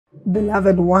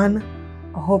Beloved one,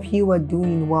 I hope you are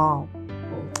doing well.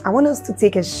 I want us to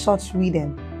take a short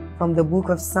reading from the book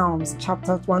of Psalms,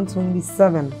 chapter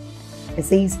 127. It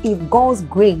says, if God's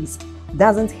grace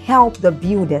doesn't help the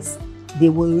builders, they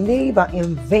will labor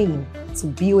in vain to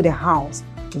build a house.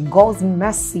 If God's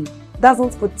mercy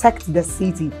doesn't protect the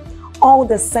city, all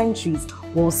the centuries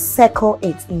will circle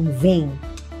it in vain.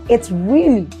 It's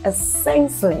really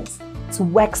senseless to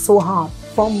work so hard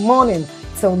from morning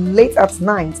till late at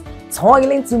night,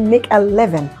 toiling to make a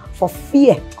living for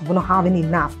fear of not having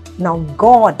enough. Now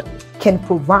God can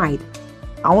provide.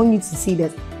 I want you to see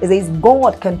this. It says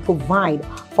God can provide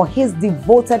for his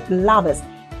devoted lovers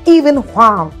even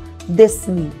while they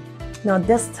sleep. Now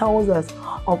this tells us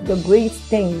of the great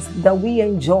things that we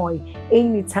enjoy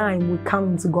anytime we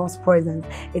come into God's presence.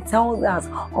 It tells us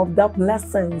of the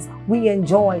blessings we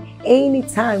enjoy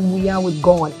anytime we are with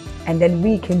God. And then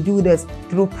we can do this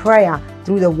through prayer,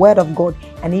 through the word of God,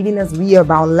 and even as we are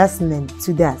about listening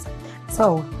to that.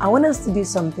 So I want us to do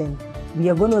something. We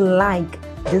are going to like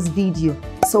this video.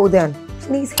 So then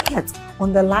please hit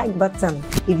on the like button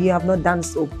if you have not done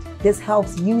so. This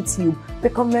helps YouTube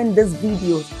recommend these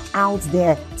videos out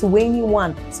there to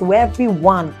anyone, so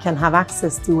everyone can have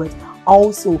access to it.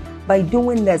 Also, by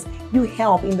doing this, you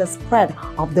help in the spread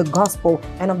of the gospel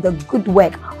and of the good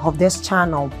work of this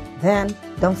channel. Then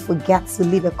don't forget to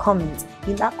leave a comment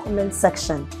in that comment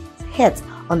section. Hit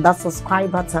on that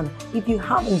subscribe button if you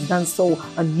haven't done so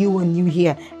and you are new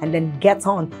here, and then get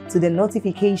on to the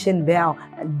notification bell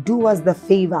and do us the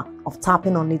favor of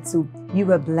tapping on it too.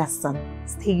 You are blessed.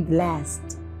 Stay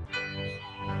blessed.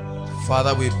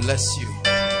 Father, we bless you.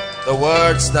 The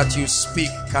words that you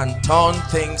speak can turn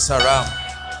things around.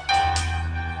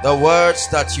 The words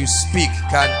that you speak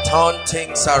can turn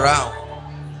things around.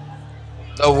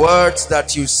 The words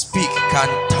that you speak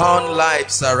can turn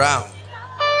lives around.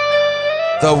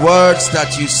 The words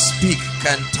that you speak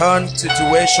can turn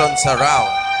situations around.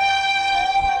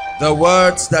 The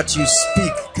words that you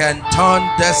speak can turn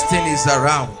destinies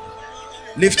around.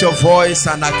 Lift your voice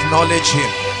and acknowledge him.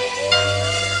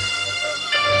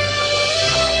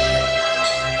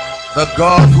 The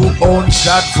God who owns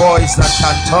that voice that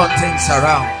can turn things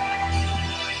around.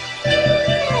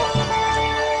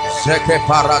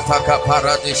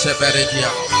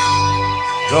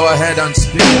 Go ahead and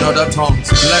speak in other tongues.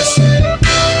 Bless him.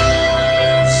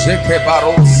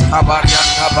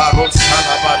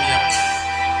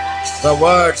 The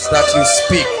words that you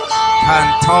speak can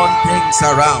turn things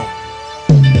around.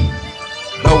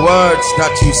 The words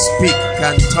that you speak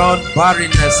can turn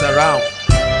barrenness around.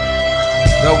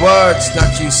 The words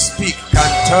that you speak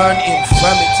can turn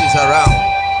infirmities around.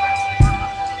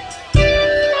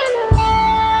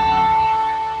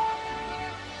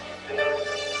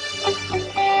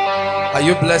 Are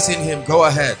you blessing him? Go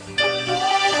ahead.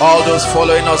 All those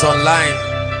following us online,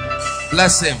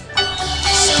 bless him.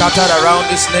 Scattered around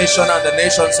this nation and the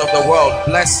nations of the world,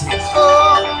 bless him.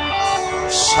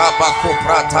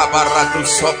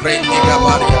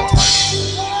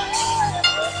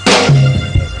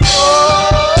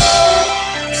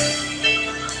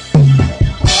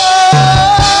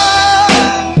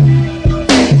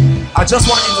 I just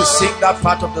want you to sing that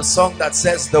part of the song that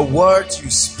says the words you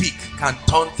speak can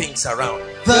turn things around.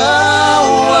 The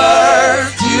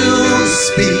words you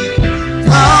speak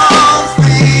turn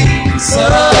things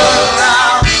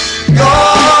around.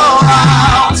 Your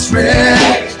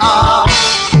outstretched arm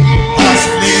has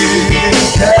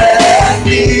lifted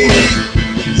me.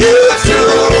 You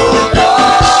took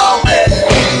away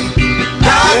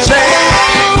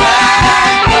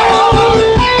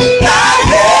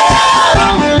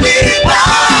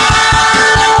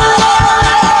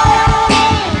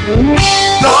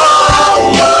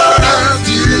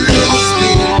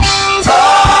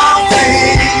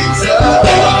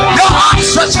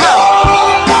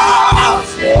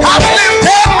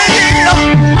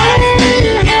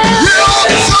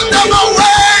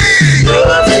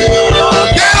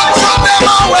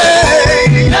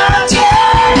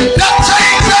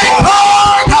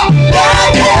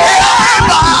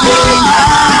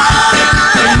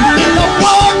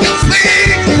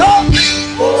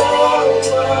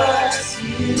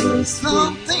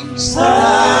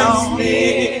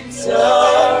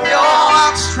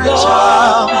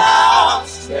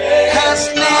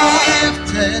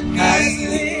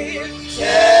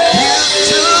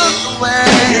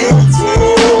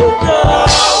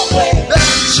the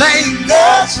chains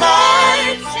that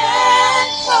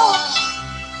hold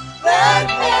that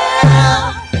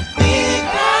held me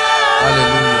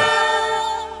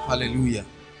Hallelujah.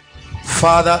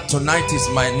 Father, tonight is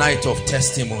my night of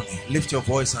testimony. Lift your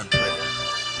voice and pray.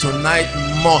 Tonight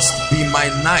must be my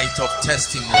night of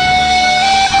testimony.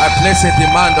 I place a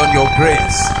demand on your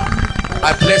grace.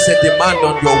 I place a demand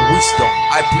on your wisdom.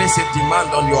 I place a demand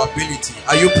on your ability.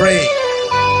 Are you praying?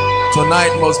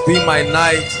 Tonight must be my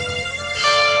night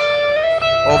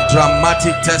of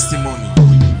dramatic testimony.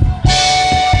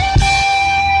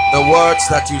 The words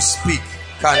that you speak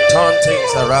can turn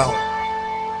things around.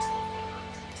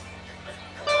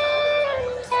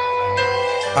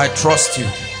 I trust you.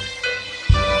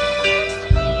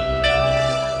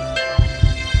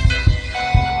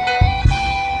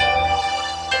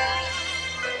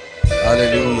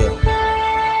 Hallelujah.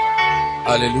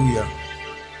 Hallelujah.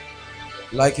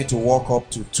 I'd like you to walk up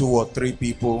to 2 or 3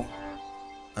 people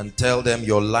and tell them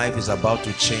your life is about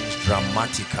to change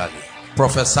dramatically.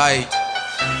 Prophesy it.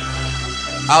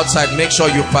 Outside, make sure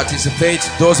you participate.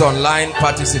 Those online,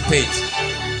 participate.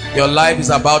 Your life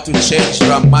is about to change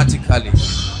dramatically.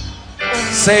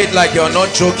 Say it like you're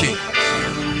not joking.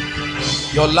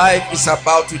 Your life is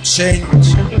about to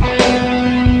change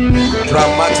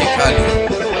dramatically.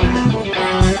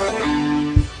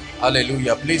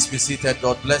 Hallelujah. Please be seated.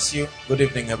 God bless you. Good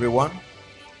evening, everyone.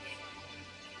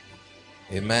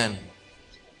 Amen.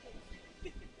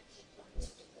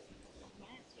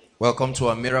 Welcome to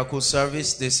our miracle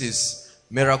service. This is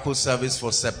miracle service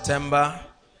for September,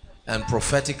 and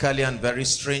prophetically and very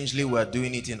strangely we're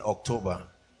doing it in October.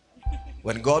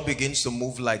 When God begins to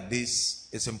move like this,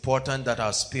 it's important that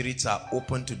our spirits are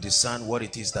open to discern what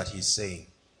it is that he's saying.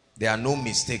 There are no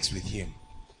mistakes with him.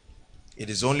 It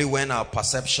is only when our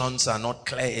perceptions are not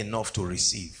clear enough to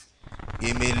receive.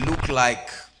 It may look like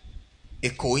a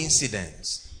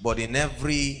coincidence, but in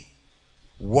every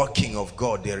working of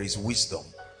God there is wisdom.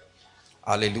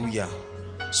 Hallelujah.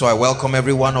 So I welcome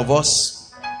every one of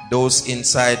us, those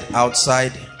inside,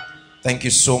 outside. Thank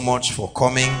you so much for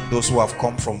coming. Those who have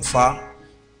come from far,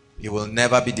 you will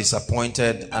never be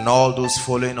disappointed. And all those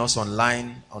following us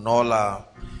online, on all our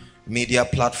media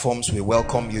platforms, we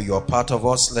welcome you. You're part of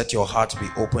us. Let your heart be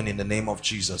open in the name of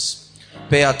Jesus.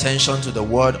 Pay attention to the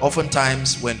word.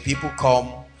 Oftentimes when people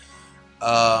come,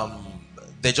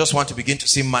 they just want to begin to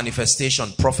see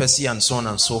manifestation, prophecy, and so on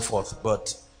and so forth.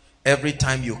 But every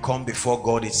time you come before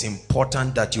God, it's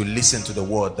important that you listen to the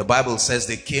word. The Bible says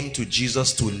they came to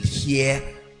Jesus to hear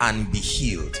and be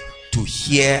healed. To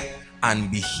hear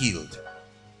and be healed.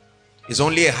 It's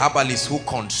only a herbalist who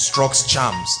constructs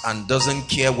charms and doesn't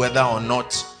care whether or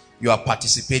not you are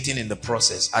participating in the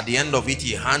process. At the end of it,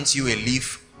 he hands you a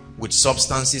leaf with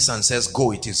substances and says,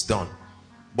 go, it is done.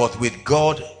 But with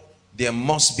God, there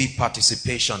must be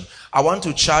participation. I want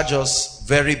to charge us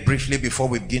very briefly before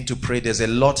we begin to pray. There's a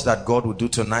lot that God will do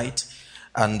tonight,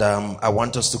 and I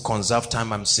want us to conserve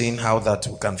time. I'm seeing how that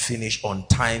we can finish on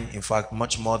time. In fact,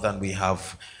 much more than we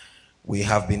have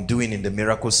been doing in the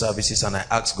miracle services, and I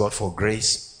ask God for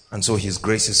grace, and so his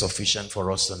grace is sufficient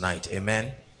for us tonight.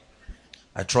 Amen.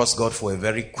 I trust God for a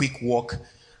very quick walk,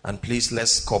 and please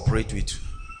let's cooperate with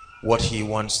what he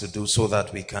wants to do so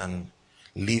that we can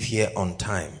leave here on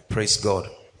time. Praise God.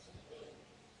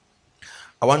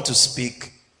 I want to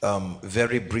speak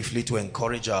very briefly to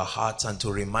encourage our hearts and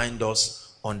to remind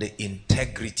us on the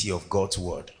integrity of God's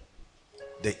word.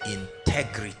 The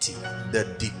integrity,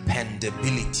 the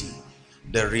dependability,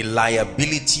 the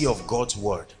reliability of God's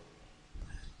word.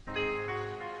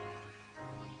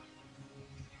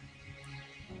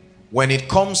 When it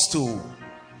comes to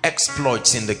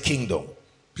exploits in the kingdom,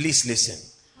 please listen.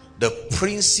 The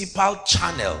principal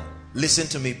channel, listen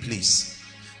to me please.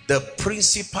 The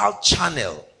principal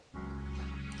channel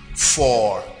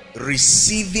for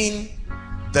receiving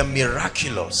the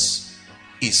miraculous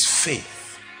is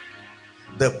faith.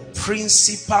 The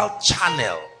principal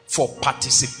channel for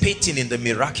participating in the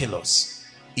miraculous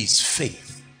is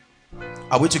faith.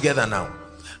 Are we together now?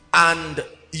 And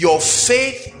your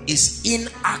faith is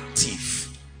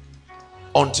inactive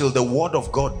until the word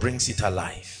of God brings it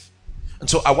alive. And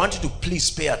so I want you to please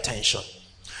pay attention.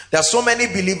 There are so many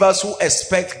believers who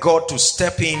expect God to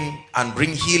step in and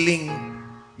bring healing,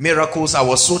 miracles. I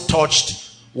was so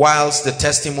touched whilst the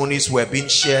testimonies were being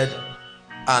shared,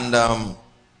 and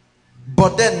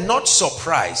but then not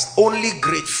surprised, only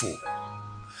grateful.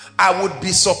 I would be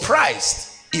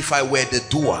surprised if I were the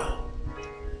doer.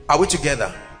 Are we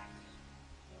together?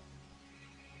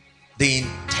 The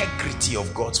integrity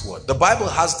of God's word. The Bible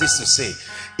has this to say.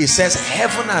 It says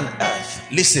heaven and earth,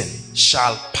 listen,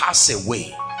 shall pass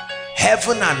away.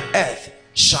 Heaven and earth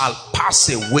shall pass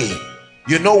away.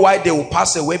 You know why they will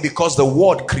pass away? Because the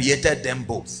word created them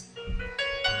both.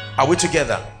 Are we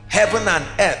together? Heaven and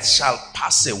earth shall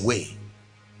pass away,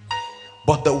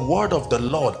 but the word of the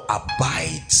Lord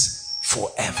abides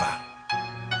forever.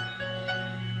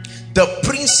 The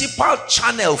principal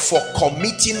channel for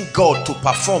committing God to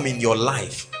perform in your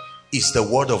life is the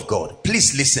word of God.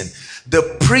 Please listen.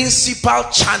 The principal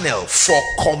channel for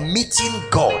committing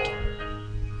God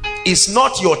is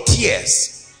not your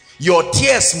tears. Your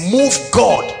tears move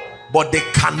God, but they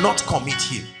cannot commit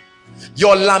him.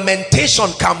 Your lamentation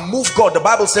can move God. The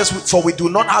Bible says, for we do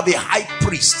not have a high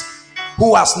priest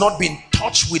who has not been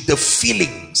touched with the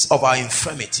feelings of our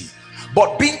infirmity.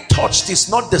 But being touched is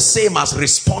not the same as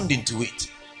responding to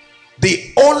it.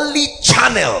 The only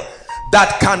channel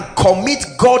that can commit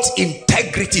God's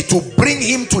integrity to bring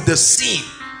him to the scene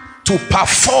to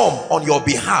perform on your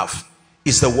behalf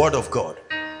is the word of God.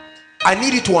 I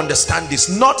need you to understand this.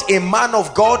 Not a man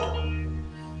of God,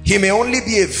 he may only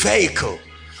be a vehicle,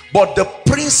 but the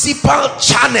principal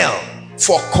channel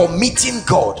for committing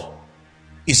God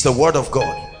is the word of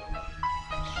God.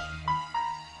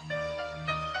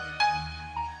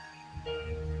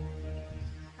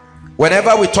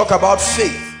 Whenever we talk about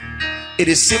faith, it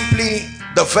is simply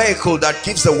the vehicle that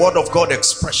gives the word of God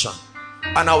expression.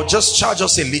 And I'll just charge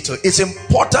us a little. It's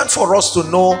important for us to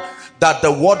know that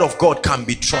the word of God can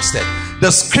be trusted.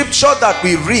 The scripture that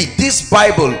we read, this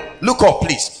Bible, look up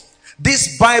please.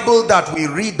 This Bible that we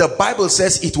read, the Bible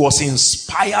says it was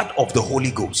inspired of the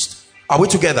Holy Ghost. Are we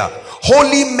together?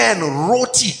 Holy men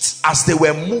wrote it as they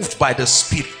were moved by the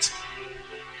Spirit.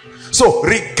 So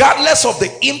regardless of the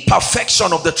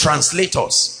imperfection of the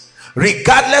translators,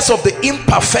 regardless of the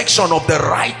imperfection of the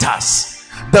writers,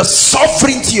 the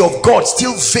sovereignty of God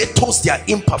still vetoes their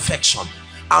imperfection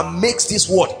and makes this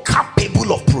word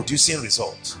capable of producing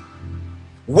results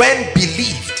when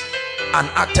believed and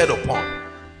acted upon.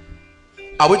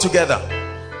 Are we together?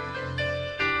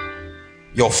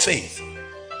 Your faith.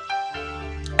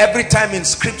 Every time in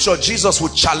scripture, Jesus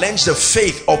would challenge the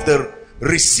faith of the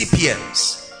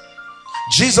recipients.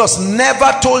 Jesus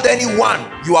never told anyone,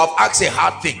 you have asked a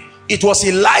hard thing. It was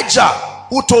Elijah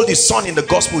who told his son in the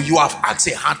gospel, you have asked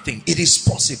a hard thing. It is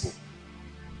possible.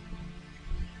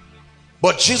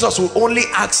 But Jesus will only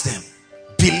ask them,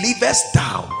 believest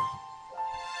thou?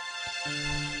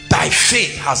 Thy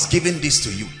faith has given this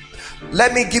to you.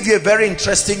 Let me give you a very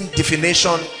interesting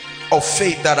definition of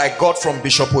faith that I got from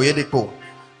Bishop Oyedepo.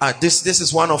 This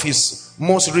is one of his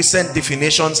most recent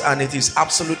definitions, and it is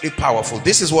absolutely powerful.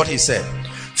 This is what he said.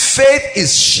 Faith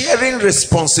is sharing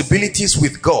responsibilities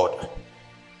with God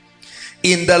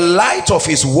in the light of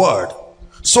his word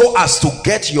so as to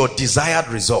get your desired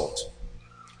result.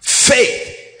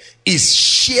 Faith is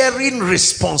sharing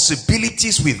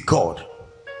responsibilities with God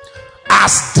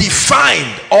as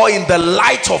defined or in the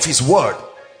light of his word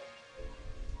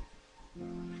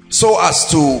so as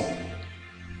to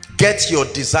get your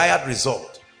desired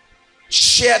result.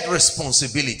 Shared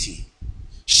responsibility.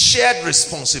 Shared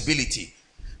responsibility.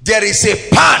 There is a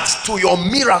part to your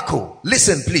miracle,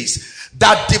 listen please,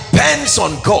 that depends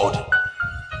on God,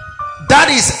 that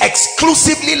is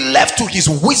exclusively left to his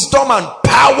wisdom and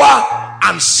power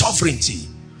and sovereignty.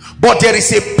 But there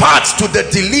is a part to the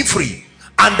delivery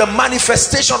and the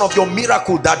manifestation of your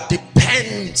miracle that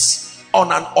depends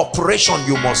on an operation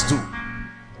you must do.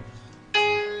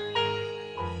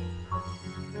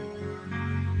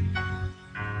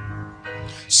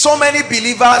 So many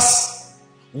believers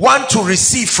want to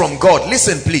receive from God.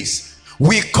 Listen please,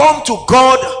 we come to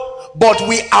God, but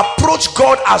we approach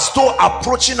God as though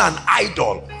approaching an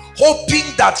idol, hoping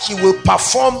that he will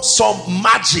perform some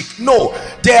magic. No,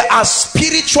 there are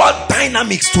spiritual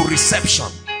dynamics to reception.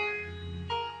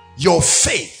 Your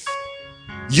faith,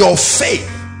 your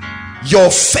faith, your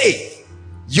faith,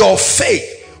 your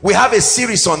faith. We have a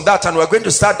series on that, and we're going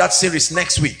to start that series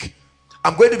next week.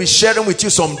 I'm going to be sharing with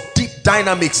you some deep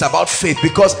dynamics about faith,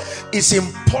 because it's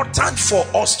important for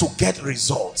us to get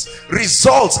results.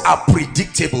 Results are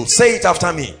predictable. Say it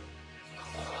after me.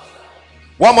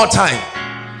 One more time.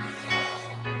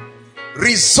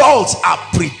 Results are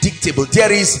predictable.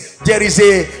 There is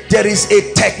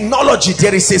a technology,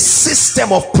 there is a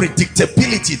system of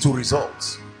predictability to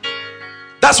results.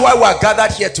 That's why we're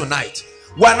gathered here tonight.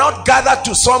 We're not gathered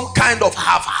to some kind of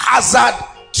haphazard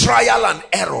trial and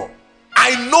error.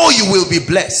 I know you will be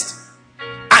blessed.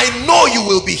 I know you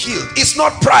will be healed. It's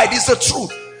not pride, it's the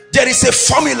truth. There is a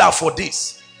formula for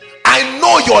this. I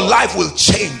know your life will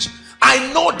change.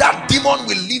 I know that demon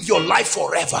will leave your life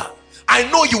forever. I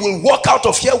know you will walk out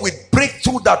of here with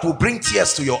breakthrough that will bring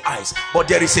tears to your eyes. But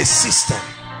there is a system.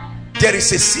 There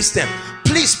is a system.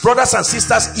 Please, brothers and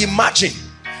sisters, imagine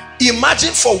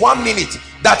for 1 minute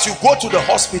that you go to the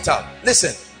hospital.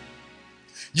 Listen,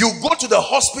 you go to the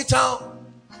hospital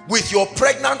with your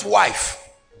pregnant wife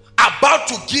about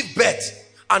to give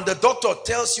birth, and the doctor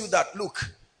tells you that,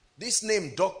 look, This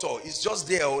name doctor is just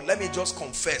there. Oh, let me just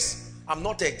confess, I'm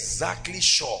not exactly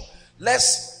sure.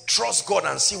 Let's trust God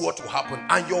and see what will happen.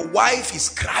 And your wife is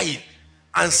crying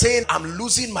and saying, I'm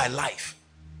losing my life.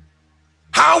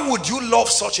 How would you love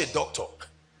such a doctor?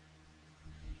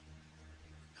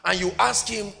 And you ask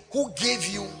him, who gave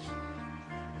you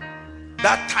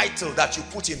that title that you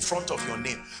put in front of your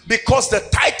name? Because the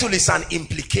title is an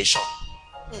implication.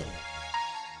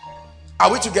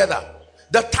 Are we together?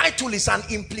 The title is an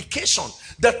implication.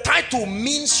 The title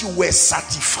means you were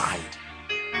certified.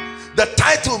 The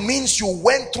title means you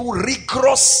went through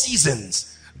rigorous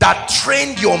seasons that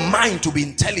trained your mind to be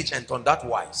intelligent on that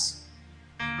wise.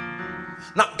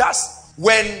 Now that's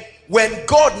when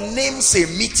God names a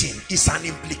meeting, it's an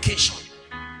implication.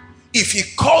 If he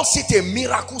calls it a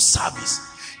miracle service,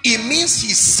 it means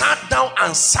he sat down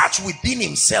and searched within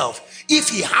himself if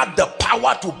he had the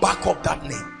power to back up that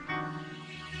name.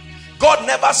 God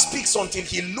never speaks until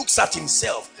he looks at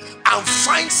himself and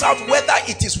finds out whether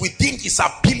it is within his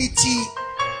ability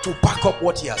to back up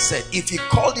what he has said. If he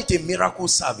called it a miracle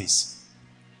service,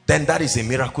 then that is a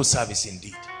miracle service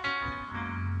indeed.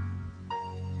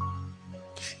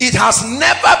 It has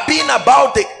never been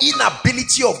about the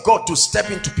inability of God to step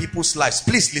into people's lives.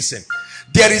 Please listen.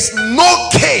 There is no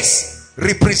case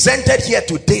represented here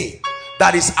today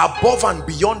that is above and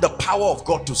beyond the power of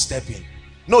God to step in.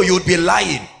 No, you would be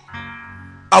lying.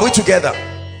 Are we together?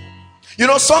 You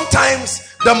know,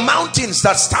 sometimes the mountains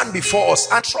that stand before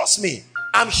us, and trust me,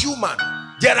 I'm human.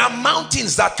 There are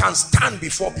mountains that can stand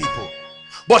before people.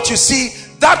 But you see,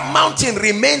 that mountain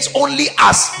remains only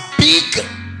as big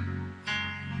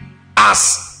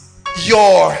as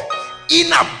your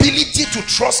inability to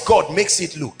trust God makes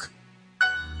it look.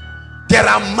 There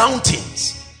are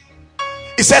mountains.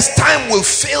 It says time will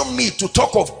fail me to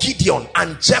talk of Gideon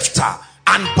and Jephthah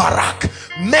and Barak,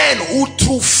 men who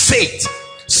through faith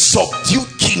subdued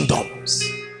kingdoms.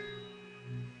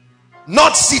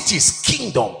 Not cities,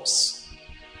 kingdoms.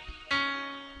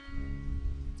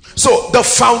 So the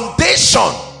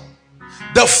foundation,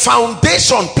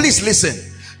 please listen.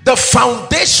 The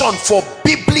foundation for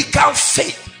biblical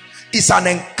faith is an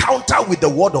encounter with the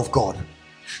word of God.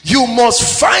 You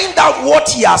must find out what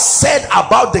he has said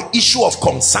about the issue of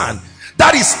concern.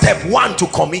 That is step one to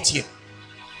commit him.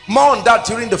 More on that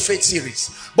during the faith series.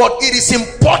 But it is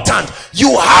important. You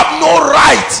have no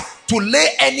right to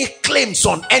lay any claims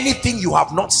on anything you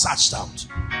have not searched out.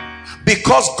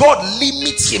 Because God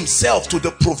limits himself to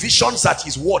the provisions that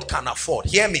his word can afford.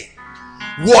 Hear me.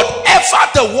 Whatever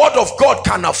the word of God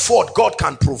can afford, God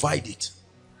can provide it.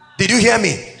 Did you hear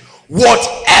me?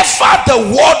 Whatever the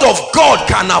word of God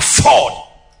can afford,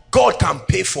 God can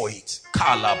pay for it.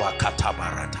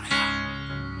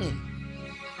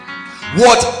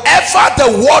 Whatever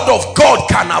the word of God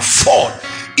can afford,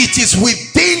 it is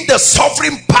within the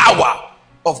sovereign power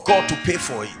of God to pay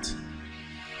for it.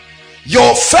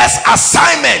 Your first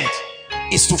assignment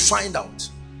is to find out.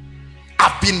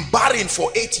 I've been barren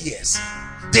for 8 years.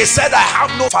 They said I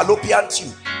have no fallopian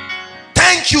tube.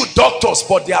 Thank you, doctors,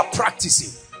 but they are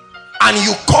practicing. And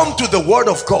you come to the word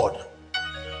of God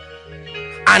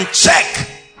and check,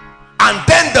 and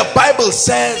then the Bible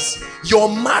says your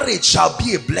marriage shall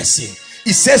be a blessing.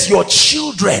 It says your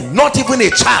children, not even a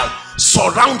child,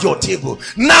 surround your table.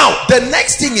 Now the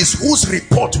next thing is, whose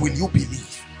report will you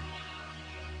believe?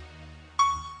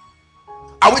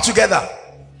 Are we together?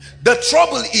 The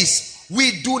trouble is,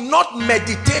 we do not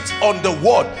meditate on the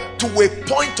word to a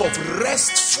point of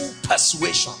restful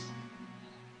persuasion.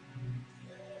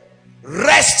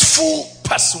 Restful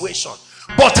persuasion.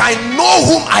 But I know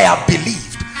whom I have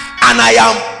believed, and I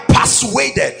am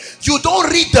persuaded. You don't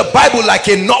read the Bible like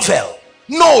a novel.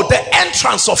 No, the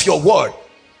entrance of your word.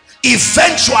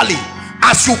 Eventually,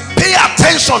 as you pay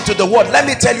attention to the word, let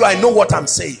me tell you, I know what I'm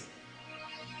saying.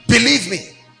 Believe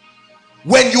me.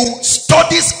 When you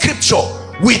study scripture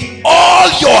with all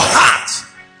your heart,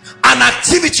 an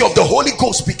activity of the Holy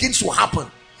Ghost begins to happen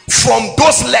from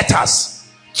those letters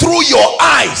through your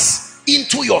eyes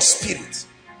into your spirit.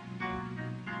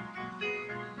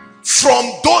 From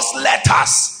those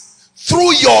letters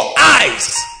through your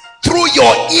eyes, through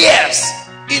your ears,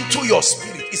 into your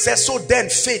spirit. It says, so then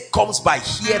faith comes by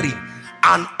hearing,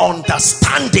 and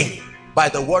understanding by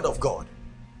the word of God.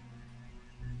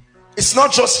 It's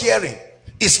not just hearing.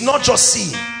 It's not just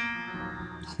seeing.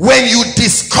 When you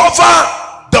discover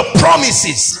the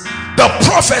promises, the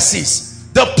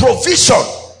prophecies, the provision,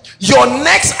 your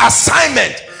next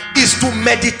assignment is to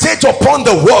meditate upon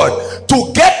the word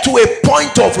to get to a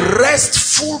point of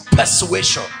restful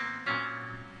persuasion.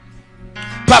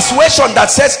 Persuasion that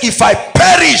says, if I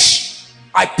perish,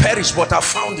 I perish, but I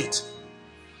found it.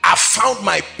 I found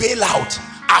my bailout.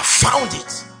 I found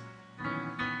it.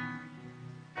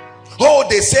 Oh,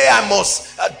 they say I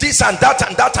must this and that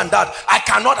and that and that. I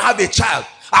cannot have a child.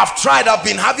 I've tried. I've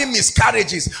been having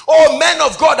miscarriages. Oh, men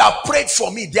of God have prayed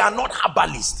for me. They are not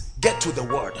herbalists. Get to the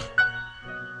word.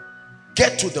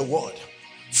 Get to the word.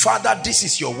 Father, this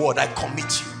is your word. I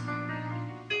commit you.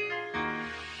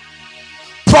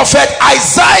 Prophet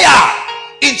Isaiah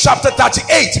in chapter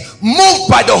 38, moved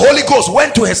by the Holy Ghost,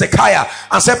 went to Hezekiah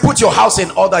and said, put your house in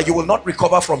order. You will not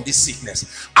recover from this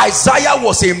sickness. Isaiah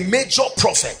was a major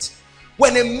prophet.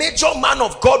 When a major man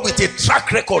of God with a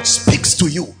track record speaks to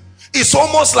you, it's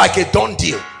almost like a done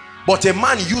deal. But a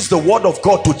man used the word of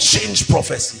God to change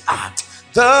prophecy.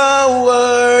 The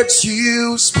words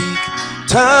you speak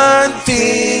turn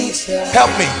things. Help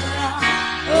me.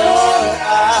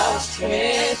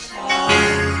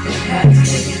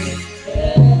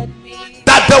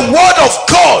 That the word of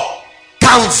God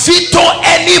can veto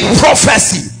any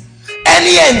prophecy,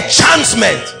 any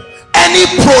enchantment, any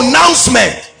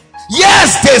pronouncement.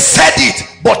 Yes, they said it,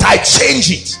 but I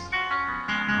change it.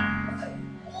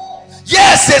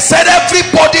 Yes, they said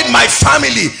everybody in my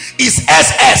family is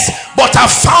SS, but I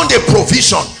found a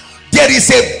provision. There is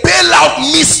a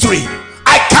bailout mystery.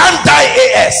 I can't die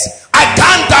AS. I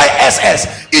can't die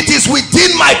SS. It is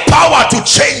within my power to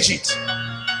change it.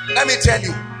 Let me tell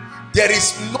you, there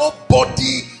is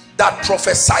nobody that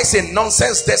prophesies a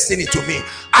nonsense destiny to me.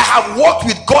 I have worked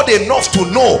with God enough to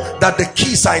know that the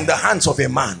keys are in the hands of a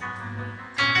man.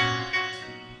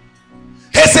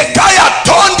 Hezekiah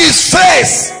turned his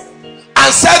face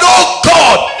and said, oh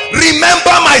God,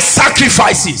 remember my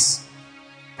sacrifices.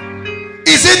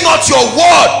 Is it not your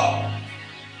word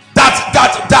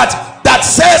that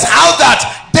says how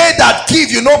that they that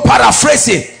give, you know,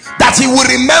 paraphrasing, that he will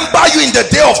remember you in the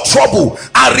day of trouble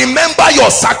and remember your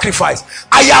sacrifice?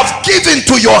 I have given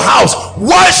to your house.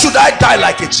 Why should I die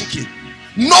like a chicken?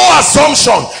 No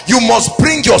assumption. You must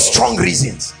bring your strong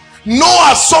reasons. No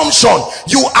assumption.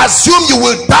 You assume you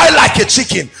will die like a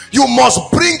chicken. You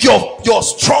must bring your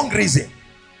strong reason.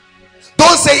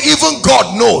 Don't say even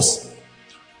God knows.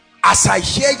 As I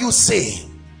hear you say,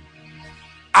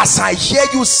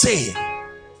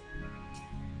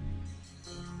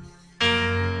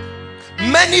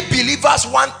 many believers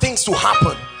want things to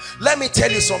happen. Let me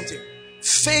tell you something.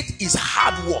 Faith is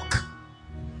hard work.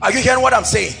 Are you hearing what I'm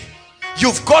saying?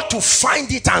 You've got to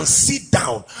find it and sit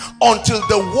down until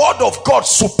the word of God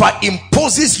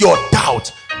superimposes your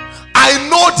doubt. I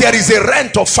know there is a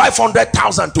rent of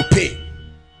 500,000 to pay.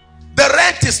 The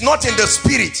rent is not in the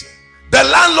spirit. The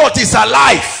landlord is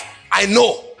alive. I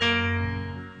know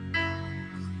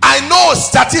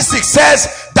statistics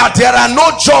says that there are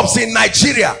no jobs in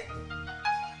Nigeria.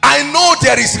 I know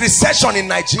there is recession in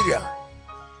Nigeria.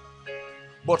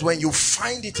 But when you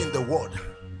find it in the word,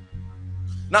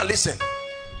 now listen,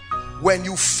 when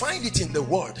you find it in the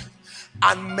word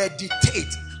and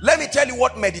meditate, let me tell you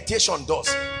what meditation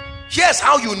does. Here's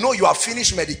how you know you are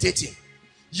finished meditating.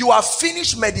 You are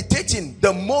finished meditating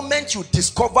the moment you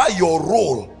discover your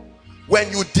role.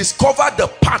 When you discover the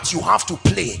part you have to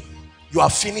play, you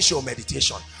have finished your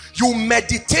meditation. You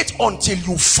meditate until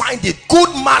you find it. Good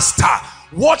master,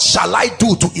 what shall I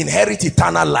do to inherit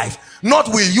eternal life? Not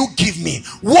will you give me.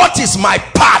 What is my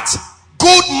part?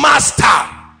 Good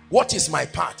master, what is my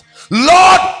part?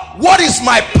 Lord, what is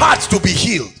my part to be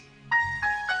healed?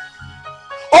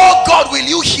 Oh God, will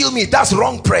you heal me? That's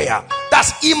wrong prayer.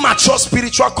 That's immature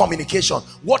spiritual communication.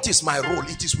 What is my role?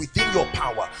 It is within your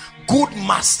power. Good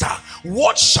master,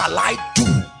 what shall I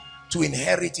do to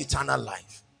inherit eternal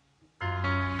life?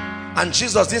 And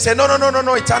Jesus didn't say, no,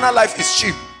 eternal life is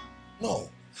cheap. No.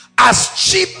 As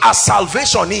cheap as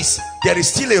salvation is, there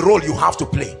is still a role you have to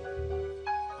play.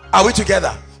 Are we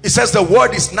together? It says the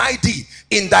word is nigh thee,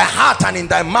 in thy heart and in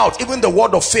thy mouth, even the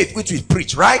word of faith which we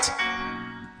preach, right?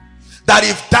 That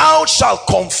if thou shalt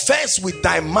confess with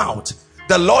thy mouth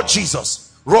the Lord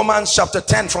Jesus, Romans chapter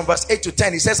 10 from verse 8 to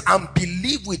 10, he says, and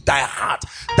believe with thy heart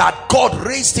that God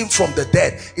raised him from the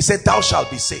dead, he said, thou shalt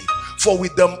be saved. For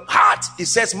with the heart, it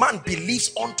says, man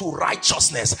believes unto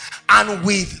righteousness, and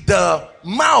with the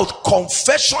mouth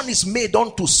confession is made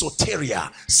unto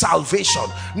soteria, salvation,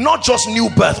 not just new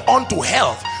birth, unto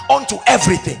health, unto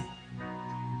everything.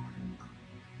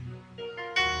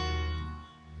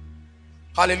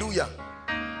 Hallelujah.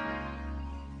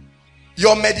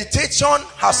 Your meditation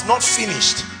has not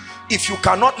finished if you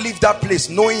cannot leave that place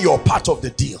knowing you're part of the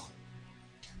deal.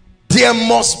 There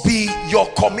must be your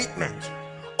commitment.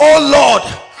 Oh Lord,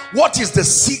 what is the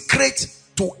secret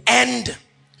to end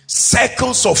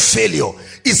cycles of failure?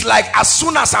 It's like as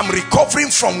soon as I'm recovering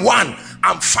from one,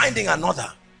 I'm finding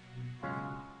another.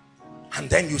 And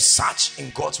then you search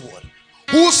in God's word.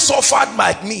 Who suffered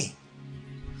like me?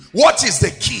 What is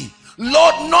the key?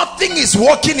 Lord, nothing is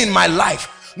working in my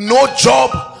life. No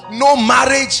job, no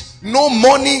marriage, no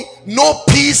money, no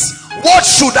peace. What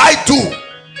should I do?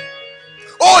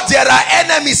 Oh, there are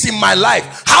enemies in my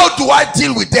life. How do I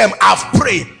deal with them? I've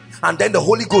prayed. And then the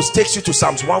Holy Ghost takes you to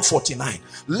Psalms 149.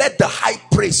 Let the high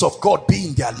praise of God be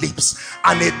in their lips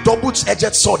and a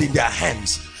double-edged sword in their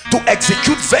hands, to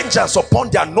execute vengeance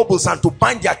upon their nobles and to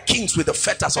bind their kings with the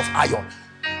fetters of iron,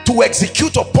 to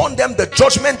execute upon them the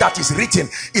judgment that is written.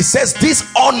 It says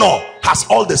this honor has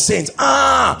all the saints.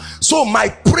 So my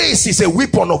praise is a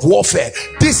weapon of warfare.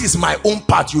 This is my own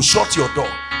part. You shut your door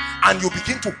and you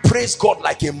begin to praise God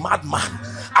like a madman.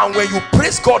 And when you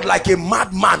praise God like a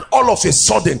madman, all of a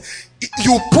sudden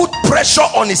you put pressure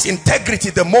on his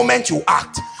integrity the moment you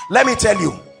act. Let me tell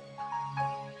you,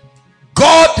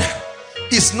 God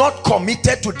is not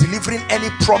committed to delivering any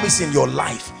promise in your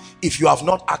life if you have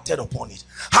not acted upon it.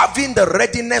 Having the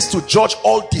readiness to judge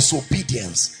all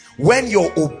disobedience when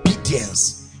your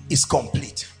obedience is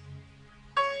complete.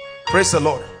 Praise the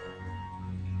Lord.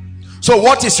 So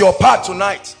what is your part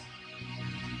tonight?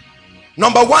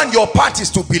 Number one, your part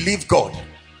is to believe God.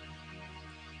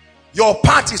 Your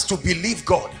part is to believe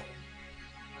God.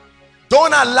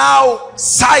 Don't allow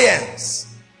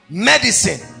science,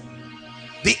 medicine,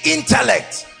 the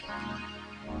intellect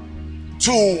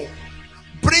to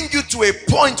bring you to a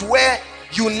point where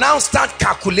you now start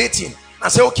calculating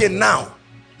and say, okay, now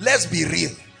let's be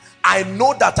real. I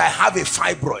know that I have a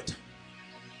fibroid.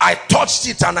 I touched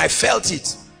it and I felt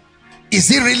it.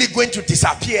 Is it really going to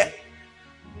disappear?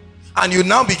 And you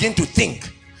now begin to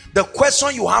think. The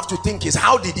question you have to think is,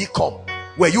 how did it come?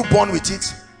 Were you born with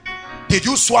it? Did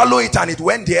you swallow it and it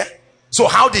went there? So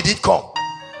how did it come?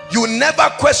 You never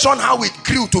question how it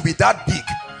grew to be that big,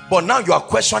 but now you are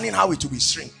questioning how it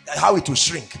will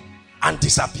shrink and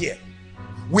disappear.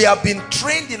 We have been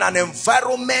trained in an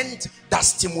environment that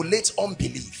stimulates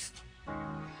unbelief.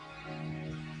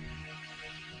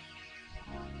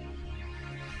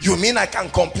 You mean I can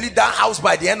complete that house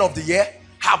by the end of the year?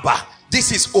 Haba,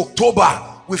 this is October.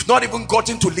 We've not even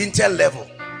gotten to lintel level.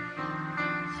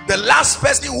 The last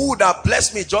person who would have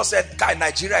blessed me just said, "Guy,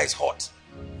 Nigeria is hot."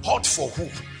 Hot for who?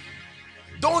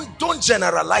 Don't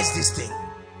generalize this thing.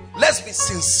 Let's be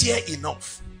sincere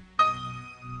enough.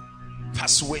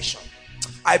 Persuasion.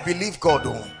 I believe God.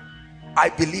 Oh, I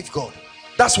believe God.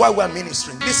 That's why we're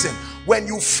ministering. Listen, when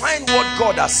you find what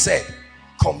God has said,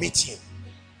 commit him.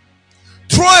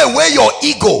 Throw away your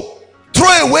ego,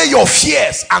 throw away your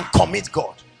fears, and commit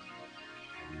God.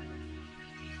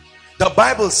 The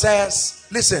Bible says,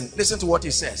 listen to what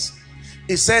it says.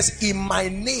 It says, in my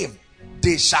name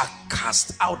they shall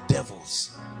cast out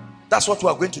devils. That's what we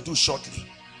are going to do shortly.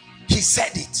 He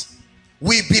said it.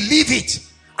 We believe it.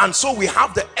 And so we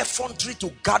have the effrontery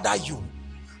to gather you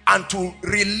and to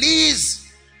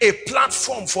release a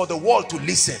platform for the world to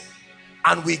listen.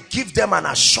 And we give them an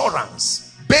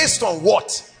assurance. Based on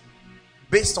what?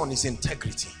 Based on his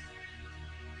integrity.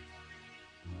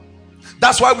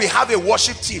 That's why we have a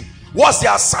worship team. What's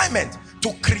the assignment?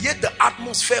 To create the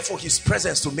atmosphere for his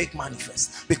presence to make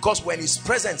manifest. Because when his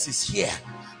presence is here,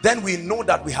 then we know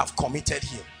that we have committed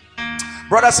him.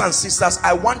 Brothers and sisters,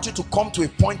 I want you to come to a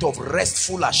point of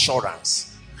restful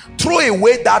assurance. Throw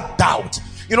away that doubt.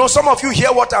 You know, some of you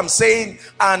hear what I'm saying,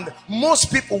 and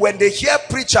most people, when they hear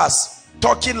preachers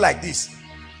talking like this,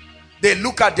 they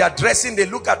look at their dressing, they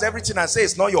look at everything and say,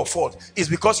 it's not your fault. It's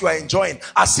because you are enjoying.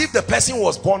 As if the person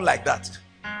was born like that.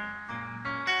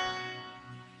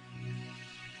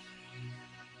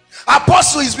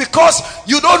 Apostle, is because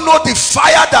you don't know the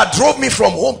fire that drove me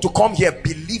from home to come here.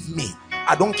 Believe me,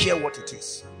 I don't care what it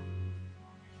is.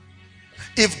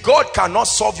 If God cannot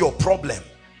solve your problem,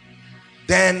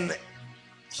 then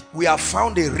we have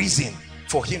found a reason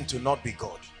for him to not be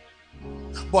God.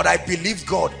 But I believe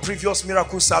God. Previous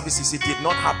miracle services, it did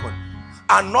not happen.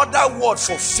 Another word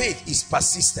for faith is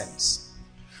persistence.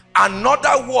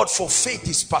 Another word for faith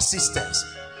is persistence.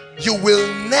 You will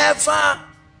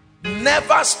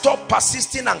never stop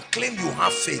persisting and claim you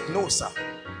have faith. No, sir.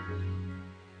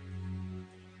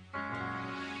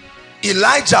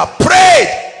 Elijah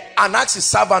prayed and asked his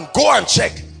servant, go and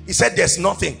check. He said there's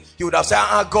nothing. He would have said,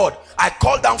 God, I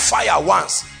called down fire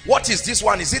once. What is this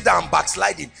one? Is it that I'm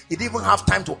backsliding? He didn't even have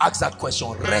time to ask that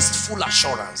question. Restful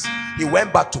assurance. He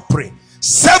went back to pray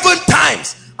 7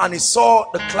 times and he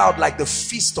saw the cloud like the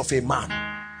fist of a man.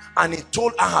 And he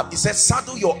told Ahab, he said,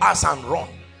 saddle your ass and run.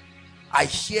 I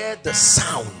hear the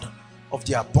sound of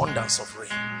the abundance of rain.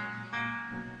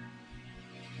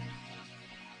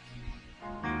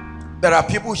 There are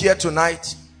people here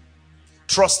tonight,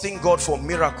 trusting God for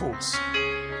miracles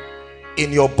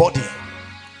in your body.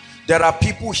 There are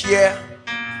people here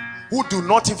who do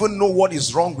not even know what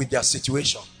is wrong with their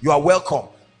situation. You are welcome.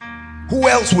 Who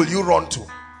else will you run to?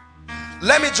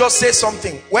 Let me just say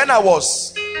something. When I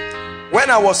was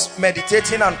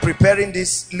meditating and preparing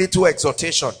this little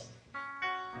exhortation,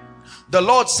 the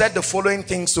Lord said the following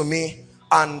things to me,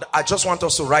 and I just want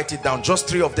us to write it down. Just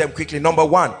 3 of them quickly. Number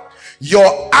 1,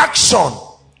 your action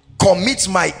commits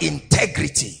my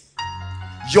integrity.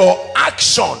 Your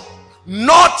action,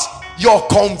 not your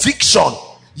conviction.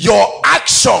 Your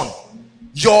action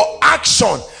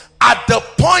at the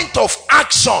point of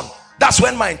action, that's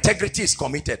when my integrity is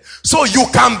committed. So you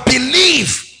can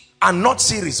believe and not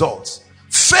see results.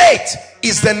 Faith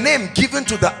is the name given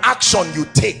to the action you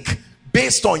take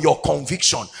based on your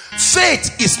conviction.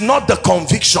 Faith is not the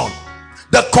conviction.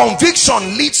 The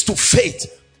conviction leads to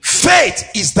faith.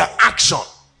 Faith is the action.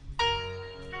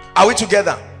 Are we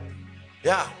together?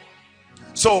 Yeah.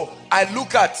 So I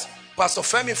look at Pastor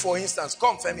Femi, for instance.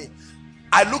 Come, Femi.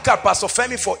 I look at Pastor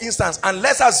Femi, for instance, and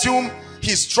let's assume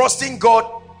he's trusting God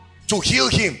to heal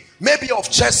him, maybe of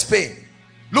chest pain.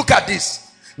 Look at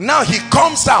this. Now he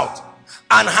comes out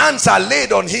and hands are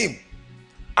laid on him,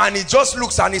 and he just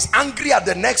looks and is angry at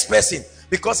the next person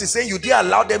because he's saying, you did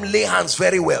allow them lay hands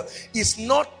very well. It's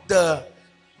not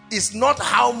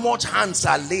how much hands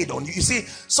are laid on you. You see,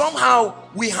 somehow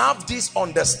we have this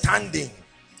understanding.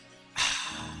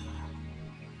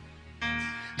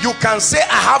 You can say,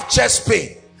 I have chest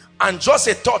pain, and just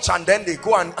a touch, and then they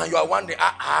go and you are wondering,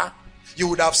 you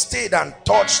would have stayed and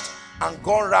touched and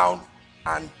gone around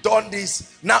and done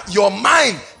this. Now your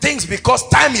mind thinks because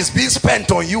time is being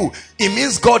spent on you, it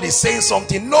means God is saying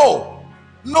something. No.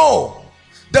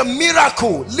 The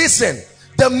miracle, listen,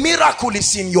 the miracle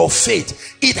is in your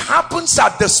faith. It happens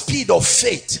at the speed of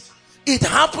faith. It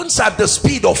happens at the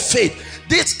speed of faith.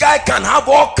 This guy can have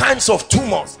all kinds of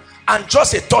tumors, and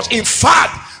just a touch. In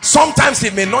fact, sometimes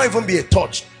it may not even be a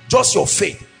touch, just your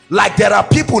faith. Like there are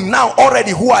people now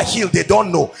already who are healed, they don't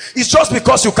know. It's just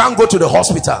because you can't go to the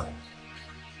hospital.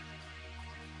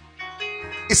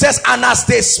 It says, and as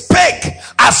they spake,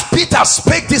 as Peter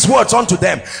spake these words unto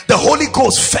them, the Holy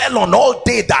Ghost fell on all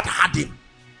they that had him.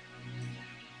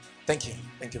 Thank you.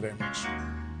 Thank you very much.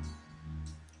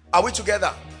 Are we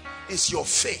together? It's your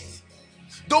faith.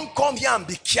 Don't come here and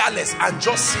be careless and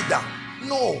just sit down.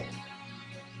 No.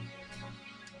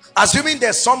 Assuming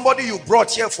there's somebody you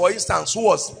brought here, for instance,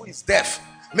 who is deaf,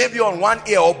 maybe on one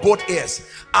ear or both ears,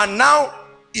 and now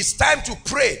it's time to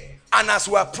pray, and as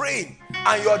we are praying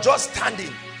and you're just standing,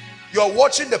 you're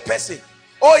watching the person.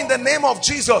 Oh, in the name of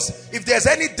Jesus, if there's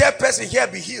any deaf person here,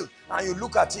 be healed. And you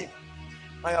look at him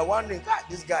and you're wondering, God,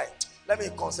 this guy, let me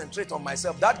concentrate on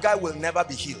myself. That guy will never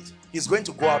be healed. He's going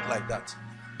to go out like that.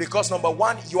 Because number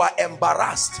 1, you are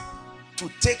embarrassed to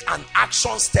take an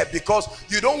action step, because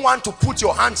you don't want to put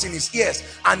your hands in his ears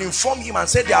and inform him and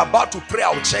say, they're about to pray,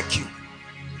 I'll check you.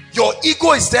 Your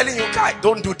ego is telling you, guy,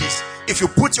 don't do this. If you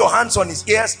put your hands on his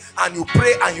ears and you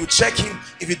pray and you check him,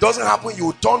 if it doesn't happen,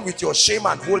 you turn with your shame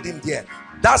and hold him there.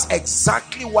 That's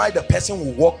exactly why the person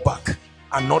will walk back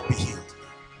and not be healed.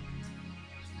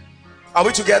 Are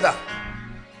we together?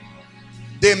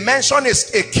 They mention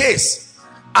a case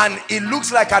and it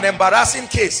looks like an embarrassing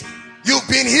case. You've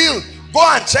been healed. Go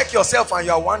and check yourself, and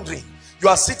you are wondering. You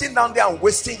are sitting down there and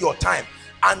wasting your time,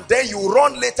 and then you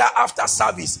run later after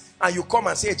service and you come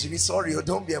and say, Jimmy, sorry,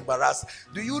 don't be embarrassed.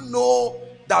 Do you know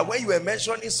that when you were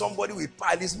mentioning somebody with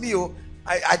pile, it's me,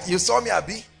 you saw me,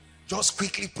 Abi? Just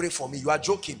quickly pray for me. You are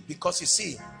joking, because you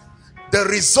see, the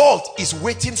result is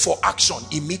waiting for action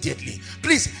immediately.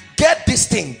 Please get this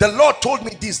thing. The Lord told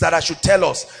me this, that I should tell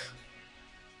us.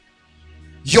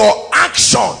 Your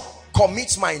action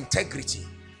commits my integrity.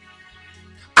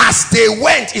 As they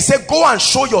went, he said, go and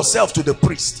show yourself to the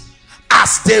priest.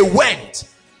 As they went,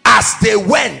 as they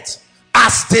went,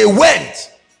 as they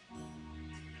went.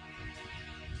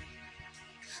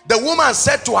 The woman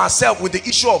said to herself with the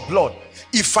issue of blood,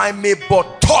 if I may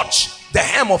but touch the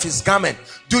hem of his garment.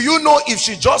 Do you know, if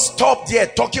she just stopped there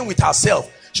talking with herself,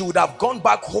 she would have gone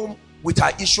back home with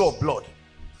her issue of blood.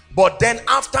 But then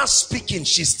after speaking,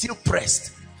 she still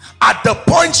pressed. At the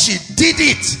point she did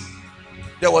it,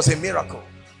 there was a miracle.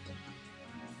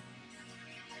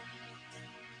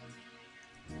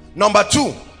 Number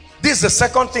 2, this is the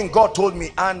second thing God told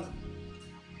me, and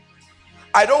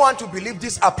I don't want to believe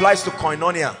this applies to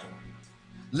koinonia.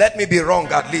 Let me be wrong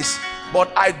at least,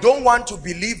 but I don't want to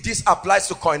believe this applies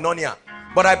to koinonia,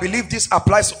 but I believe this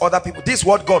applies to other people. This is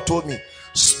what God told me.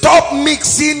 Stop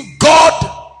mixing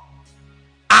God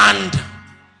and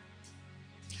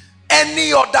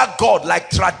any other God, like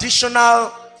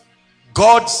traditional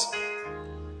God's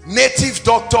native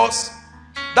doctors.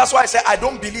 That's why I say I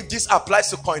don't believe this applies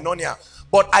to koinonia,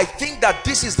 but I think that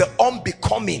this is the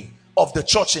unbecoming of the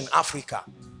church in Africa.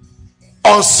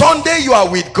 On Sunday you are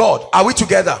with God. Are we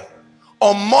together?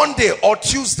 On Monday or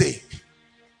Tuesday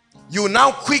you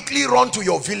now quickly run to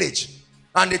your village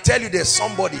and they tell you there's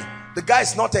somebody. The guy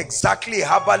is not exactly a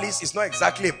herbalist, he's not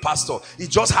exactly a pastor, he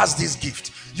just has this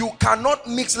gift. You cannot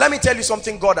mix. Let me tell you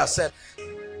something God has said.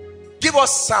 Give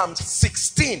us Psalm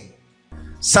 16.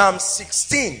 Psalm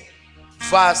 16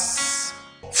 verse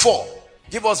 4.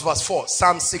 Give us verse 4.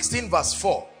 Psalm 16 verse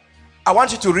 4. I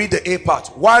want you to read the A part.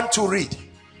 1, 2, read.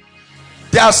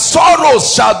 Their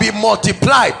sorrows shall be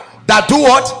multiplied that do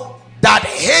what? That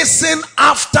hasten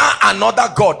after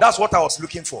another God. That's what I was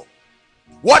looking for.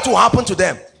 What will happen to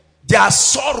them? Their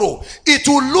sorrow, it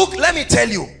will look, let me tell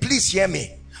you, please hear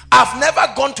me. I've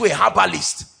never gone to a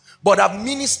herbalist, but I've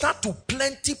ministered to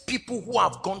plenty people who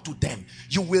have gone to them.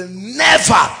 You will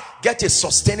never get a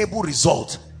sustainable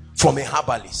result from a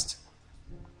herbalist.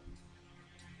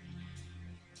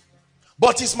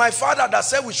 But it's my father that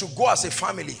said we should go as a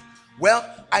family. Well,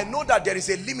 I know that there is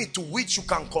a limit to which you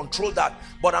can control that,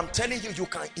 but I'm telling you, you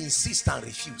can insist and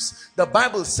refuse. The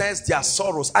Bible says their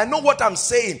sorrows. I know what I'm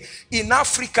saying. In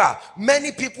Africa,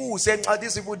 many people will say, oh,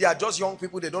 these people, they are just young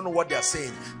people, they don't know what they are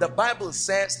saying. The Bible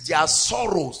says their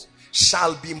sorrows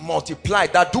shall be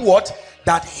multiplied. That do what?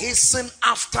 That hasten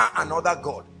after another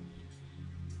God.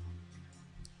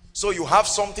 So you have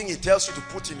something he tells you to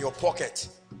put in your pocket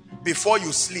before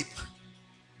you sleep.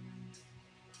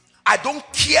 I don't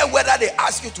care whether they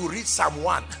ask you to read Psalm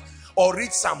 1 or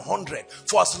read Psalm 100.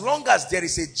 For as long as there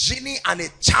is a genie and a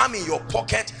charm in your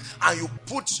pocket and you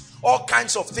put all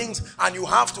kinds of things and you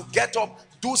have to get up,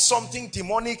 do something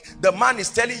demonic, the man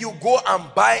is telling you, go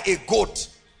and buy a goat.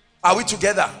 Are we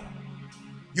together?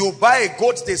 You buy a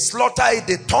goat, they slaughter it,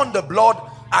 they turn the blood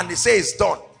and they say it's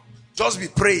done. Just be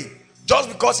praying. Just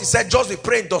because he said just be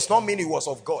praying does not mean it was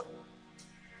of God.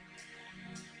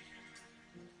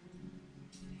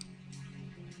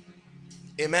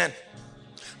 Amen.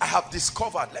 I have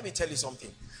discovered, let me tell you something.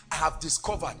 I have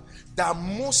discovered that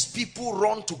most people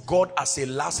run to God as a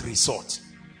last resort.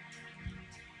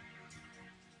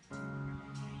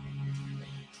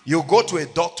 You go to a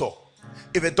doctor.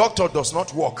 If a doctor does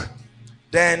not work,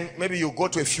 then maybe you go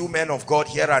to a few men of God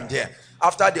here and there.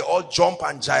 After they all jump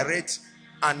and gyrate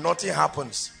and nothing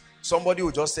happens, somebody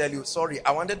will just tell you, sorry,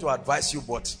 I wanted to advise you,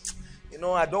 but you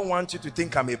know, I don't want you to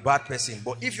think I'm a bad person,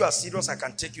 but if you are serious, I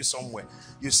can take you somewhere.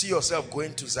 You see yourself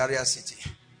going to Zaria City.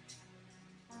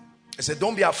 I said,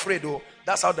 don't be afraid, though.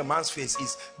 That's how the man's face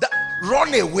is.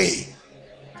 Run away.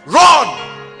 Run.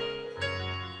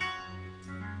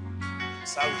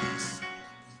 That's how it is.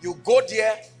 You go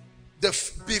there,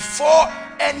 before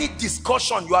any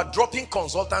discussion, you are dropping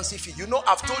consultancy fee. You know,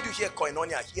 I've told you here,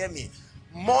 Koinonia, hear me.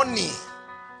 Money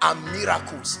and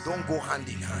miracles don't go hand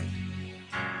in hand.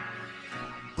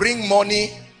 Bring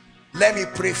money, let me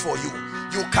pray for you.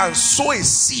 You can sow a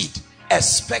seed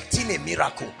expecting a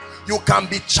miracle. You can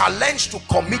be challenged to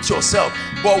commit yourself,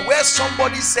 but where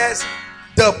somebody says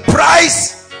the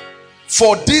price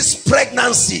for this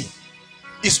pregnancy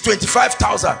is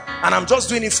 25,000 and I'm just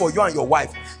doing it for you and your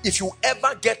wife. If you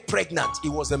ever get pregnant, it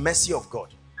was the mercy of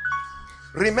God.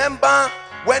 Remember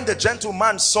when the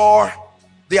gentleman saw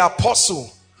the apostle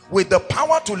with the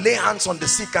power to lay hands on the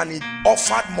sick and he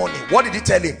offered money? What did he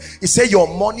tell him? He said, your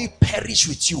money perish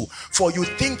with you, for you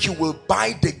think you will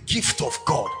buy the gift of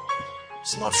God.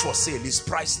 It's not for sale, it's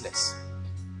priceless.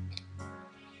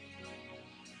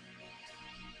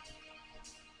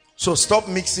 So stop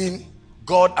mixing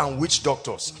God and witch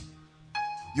doctors.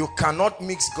 You cannot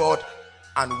mix God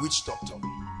and witch doctor.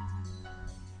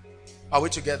 Are we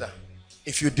together?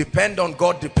 If you depend on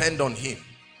God, depend on him.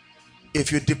 If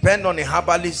you depend on a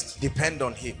herbalist, depend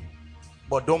on him.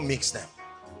 But don't mix them.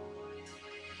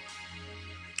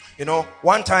 You know,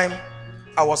 one time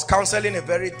I was counseling a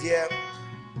very dear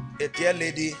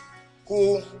lady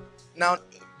who, now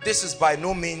this is by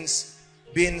no means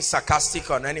being sarcastic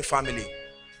on any family,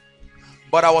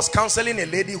 but I was counseling a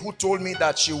lady who told me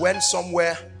that she went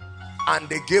somewhere and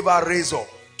they gave her razor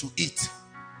to eat.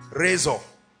 Razor.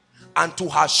 And to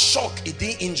her shock, it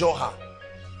didn't injure her.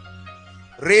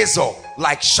 Razor,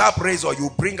 like sharp razor, you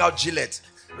bring out Gillette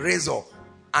razor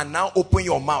and now open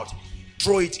your mouth,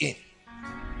 throw it in.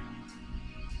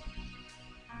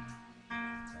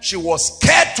 She was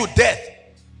scared to death,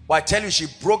 but I tell you, she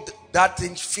broke that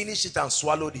thing, finished it and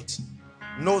swallowed it.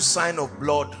 No sign of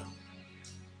blood.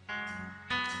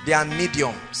 They are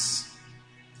mediums,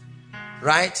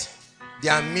 right? They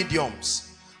are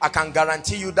mediums. I can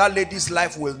guarantee you that lady's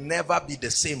life will never be the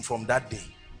same from that day.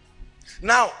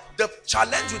 Now, the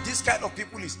challenge with this kind of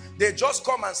people is they just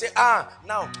come and say,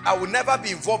 now I will never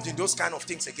be involved in those kind of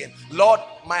things again. Lord,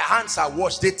 my hands are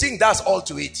washed. They think that's all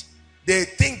to it. They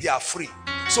think they are free.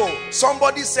 So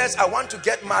somebody says, I want to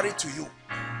get married to you.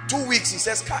 2 weeks, he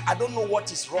says, I don't know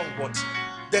what is wrong, but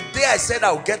the day I said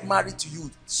I will get married to you,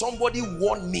 somebody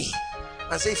warned me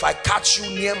and said, if I catch you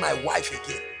near my wife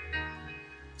again.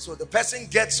 So the person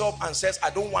gets up and says, I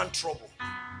don't want trouble.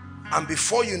 And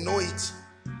before you know it,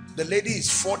 the lady is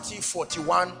 40,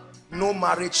 41, no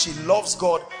marriage. She loves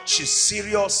God. She's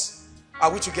serious.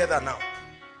 Are we together now?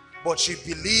 But she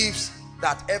believes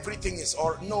that everything is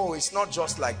all. No, it's not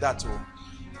just like that. Oh.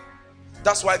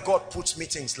 That's why God puts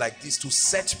meetings like this, to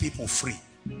set people free.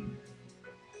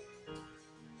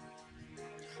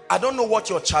 I don't know what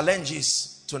your challenge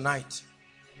is tonight,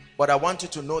 but I want you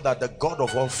to know that the God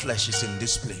of all flesh is in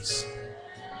this place.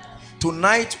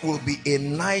 Tonight will be a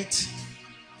night.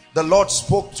 The Lord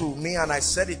spoke to me and I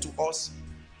said it to us,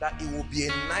 that it will be a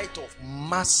night of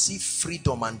massive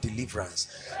freedom and deliverance.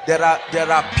 There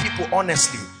are people,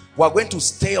 honestly, who are going to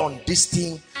stay on this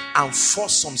thing and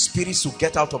force some spirits to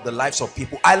get out of the lives of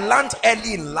people. I learned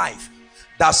early in life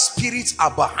that spirits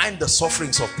are behind the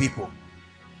sufferings of people.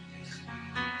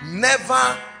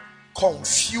 Never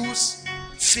confuse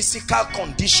physical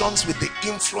conditions with the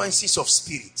influences of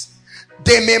spirits.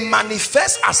 They may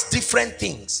manifest as different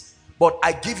things, but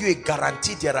I give you a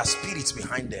guarantee there are spirits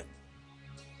behind them.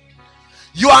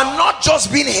 You are not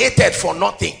just being hated for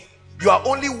nothing. You are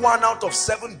only 1 out of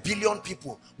 7 billion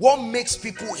people. What makes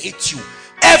people hate you?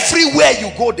 Everywhere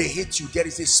you go, they hate you. There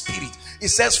is a spirit. It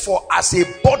says, for as a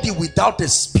body without a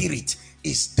spirit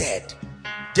is dead.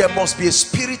 There must be a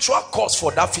spiritual cause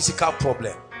for that physical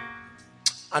problem.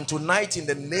 And tonight, in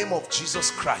the name of Jesus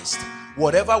Christ,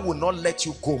 whatever will not let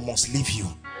you go must leave you.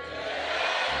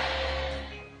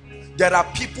 There are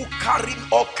people carrying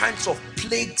all kinds of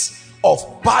plagues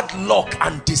of bad luck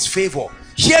and disfavor.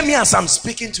 Hear me as I'm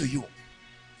speaking to you.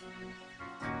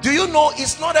 Do you know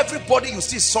it's not everybody you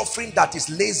see suffering that is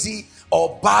lazy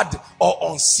or bad or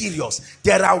unserious?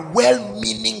 There are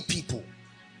well-meaning people,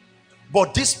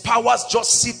 but these powers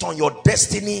just sit on your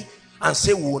destiny and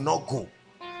say we will not go,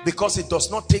 because it does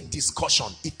not take discussion.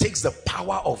 It takes the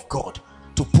power of God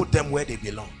to put them where they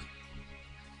belong.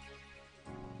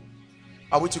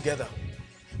 Are we together?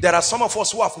 There are some of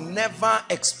us who have never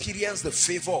experienced the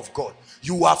favor of God.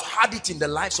 You have had it in the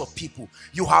lives of people.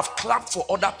 You have clapped for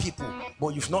other people,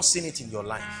 but you've not seen it in your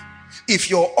life. If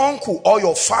your uncle or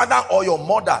your father or your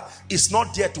mother is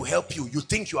not there to help you, you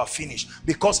think you are finished.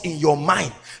 Because in your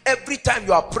mind, every time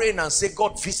you are praying and say,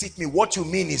 God, visit me, what you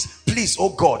mean is, please, oh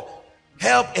God,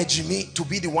 help Ejimi to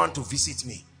be the one to visit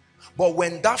me. But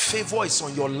when that favor is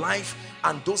on your life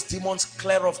and those demons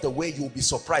clear off the way, you'll be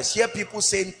surprised. Hear people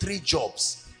saying 3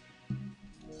 jobs.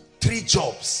 3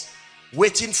 jobs.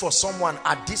 Waiting for someone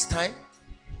at this time.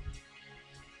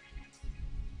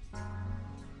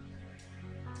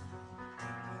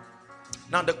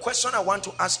 Now the question I want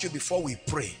to ask you before we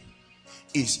pray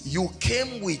is, you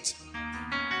came with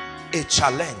a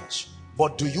challenge,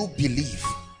 but do you believe?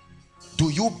 Do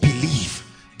you believe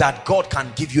that God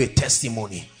can give you a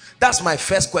testimony? That's my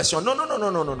first question.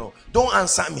 No. Don't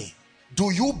answer me.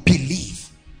 Do you believe?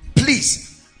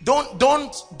 Please, don't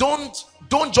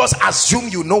just assume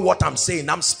you know what I'm saying.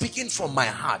 I'm speaking from my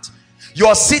heart.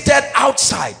 You're seated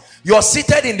outside. You're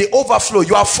seated in the overflow.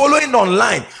 You are following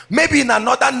online. Maybe in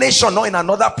another nation or in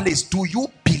another place. Do you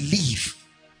believe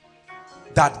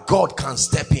that God can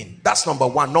step in? That's number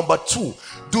 1. Number 2,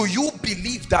 do you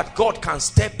believe that God can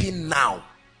step in now?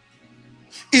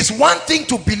 It's one thing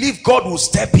to believe God will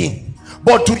step in,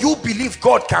 but do you believe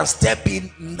God can step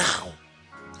in now?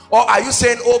 Or are you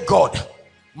saying, oh God,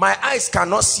 my eyes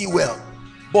cannot see well,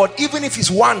 but even if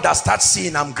it's one that starts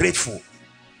seeing, I'm grateful?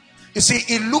 You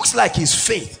see, it looks like it's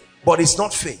faith, but it's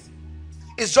not faith.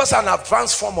 It's just an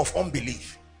advanced form of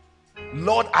unbelief.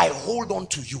 Lord, I hold on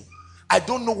to you. I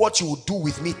don't know what you will do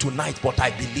with me tonight, but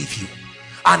I believe you.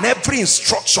 And every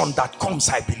instruction that comes,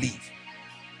 I believe.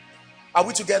 Are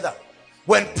we together?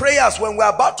 When we're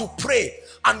about to pray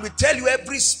and we tell you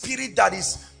every spirit that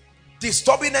is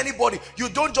disturbing anybody, you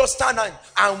don't just stand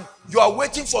and you are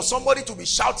waiting for somebody to be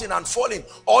shouting and falling,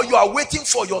 or you are waiting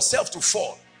for yourself to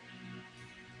fall.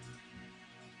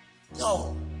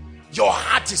 No, your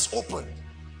heart is open.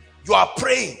 You are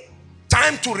praying.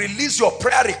 Time to release your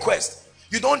prayer request.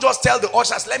 You don't just tell the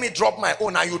ushers, let me drop my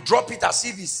own, and you drop it as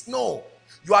if it's, no,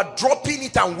 you are dropping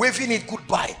it and waving it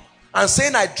goodbye and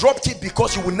saying, I dropped it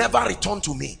because you will never return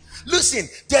to me. Listen,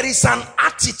 there is an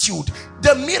attitude.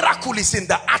 The miracle is in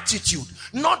the attitude,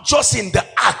 not just in the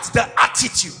act, the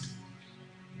attitude.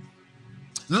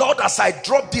 Lord, as I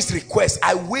drop this request,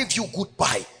 I wave you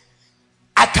goodbye.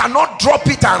 I cannot drop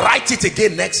it and write it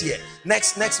again next year,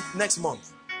 next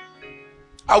month.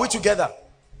 Are we together?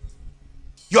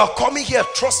 You are coming here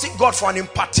trusting God for an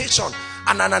impartation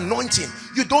and an anointing.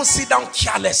 You don't sit down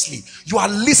carelessly. You are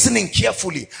listening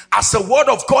carefully. As the word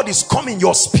of God is coming,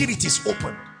 your spirit is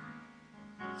open.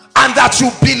 And that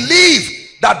you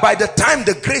believe that by the time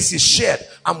the grace is shared,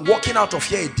 I'm walking out of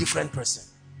here a different person.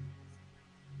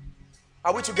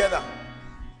 Are we together?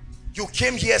 You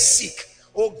came here sick.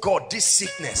 Oh God, this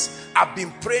sickness, I've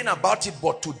been praying about it,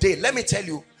 but today, let me tell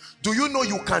you, do you know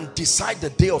you can decide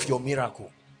the day of your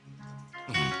miracle?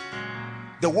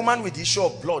 The woman with the issue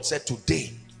of blood said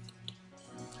today.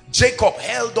 Jacob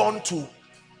held on to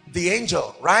the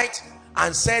angel, right?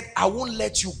 And said, I won't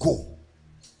let you go.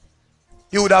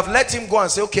 He would have let him go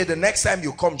and say, okay, the next time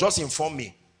you come, just inform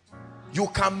me. You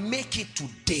can make it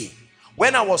today.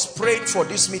 When I was praying for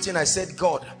this meeting, I said,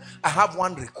 God, I have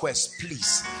one request.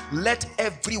 Please, let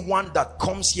everyone that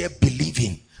comes here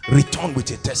believing return with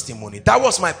a testimony. That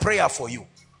was my prayer for you.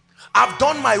 I've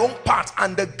done my own part,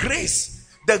 and the grace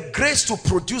to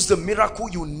produce the miracle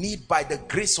you need by the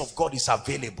grace of God is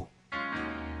available.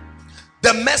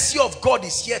 The mercy of God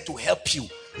is here to help you.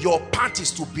 Your part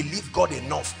is to believe God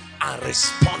enough and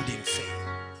respond in faith.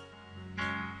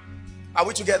 Are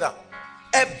we together?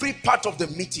 Every part of the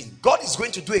meeting, God is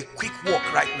going to do a quick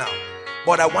walk right now,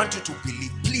 but I want you to believe.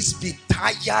 Please be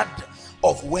tired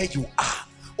of where you are.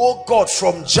 Oh God,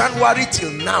 from January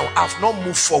till now, I've not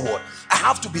moved forward. I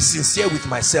have to be sincere with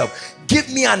myself.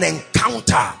 Give me an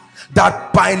encounter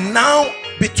that by now,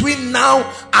 between now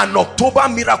and October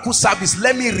miracle service,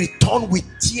 let me return with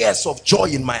tears of joy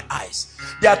in my eyes.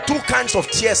 There are two kinds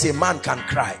of tears a man can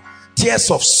cry: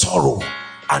 tears of sorrow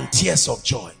and tears of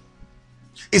joy.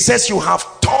 It says, you have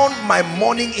turned my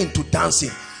mourning into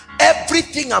dancing.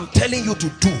 Everything I'm telling you to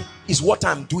do is what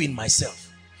I'm doing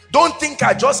myself. Don't think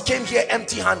I just came here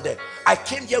empty-handed. I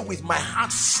came here with my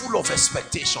heart full of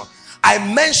expectation.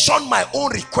 I mentioned my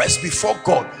own request before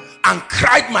God and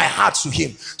cried my heart to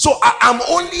him. So I'm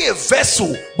only a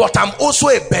vessel, but I'm also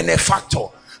a benefactor,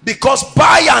 because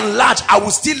by and large I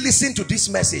will still listen to this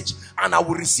message and I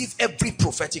will receive every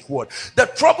prophetic word. The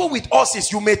trouble with us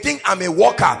is, you may think I'm a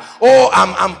worker, oh,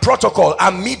 I'm protocol,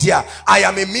 I'm media, I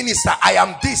am a minister, I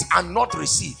am this, and not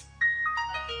receive.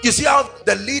 You see how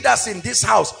the leaders in this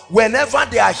house, whenever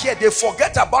they are here, they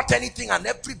forget about anything and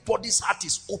everybody's heart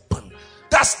is open.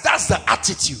 That's the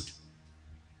attitude.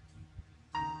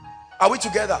 Are we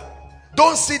together?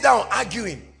 Don't sit down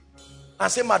arguing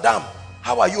and say, Madam,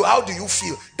 how are you? How do you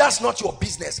feel? That's not your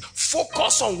business.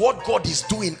 Focus on what God is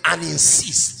doing and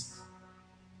insist.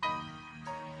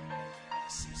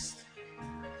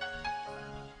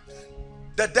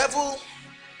 The devil,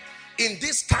 in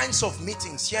these kinds of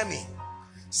meetings, hear me,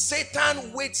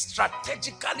 Satan waits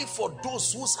strategically for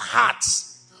those whose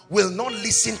hearts will not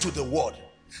listen to the word.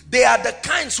 They are the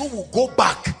kinds who will go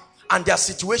back and their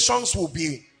situations will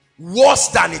be worse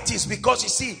than it is. Because you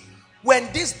see,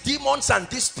 when these demons and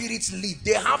these spirits leave,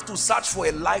 they have to search for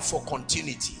a life for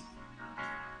continuity.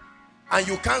 And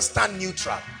you can't stand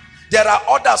neutral. There are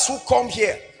others who come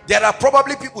here. There are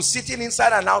probably people sitting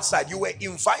inside and outside. You were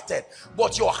invited,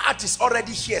 but your heart is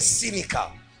already here, cynical.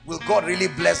 Will God really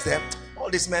bless them? All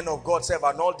these men of God serve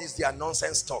and all this, they are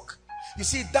nonsense talk. You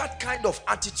see, that kind of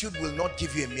attitude will not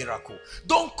give you a miracle.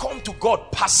 Don't come to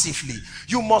God passively.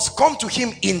 You must come to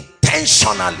him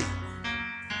intentionally.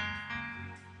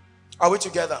 Are we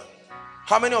together?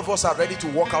 How many of us are ready to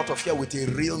walk out of here with a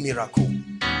real miracle?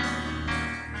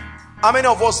 How many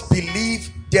of us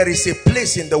believe there is a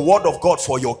place in the word of God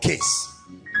for your case?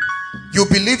 You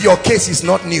believe your case is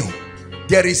not new.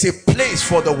 There is a place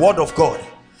for the word of God.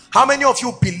 How many of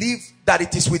you believe that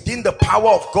it is within the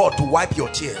power of God to wipe your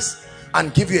tears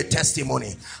and give you a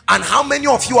testimony? And how many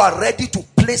of you are ready to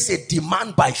place a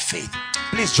demand by faith?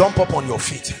 Please jump up on your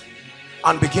feet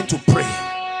and begin to pray.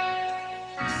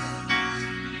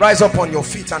 Rise up on your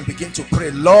feet and begin to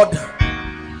pray. Lord,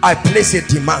 I place a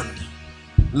demand.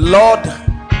 Lord,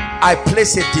 I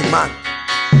place a demand.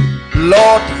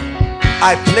 Lord,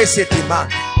 I place a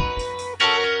demand.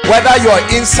 Whether you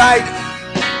are inside,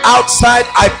 outside,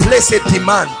 I place a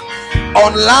demand.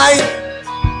 Online,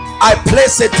 I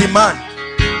place a demand.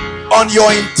 On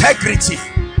your integrity,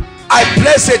 I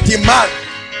place a demand.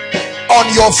 On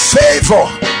your favor,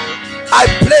 I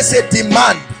place a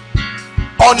demand.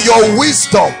 On your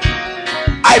wisdom,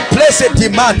 I place a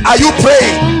demand. Are you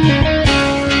praying?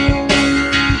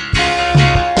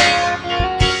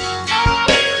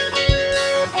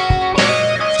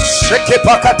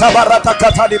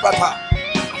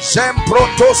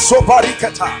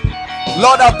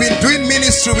 Lord, I've been doing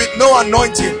ministry with no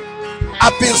anointing.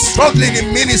 I've been struggling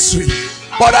in ministry,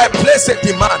 but I place a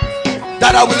demand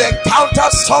that I will encounter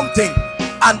something,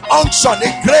 an unction,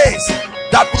 a grace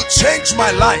that will change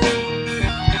my life.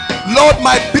 Lord,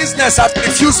 my business has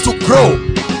refused to grow.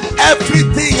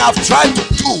 Everything I've tried to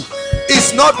do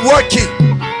is not working,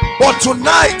 but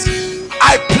tonight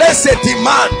I place a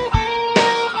demand.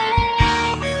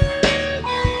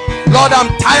 Lord, I'm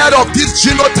tired of this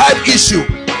genotype issue.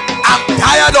 I'm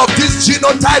tired of this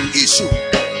genotype issue.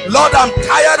 Lord, I'm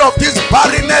tired of this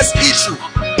barrenness issue.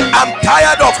 I'm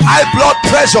tired of high blood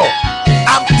pressure.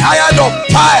 I'm tired of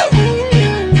bile.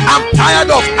 I'm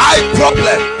tired of eye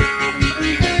problem.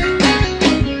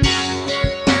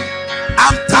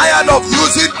 I'm tired of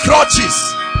using crutches.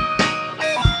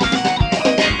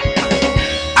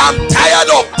 I'm tired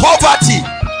of poverty,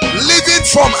 living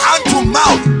from hand to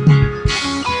mouth.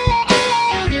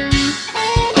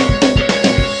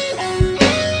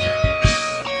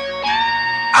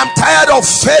 I'm tired of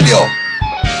failure,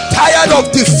 tired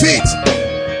of defeat.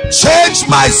 Change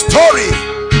my story.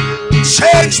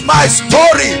 Change my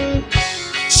story.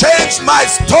 Change my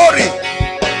story.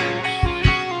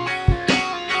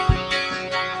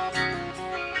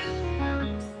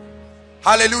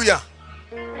 Hallelujah.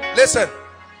 Listen.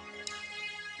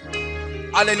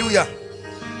 Hallelujah.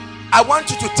 I want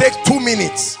you to take 2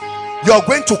 minutes. You're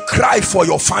going to cry for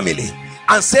your family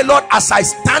and say, Lord, as I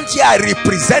stand here, I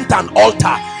represent an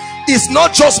altar. It's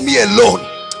not just me alone.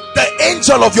 The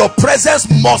angel of your presence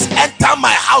must enter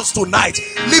my house tonight.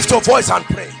 Lift your voice and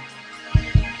pray.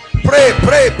 Pray,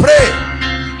 pray, pray.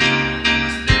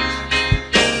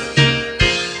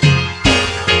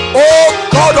 Oh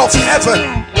God of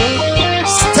heaven,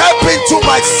 step into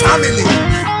my family.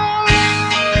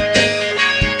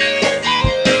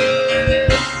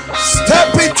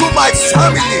 Step into my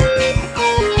family.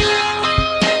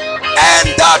 End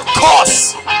that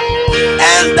curse.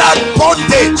 End that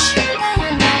bondage.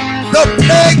 The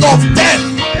plague of death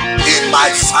in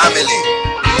my family,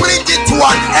 bring it to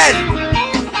an end.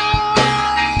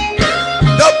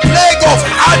 The plague of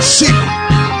hardship,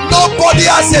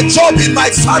 nobody has a job in my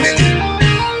family,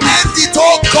 end it,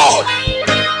 oh God.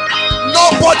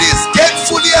 Nobody is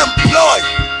gainfully employed.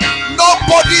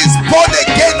 Nobody is born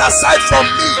again aside from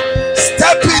me.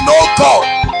 Step in, oh God.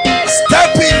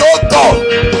 Step in, oh God.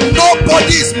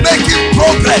 Nobody is making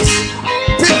progress.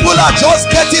 People are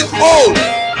just getting old.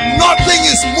 Nothing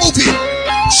is moving.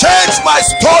 Change my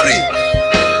story.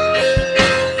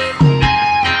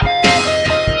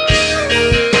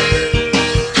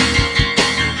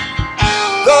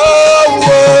 The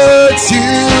words you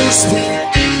speak,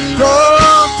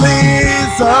 throw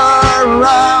things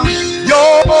around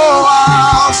your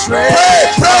house. Pray,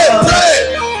 pray, pray.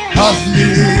 Have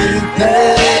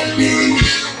lifted me.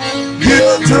 You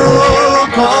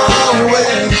took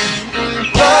away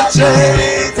the chains.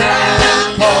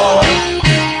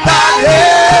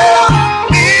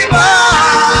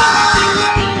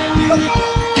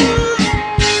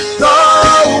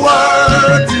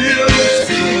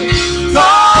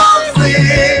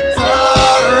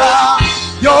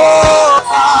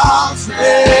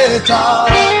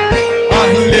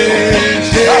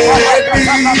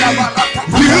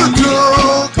 You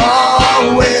took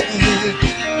away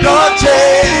your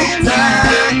chains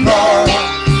and cords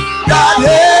that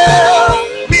held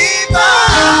me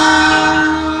back.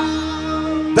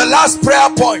 The last prayer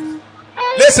point.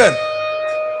 Listen.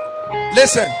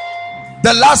 Listen.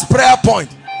 The last prayer point.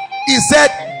 He said,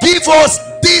 give us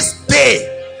this day,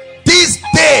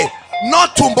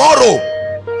 not tomorrow.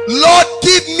 Lord,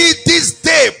 give me this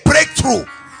day breakthrough.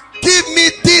 Give me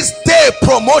this day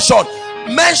promotion.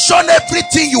 Mention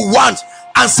everything you want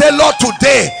and say, Lord,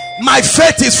 today my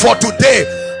faith is for today.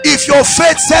 If your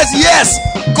faith says yes,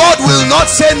 God will not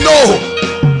say no.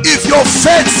 If your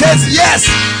faith says yes,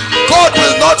 God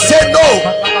will not say no.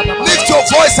 Lift your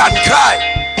voice and cry.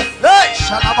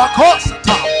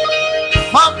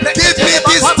 Give me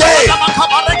this day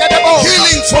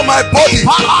healing for my body.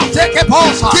 Give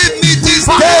me this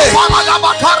day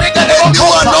a new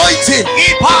anointing.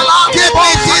 Give me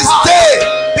this day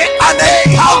an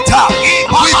encounter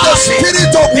with the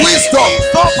spirit of wisdom.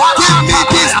 Give me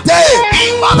this day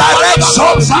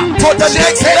direction for the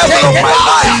next level of my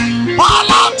life.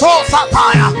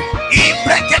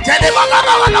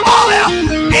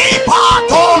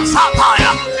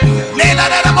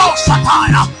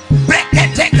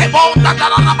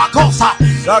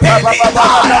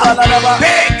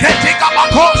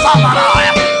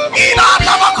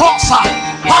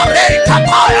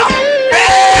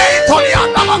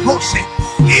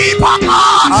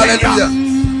 Hallelujah.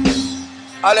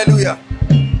 Hallelujah.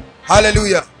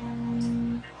 Hallelujah.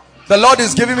 The Lord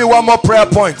is giving me one more prayer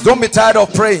point. Don't be tired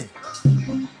of praying.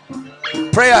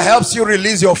 Prayer helps you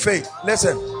release your faith.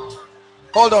 Listen.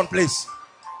 Hold on, please.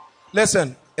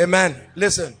 Listen. Amen.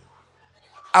 Listen.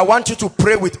 I want you to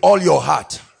pray with all your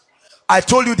heart. I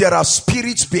told you there are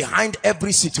spirits behind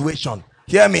every situation.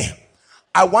 Hear me.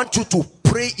 I want you to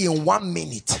pray in 1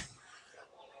 minute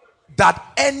that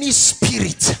any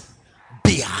spirit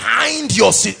behind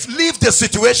your leave the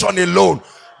situation alone.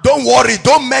 Don't worry,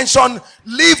 don't mention,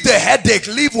 leave the headache,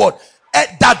 leave what,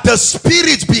 that the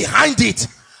spirit behind it.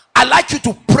 I like you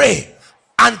to pray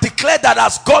and declare that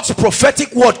as God's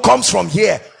prophetic word comes from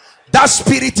here, that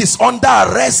spirit is under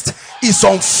arrest, is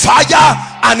on fire,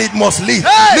 and it must leave.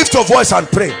 Lift your voice and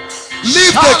pray.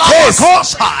 Leave the case.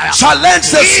 Challenge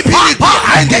the spirit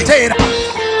behind it. Leave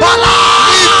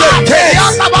the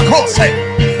case.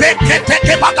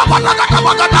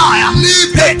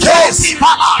 Leave the case.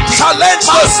 Challenge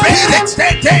the spirit.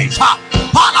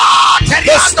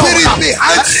 The spirit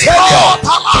behind failure.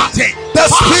 The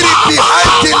spirit behind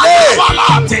delay.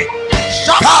 I come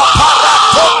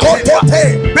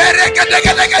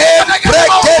against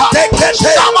it. I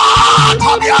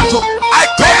come against you. I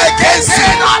come against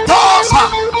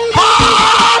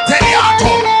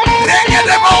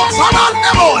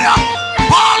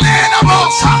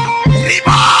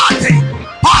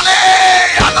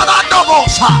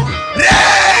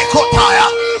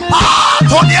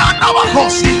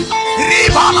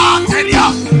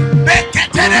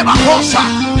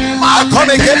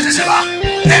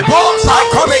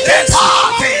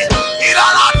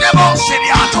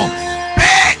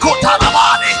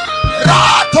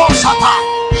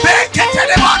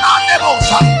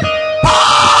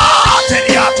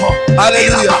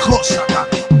Hallelujah.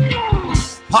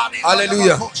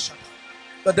 Hallelujah.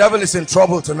 The devil is in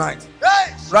trouble tonight.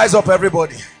 Rise up,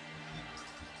 everybody.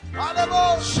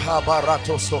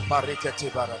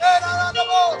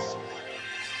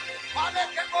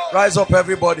 Rise up,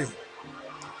 everybody.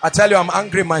 I tell you, I'm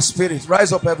angry in my spirit.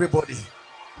 Rise up, everybody.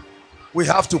 We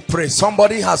have to pray.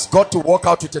 Somebody has got to walk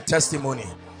out with a testimony.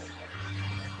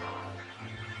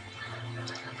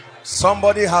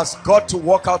 Somebody has got to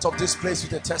walk out of this place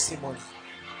with a testimony.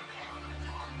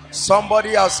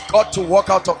 Somebody has got to walk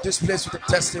out of this place with a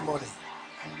testimony.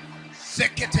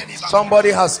 Somebody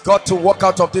has got to walk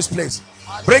out of this place.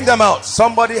 Bring them out.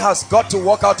 Somebody has got to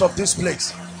walk out of this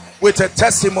place with a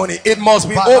testimony. It must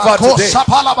be over today.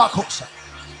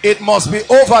 It must be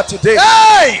over today.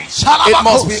 It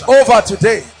must be over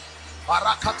today.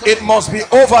 It must be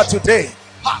over today.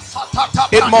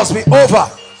 It must be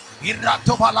over.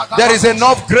 There is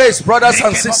enough grace, brothers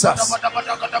and sisters,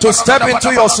 to step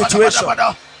into your situation.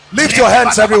 Lift your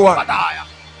hands, everyone.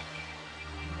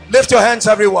 Lift your hands,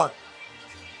 everyone.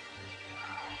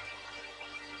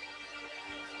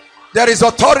 There is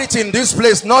authority in this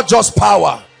place, not just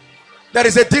power. There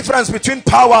is a difference between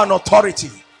power and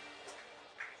authority.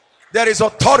 There is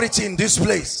authority in this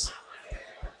place.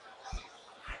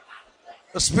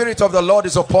 The Spirit of the Lord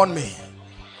is upon me.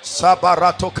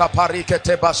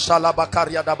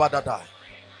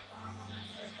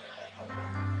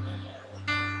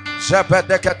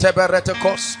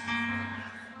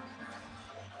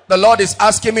 The Lord is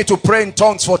asking me to pray in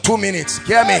tongues for 2 minutes.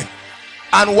 Hear me.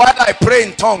 And while I pray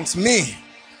in tongues,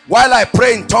 while I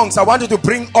pray in tongues, I want you to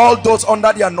bring all those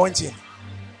under the anointing.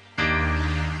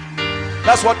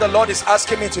 That's what the Lord is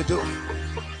asking me to do.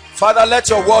 Father, let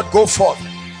your word go forth.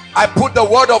 I put the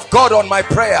word of God on my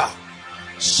prayer.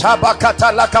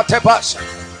 Shabakata lakatebash.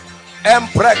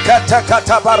 Emprekata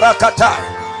katabarakata.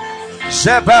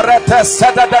 Jeberete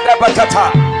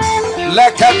sedadadabakata.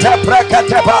 Lekate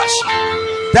prekatebash.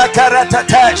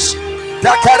 Dakaretetesh.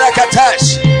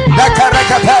 Dakarakatesh.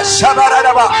 Dakarakatesh.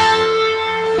 Shabaradaba.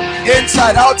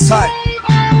 Inside, outside.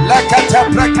 Lekate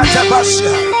prekatebash.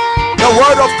 The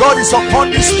word of God is upon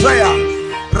this prayer.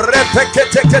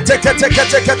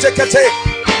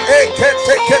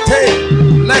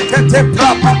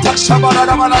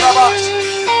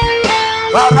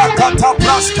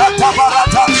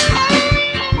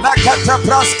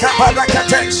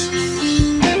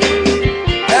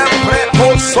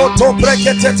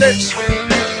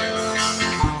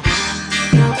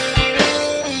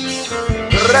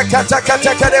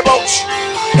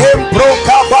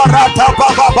 Embroka barata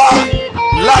bababa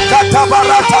lakata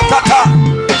barata kata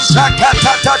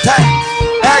shakata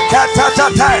ekata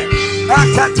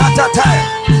akata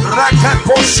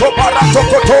rakako sobarato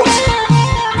kotos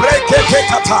brekete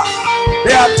kata.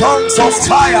 They are tongues of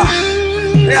fire.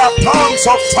 They are tongues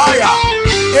of fire.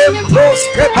 Embros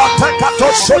kebata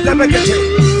kato shodebekete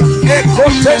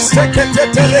ekote sekete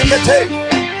telekete.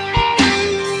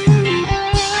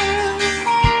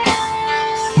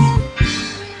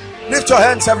 Lift your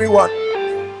hands, everyone.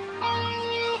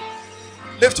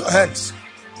 Lift your hands.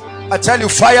 I tell you,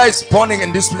 fire is burning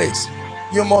in this place.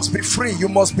 You must be free. You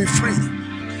must be free.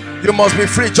 You must be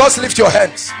free. Just lift your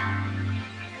hands.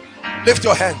 Lift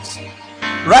your hands.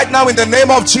 Right now, in the name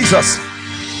of Jesus,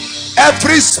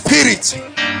 every spirit,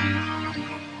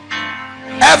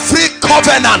 every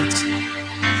covenant,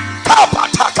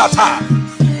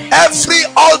 every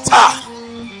altar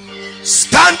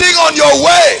standing on your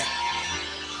way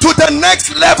to the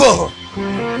next level,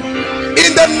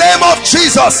 in the name of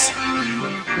Jesus,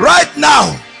 right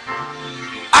now,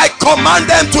 I command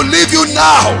them to leave you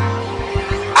now.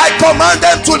 I command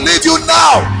them to leave you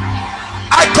now.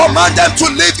 I command them to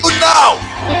leave you now.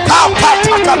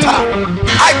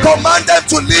 I command them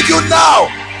to leave you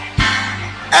now.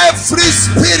 Every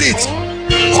spirit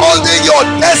holding your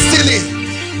destiny,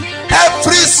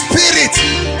 every spirit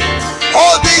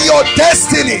holding your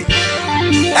destiny,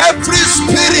 every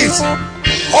spirit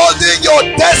holding your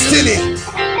destiny,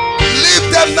 leave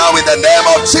them now in the name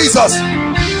of Jesus.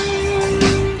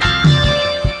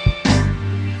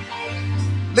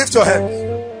 Lift your hand.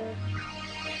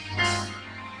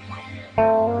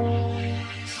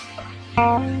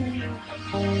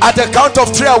 At the count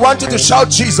of 3, I want you to shout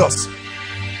Jesus.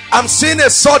 I'm seeing a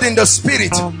sword in the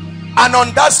spirit, and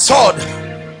on that sword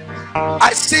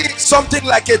I see something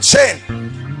like a chain,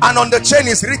 and on the chain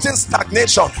is written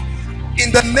stagnation.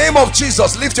 In the name of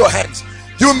Jesus, lift your hands.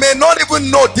 You may not even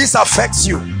know this affects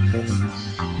you.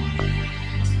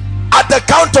 At the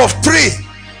count of 3,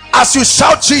 as you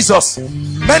shout Jesus,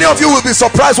 many of you will be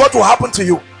surprised what will happen to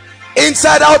you.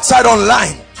 Inside, outside,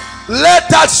 online, let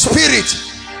that spirit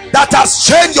that has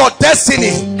changed your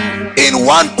destiny in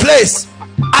one place,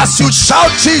 as you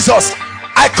shout Jesus,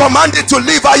 I command it to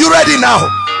leave. Are you ready now?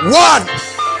 1,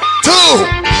 2,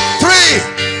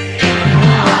 3.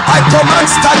 I command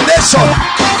stagnation.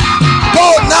 Go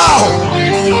now.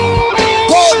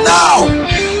 Go now.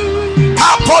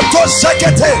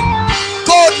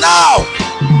 Go now.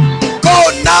 Go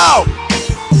now.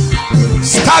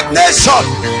 Stagnation.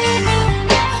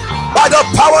 By the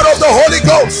power of the Holy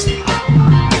Ghost.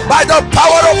 By the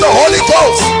power of the Holy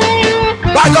Ghost.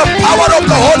 By the power of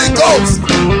the Holy Ghost.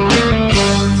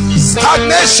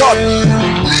 Stagnation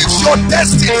leaves your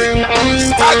destiny.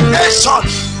 Stagnation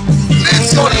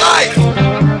leaves your life.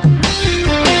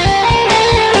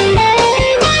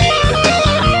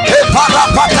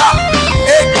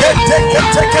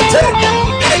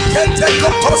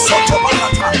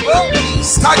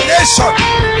 Stagnation.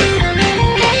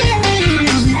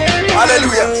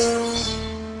 Hallelujah.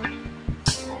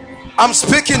 I'm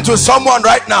speaking to someone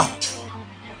right now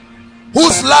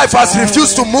whose life has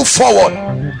refused to move forward.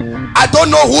 I don't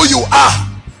know who you are,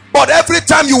 but every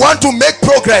time you want to make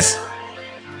progress,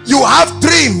 you have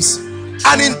dreams,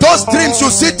 and in those dreams you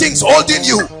see things holding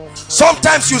you.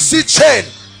 Sometimes you see chain.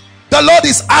 The Lord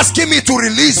is asking me to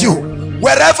release you.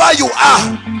 Wherever you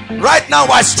are right now,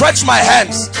 I stretch my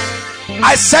hands.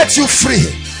 I set you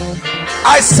free.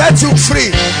 I set you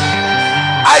free.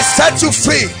 I set you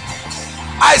free.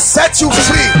 I set you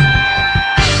free.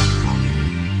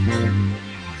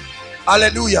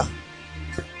 Hallelujah.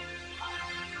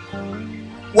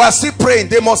 We are still praying.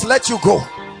 They must let you go.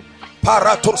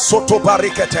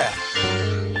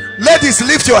 Ladies,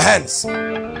 lift your hands.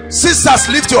 Sisters,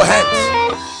 lift your hands.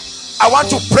 I want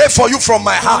to pray for you from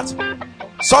my heart.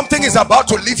 Something is about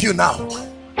to leave you now.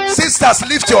 Sisters,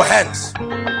 lift your hands.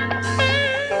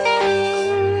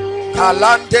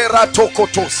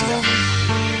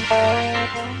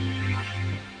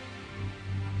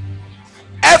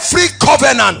 Every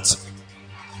covenant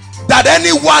that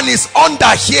anyone is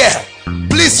under here,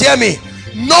 please hear me,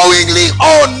 knowingly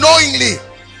or unknowingly,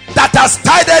 that has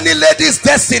tied any lady's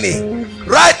destiny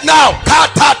right now,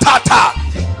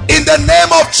 in the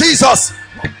name of Jesus,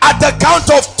 at the count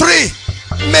of 3,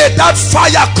 may that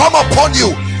fire come upon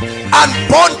you and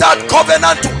burn that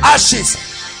covenant to ashes.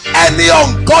 Any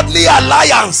ungodly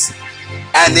alliance,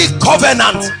 any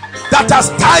covenant that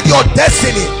has tied your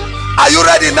destiny. Are you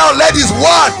ready now, ladies? 1,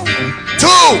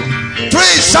 2, 3.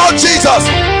 Shout Jesus.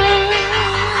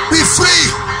 Be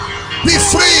free. Be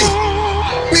free.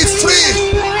 Be free.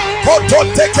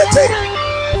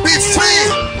 Be free.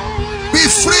 Be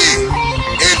free.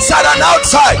 Inside and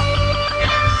outside.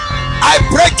 I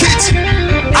break it.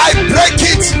 I break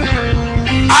it.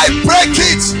 I break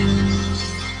it.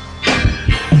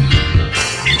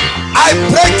 I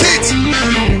break it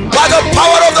by the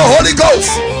power of the Holy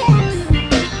Ghost.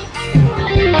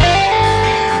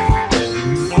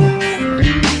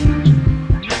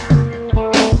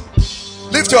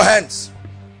 Lift your hands.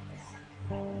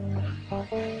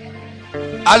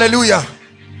 Hallelujah.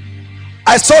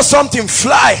 I saw something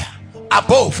fly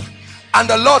above, and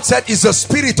the Lord said, it's the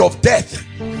spirit of death,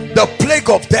 the plague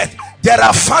of death. There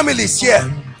are families here,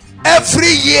 every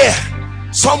year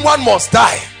someone must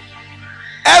die.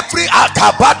 Every year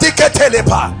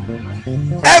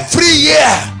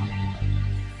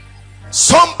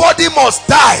somebody must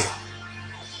die.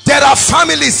 There are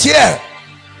families here,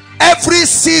 every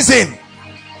season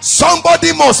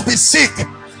somebody must be sick.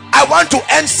 I want to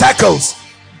end cycles.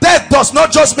 Death does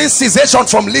not just mean cessation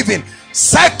from living.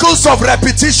 Cycles of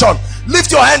repetition.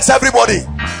 Lift your hands, everybody.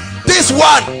 This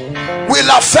one will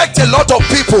affect a lot of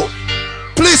people.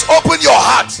 Please open your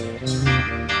heart.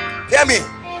 Hear me.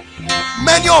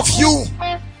 Many of you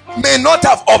may not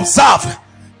have observed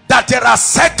that there are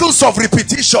cycles of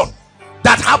repetition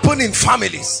that happen in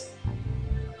families.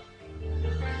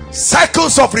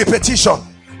 Cycles of repetition.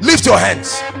 Lift your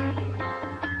hands.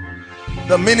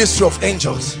 The ministry of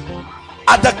angels.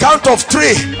 At the count of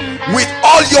 3, with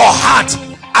all your heart,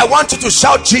 I want you to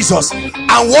shout Jesus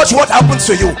and watch what happens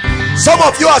to you. Some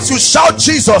of you, as you shout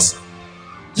Jesus,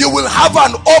 you will have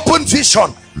an open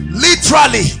vision,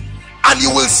 literally, and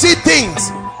you will see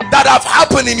things that have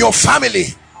happened in your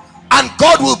family, and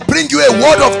God will bring you a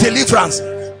word of deliverance.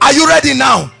 Are you ready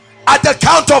now? At the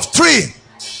count of 3,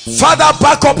 Father,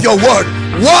 back up your word.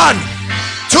 1,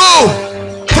 2,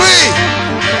 3.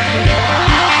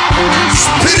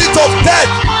 Spirit of death,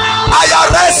 I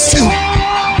arrest you.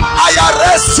 I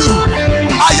arrest you.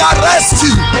 I arrest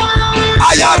you.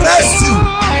 I arrest you.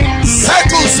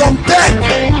 Cycles of death.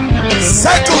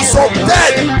 Cycles of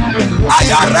death. I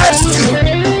arrest you.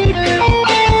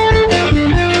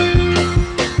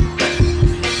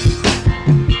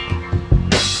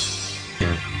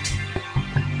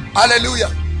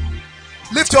 Hallelujah.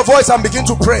 Lift your voice and begin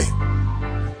to pray.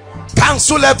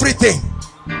 Cancel everything.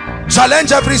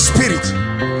 Challenge every spirit.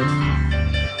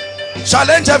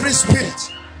 Challenge every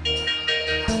spirit.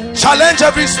 Challenge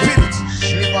every spirit.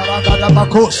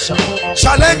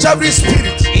 Challenge every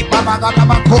spirit. Challenge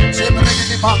every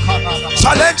spirit.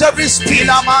 Challenge every spirit.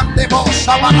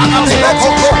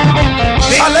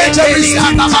 Challenge every spirit.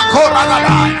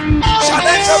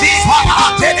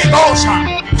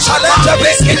 Challenge every spirit. Challenge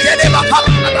every spirit.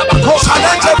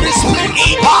 Challenge every spirit.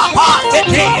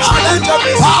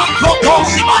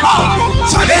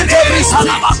 Challenge every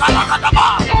spirit.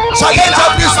 Challenge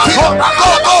every spirit. Go, go,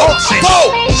 go, go.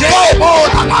 Challenge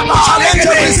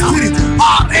every spirit.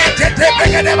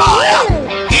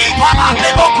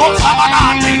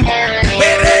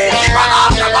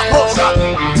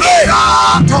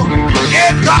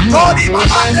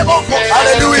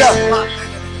 Hallelujah.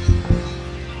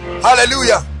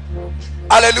 Hallelujah.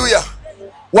 Hallelujah.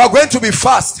 We are going to be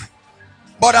fast,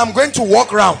 but I'm going to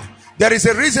walk around. There is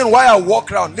a reason why I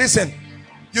walk around. Listen,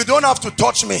 you don't have to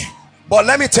touch me, but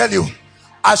let me tell you,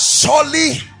 as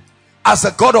surely as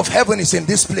the God of heaven is in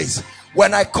this place,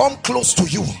 when I come close to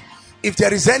you, if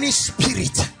there is any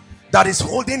spirit that is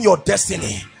holding your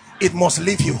destiny, it must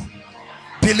leave you.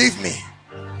 Believe me.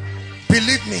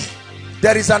 Believe me.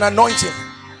 There is an anointing.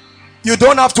 You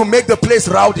don't have to make the place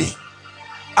rowdy.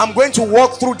 I'm going to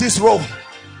walk through this room.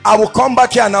 I will come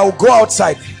back here and I will go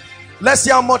outside. Let's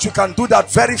see how much you can do that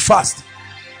very fast.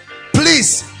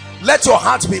 Please let your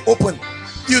heart be open.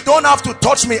 You don't have to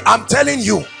touch me. I'm telling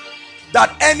you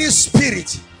that any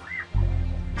spirit,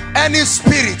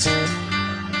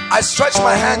 I stretch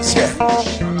my hands here,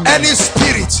 any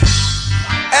spirit,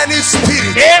 any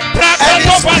spirit, any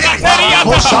spirit,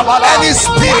 any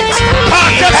spirit,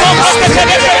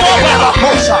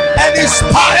 any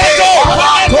spirit,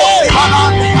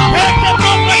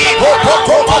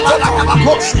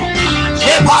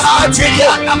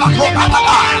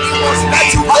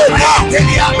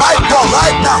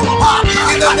 right now,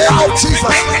 in the name of Jesus,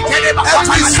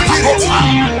 every spirit,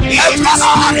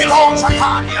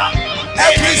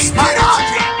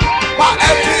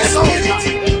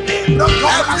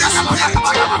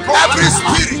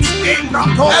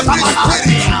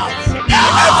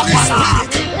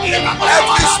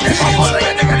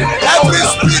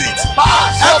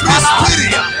 every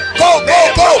spirit, go,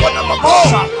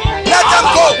 let them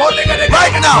go,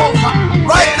 right now,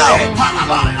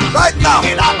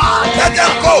 let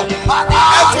them go,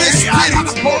 every spirit,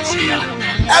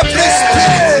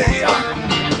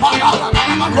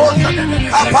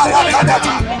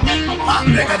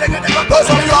 those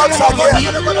of you outside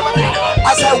here,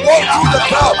 as I walk through the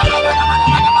crowd,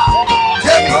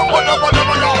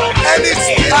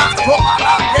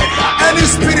 any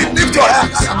spirit, lift your hand.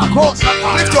 hands.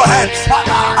 Lift your hands.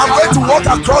 I'm going to walk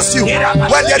across you.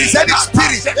 When there is any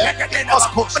spirit,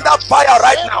 under fire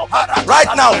right now. Right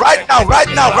now, right now, right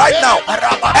now, right now.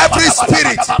 Every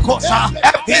spirit,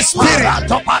 every spirit,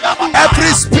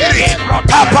 every spirit,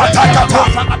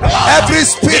 every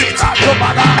spirit,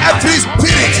 every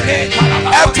spirit,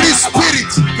 every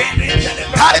spirit.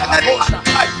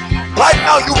 Right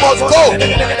now, you must go.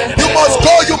 You must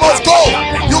go. You must go.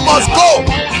 You must go.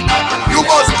 You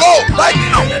must go. Right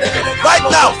now. Right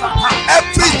now.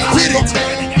 Every spirit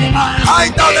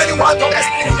tying down anyone.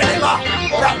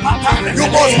 You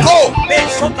must go.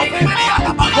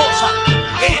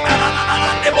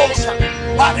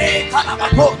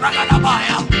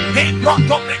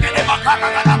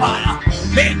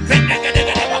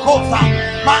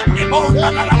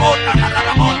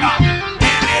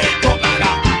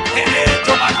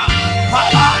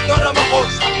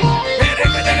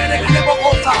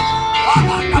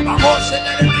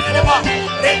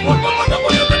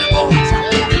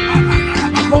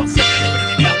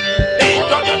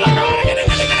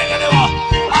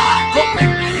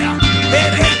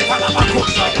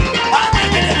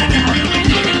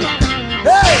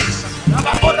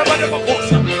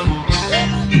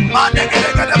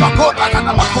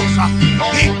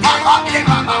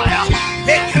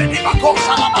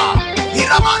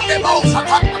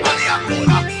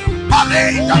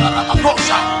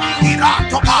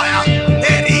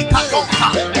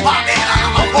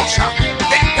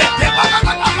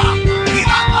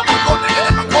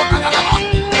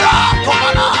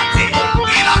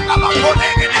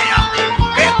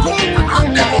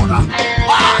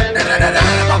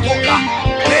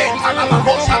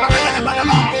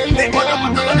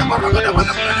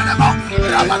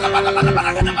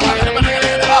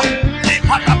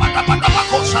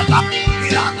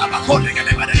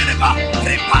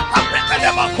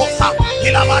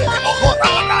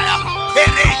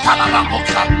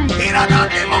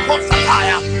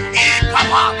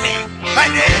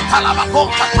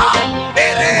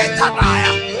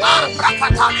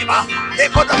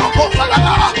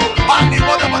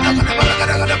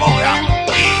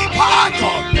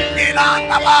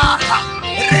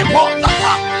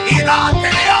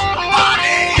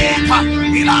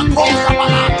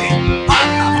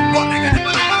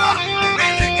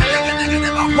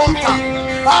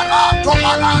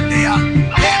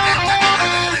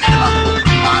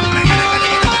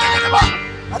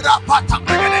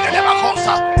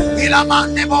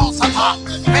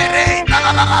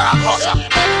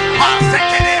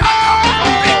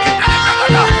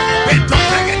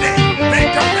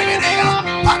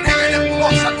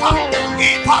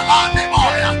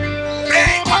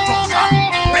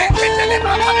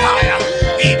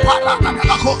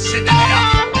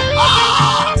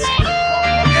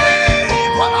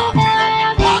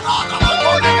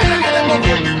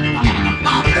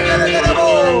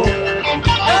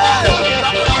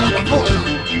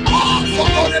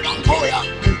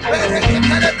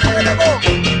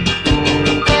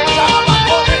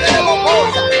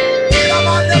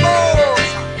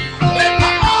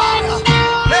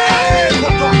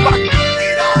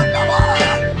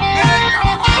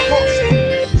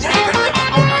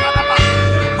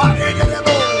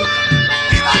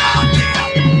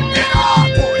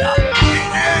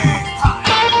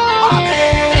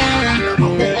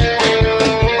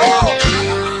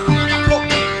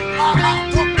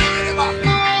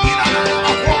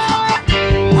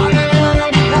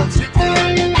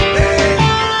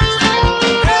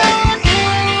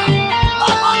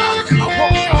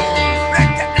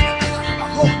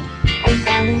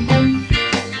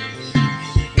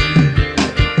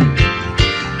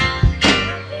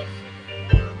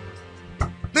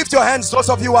 Those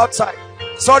of you outside,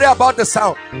 sorry about the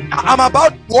sound. I'm about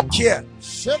to walk here.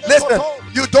 Listen,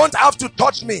 you don't have to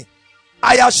touch me.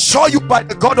 I assure you by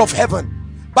the God of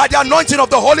heaven, by the anointing of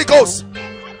the Holy Ghost,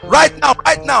 right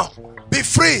now, be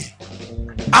free.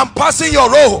 I'm passing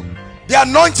your roll. The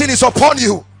anointing is upon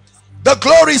you. The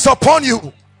glory is upon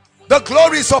you. The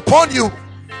glory is upon you.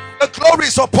 The glory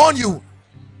is upon you.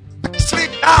 Be free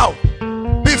now.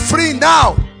 Be free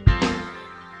now.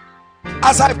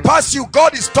 As I pass you,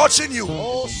 God is touching you.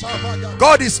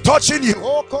 God is touching you.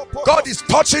 God is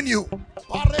touching you.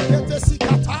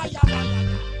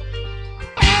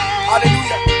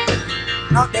 Hallelujah.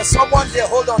 Now there's someone there.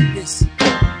 Hold on, please.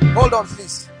 Hold on,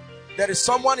 please. There is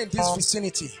someone in this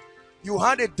vicinity. You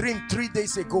had a dream 3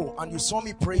 days ago and you saw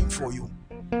me praying for you.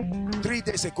 3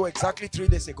 days ago, exactly 3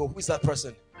 days ago. Who is that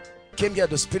person? Came here,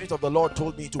 the Spirit of the Lord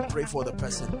told me to pray for the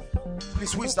person.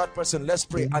 Please, who is that person? Let's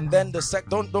pray. And then the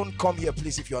don't come here,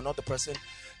 please, if you are not the person.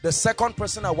 The second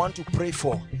person I want to pray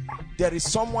for, there is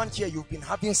someone here, you've been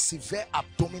having severe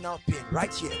abdominal pain.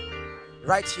 Right here.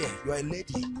 Right here. You're a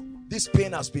lady. This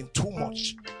pain has been too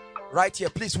much. Right here.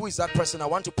 Please, who is that person? I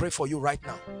want to pray for you right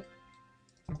now.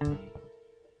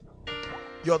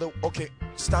 You're the... Okay,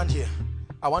 stand here.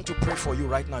 I want to pray for you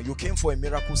right now. You came for a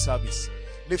miracle service.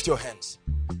 Lift your hands.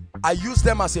 I use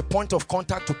them as a point of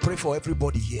contact to pray for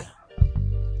everybody here.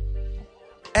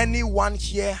 Anyone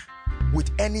here with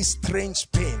any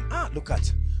strange pain. I look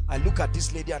at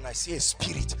this lady and I see a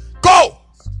spirit. Go!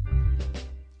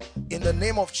 In the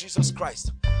name of Jesus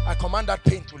Christ, I command that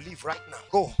pain to leave right now.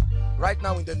 Go. Right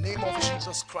now in the name of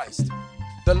Jesus Christ.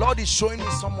 The Lord is showing me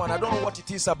someone. I don't know what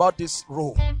it is about this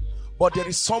row, but there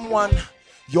is someone,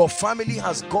 your family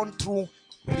has gone through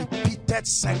repeated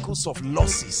cycles of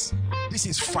losses. This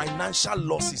is financial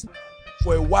losses.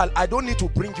 For a while, I don't need to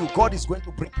bring you. God is going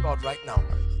to bring you out right now.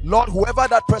 Lord, whoever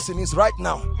that person is right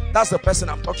now, that's the person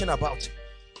I'm talking about.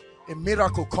 A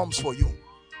miracle comes for you.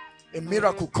 A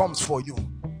miracle comes for you.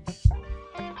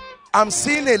 I'm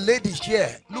seeing a lady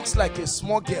here, looks like a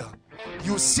small girl.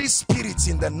 You see spirits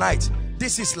in the night.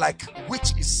 This is like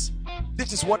witches.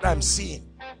 This is what I'm seeing.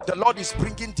 The Lord is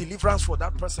bringing deliverance for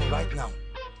that person right now.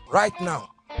 Right now.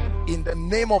 In the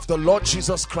name of the Lord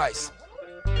Jesus Christ.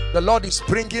 The Lord is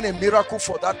bringing a miracle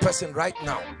for that person right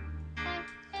now.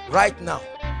 Right now.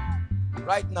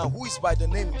 Right now. Who is by the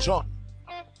name John?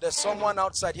 There's someone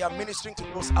outside here. I'm ministering to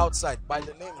those outside by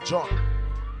the name John.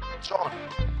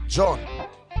 John.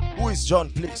 Who is John,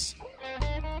 please?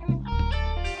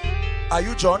 Are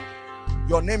you John?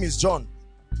 Your name is John.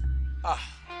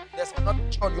 There's another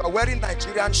John. You are wearing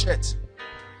Nigerian shirt.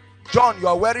 John, you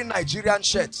are wearing Nigerian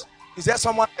shirt. Is there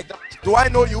someone like that? Do I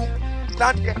know you?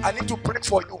 Stand here. I need to pray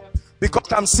for you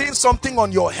because I'm seeing something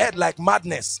on your head like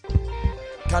madness.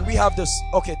 Can we have this?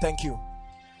 Okay, thank you.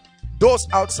 Those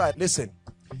outside, listen.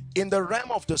 In the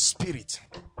realm of the spirit,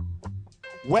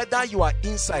 whether you are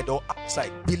inside or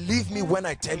outside, believe me when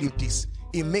I tell you this,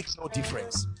 it makes no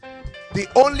difference. The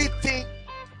only thing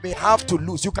you may have to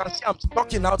lose, you can see I'm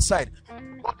talking outside,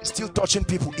 but still touching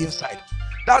people inside.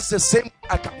 That's the same.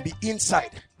 I can be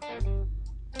inside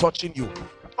touching you.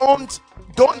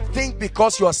 Don't think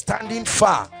because you are standing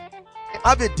far you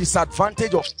have a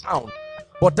disadvantage of sound,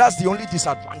 but that's the only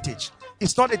disadvantage.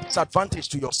 It's not a disadvantage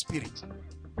to your spirit.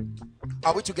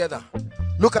 Are we together?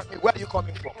 Look at me. Where are you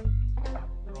coming from?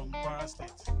 From Kwara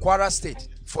State. Kwara State.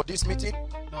 For this meeting?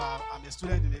 No, I'm a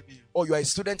student in ABU. Oh, you are a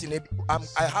student in ABU.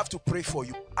 I have to pray for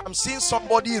you. I'm seeing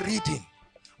somebody reading,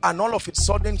 and all of a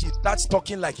sudden he starts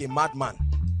talking like a madman,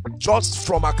 just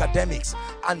from academics.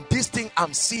 And this thing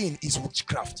I'm seeing is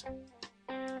witchcraft.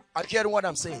 Are you hearing what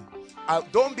I'm saying?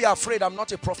 Don't be afraid. I'm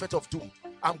not a prophet of doom.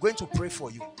 I'm going to pray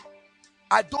for you.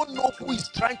 I don't know who is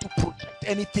trying to protect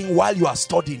anything while you are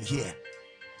studying here.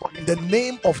 But in the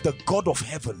name of the God of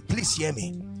heaven, please hear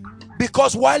me.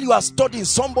 Because while you are studying,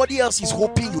 somebody else is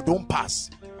hoping you don't pass.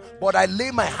 But I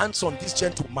lay my hands on this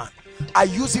gentleman. I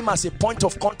use him as a point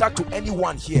of contact to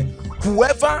anyone here.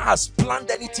 Whoever has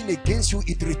planned anything against you,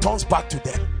 it returns back to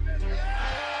them.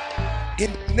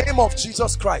 In the name of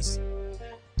Jesus Christ.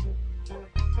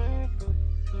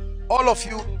 All of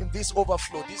you in this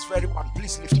overflow, this very one,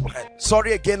 please lift your hand.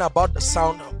 Sorry again about the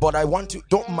sound, but I want you,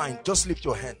 don't mind, just lift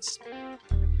your hands.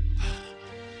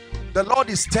 The Lord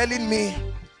is telling me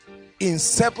in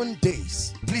 7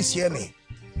 days, please hear me,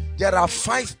 there are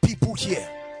 5 people here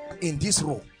in this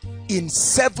room. In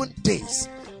 7 days,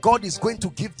 God is going to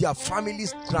give their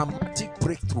families dramatic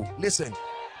breakthrough. Listen,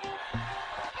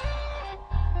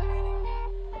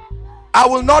 I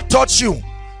will not touch you.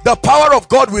 The power of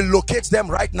God will locate them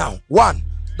right now. 1,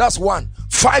 that's 1.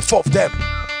 5 of them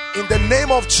in the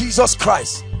name of Jesus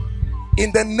Christ.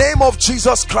 In the name of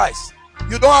Jesus Christ.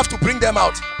 You don't have to bring them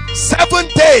out. 7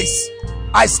 days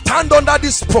I stand under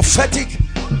this prophetic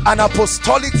and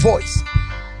apostolic voice,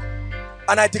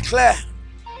 and I declare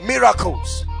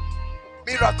miracles,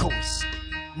 miracles,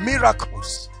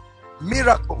 miracles,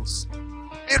 miracles,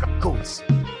 miracles.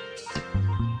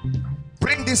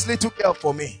 Bring this little girl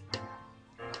for me.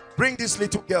 Bring this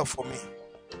little girl for me.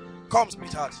 Come,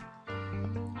 sweetheart.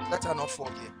 Let her not fall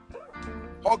here.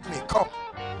 Hug me, come.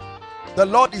 The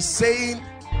Lord is saying,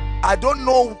 I don't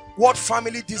know what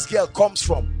family this girl comes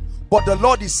from, but the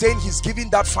Lord is saying he's giving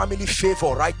that family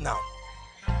favor right now.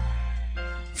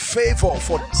 Favor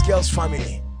for this girl's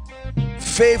family.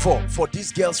 Favor for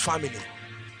this girl's family.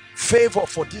 Favor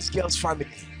for this girl's family.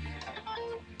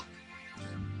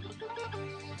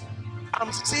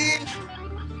 I'm seeing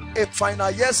a final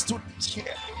year student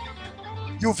here.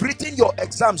 You've written your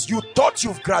exams. You thought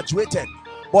you've graduated,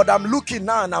 but I'm looking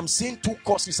now and I'm seeing 2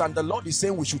 courses, and the Lord is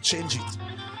saying we should change it.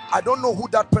 I don't know who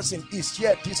that person is.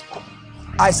 Here it is.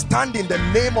 I stand in the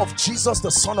name of Jesus,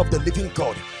 the Son of the living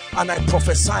God, and I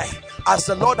prophesy, as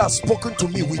the Lord has spoken to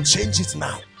me, we change it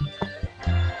now.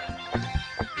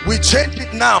 We change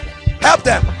it now. Help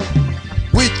them.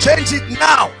 We change it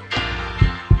now.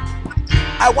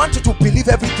 I want you to believe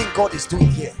everything God is doing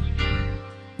here.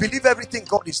 Believe everything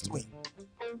God is doing.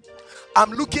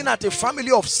 I'm looking at a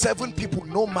family of 7 people,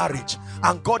 no marriage,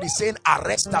 and God is saying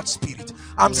arrest that spirit.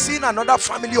 I'm seeing another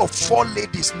family of 4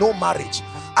 ladies, no marriage.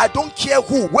 I don't care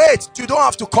who. Wait, you don't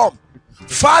have to come.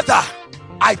 Father,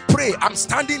 I pray. I'm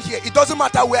standing here. It doesn't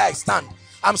matter where I stand.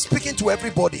 I'm speaking to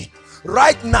everybody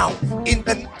right now. In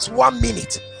the next 1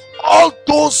 minute, all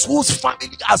those whose family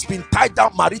has been tied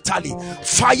down maritally,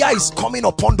 fire is coming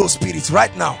upon those spirits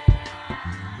right now.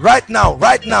 Right now,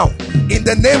 right now, in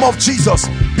the name of Jesus.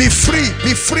 Be free,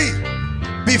 be free,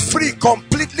 be free,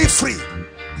 completely free,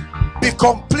 be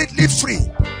completely free,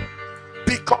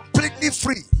 be completely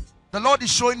free. The Lord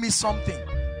is showing me something.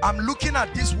 I'm looking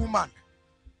at this woman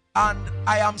and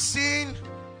I am seeing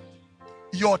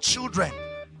your children.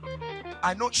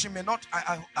 I know she may not,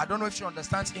 I don't know if she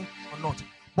understands English or not,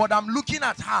 but I'm looking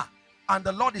at her and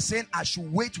the Lord is saying I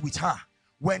should wait with her.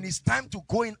 When it's time to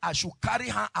go in, I should carry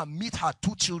her and meet her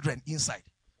 2 children inside.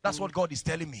 That's what God is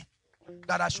telling me.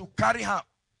 That I should carry her.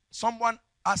 Someone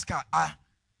ask her.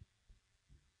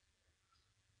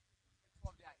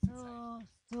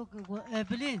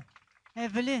 Evelyn.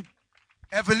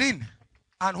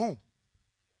 And who?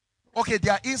 Okay, they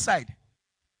are inside.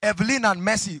 Evelyn and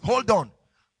Mercy. Hold on.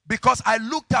 Because I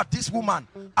looked at this woman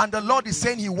and the Lord is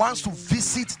saying he wants to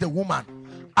visit the woman.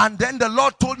 And then the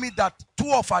Lord told me that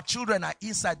 2 of her children are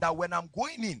inside. That when I'm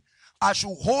going in, I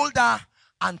should hold her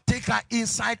and take her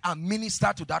inside and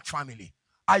minister to that family.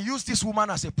 I use this woman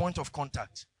as a point of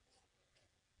contact.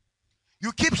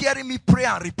 You keep hearing me pray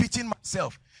and repeating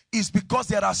myself. It's because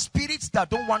there are spirits that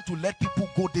don't want to let people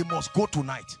go. They must go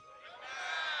tonight.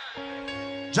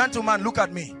 Gentlemen, look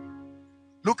at me.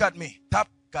 Look at me. That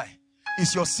guy.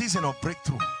 It's your season of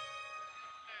breakthrough.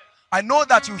 I know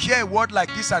that you hear a word like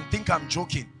this and think I'm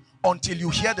joking until you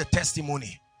hear the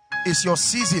testimony. It's your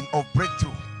season of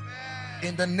breakthrough.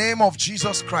 In the name of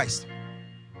Jesus Christ.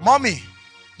 Mommy,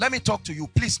 let me talk to you.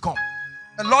 Please come.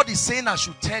 The Lord is saying I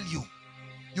should tell you.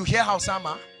 You hear Hausa,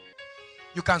 ma?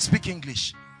 You can speak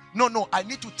English. No, I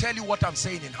need to tell you what I'm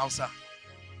saying in Hausa.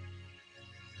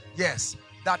 Yes,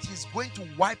 that he's going to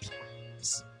wipe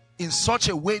in such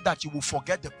a way that you will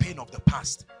forget the pain of the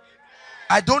past.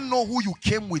 I don't know who you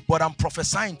came with, but I'm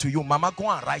prophesying to you. Mama, go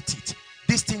and write it.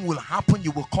 This thing will happen.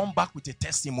 You will come back with a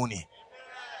testimony.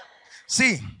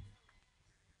 See,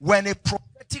 when a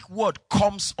prophetic word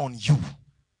comes on you,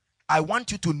 I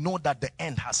want you to know that the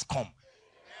end has come.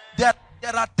 There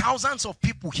are thousands of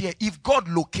people here. If God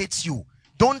locates you,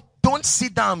 don't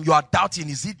sit down. You are doubting,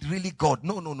 is it really God?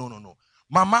 No.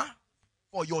 Mama,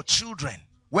 for your children,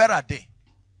 where are they?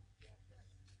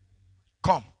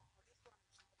 Come.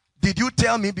 Did you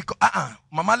tell me? Because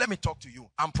Mama, let me talk to you.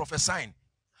 I'm prophesying.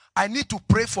 I need to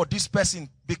pray for this person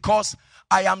because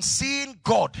I am seeing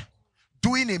God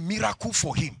doing a miracle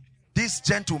for him. This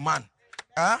gentleman.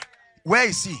 Where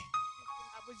is he?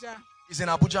 Abuja. He's in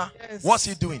Abuja. Yes. What's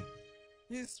he doing?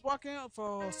 He's working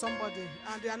for somebody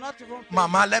and they are not even paying.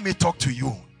 Mama, let me talk to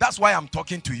you. That's why I'm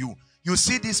talking to you. You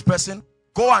see this person?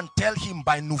 Go and tell him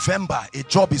by November a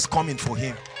job is coming for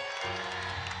him.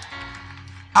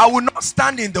 I will not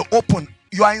stand in the open.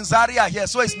 You are in Zaria here,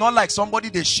 so it's not like somebody,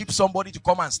 they ship somebody to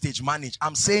come and stage manage.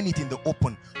 I'm saying it in the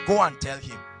open. Go and tell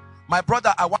him. My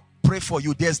brother, I want to pray for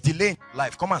you. There's delay in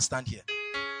life. Come and stand here.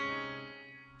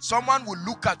 Someone will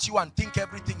look at you and think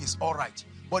everything is all right.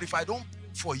 But if I don't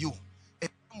pray for you, a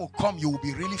time will come, you will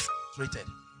be really frustrated.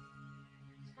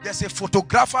 There's a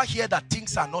photographer here that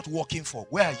things are not working for.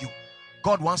 Where are you?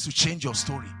 God wants to change your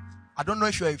story. I don't know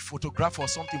if you're a photographer or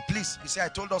something. Please, you say, I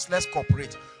told us let's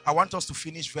cooperate. I want us to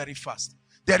finish very fast.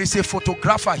 There is a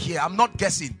photographer here. I'm not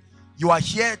guessing. You are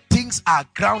here. Things are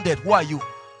grounded. Who are you?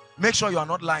 Make sure you are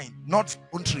not lying. Not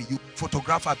country. You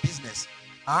photographer business.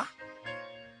 Huh?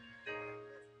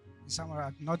 Somewhere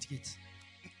at Northgate.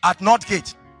 At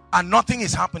Northgate. And nothing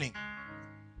is happening.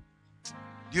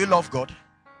 Do you love God?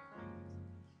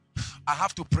 I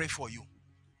have to pray for you.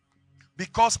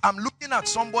 Because I'm looking at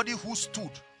somebody who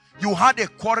stood. You had a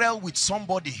quarrel with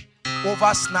somebody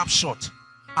over snapshot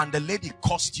and the lady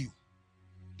cursed you.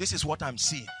 This is what I'm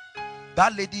seeing.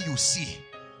 That lady you see,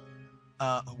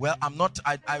 well,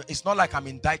 it's not like I'm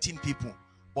indicting people,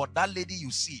 but that lady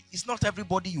you see, it's not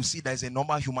everybody you see that is a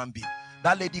normal human being.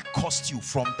 That lady cursed you.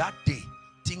 From that day,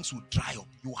 things will dry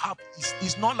up.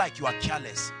 It's not like you are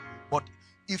careless, but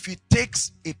if it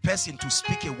takes a person to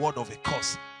speak a word of a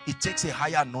curse, it takes a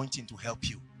higher anointing to help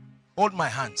you. Hold my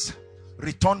hands.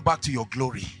 Return back to your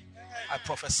glory. I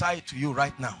prophesy to you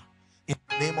right now in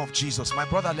the name of Jesus. My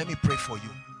brother, let me pray for you.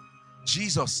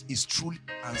 Jesus is truly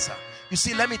the answer. You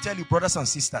see, let me tell you, brothers and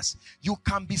sisters, you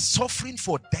can be suffering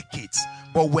for decades,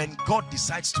 but when God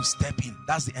decides to step in,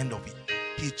 that's the end of it.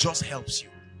 He just helps you.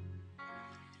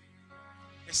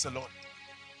 Praise the Lord.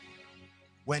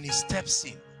 When he steps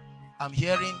in, I'm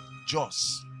hearing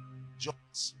Jos.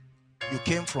 Jos. You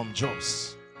came from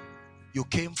Jos. You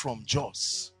came from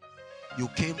Jos. You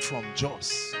came from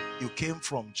Jos. You came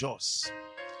from Jos.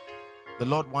 The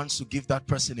Lord wants to give that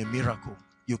person a miracle.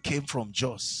 You came from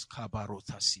Jos.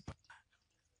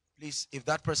 Please, if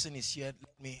that person is here,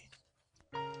 let me.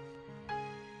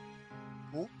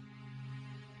 Who?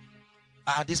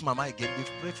 This Mama again.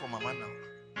 We've prayed for Mama now.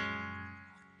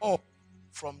 Oh,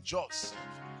 from Jos.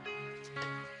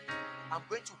 I'm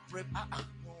going to pray. No,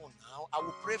 now I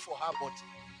will pray for her, but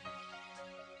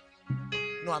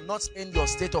no, I'm not saying your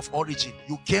state of origin.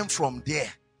 You came from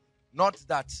there. Not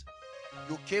that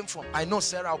you came from. I know,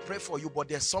 Sarah, I'll pray for you, but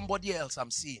there's somebody else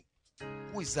I'm seeing.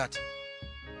 Who is that?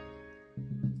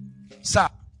 Sir,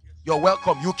 you're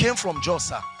welcome. You came from Jos,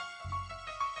 sir.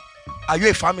 Are you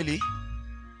a family?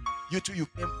 You too, you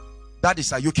came. That is,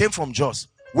 sir, you came from Jos.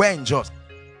 Where in Jos?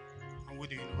 I'm with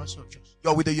the University of Jos.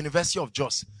 You're with the University of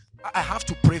Jos. I have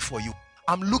to pray for you.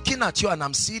 I'm looking at you and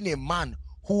I'm seeing a man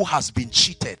who has been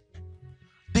cheated.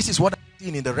 This is what I'm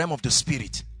seeing in the realm of the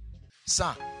spirit.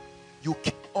 Sir, you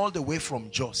came all the way from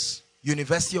Jos,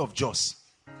 University of Jos.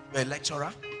 You're a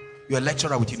lecturer. You're a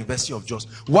lecturer with University of Jos.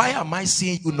 Why am I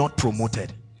seeing you not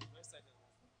promoted?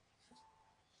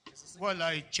 Well,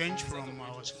 I changed from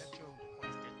I was lecturer. I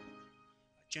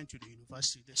changed to the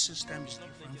university. The system is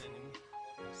different from the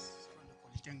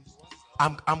polytechnic.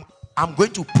 I'm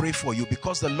going to pray for you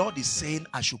because the Lord is saying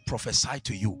I should prophesy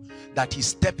to you that he's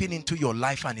stepping into your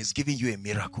life and is giving you a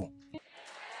miracle.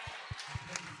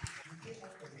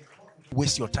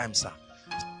 Waste your time, sir.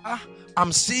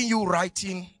 I'm seeing you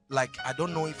writing, like, I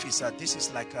don't know if it's this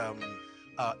is like a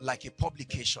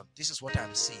publication. This is what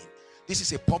I'm seeing. This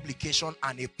is a publication,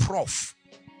 and a prof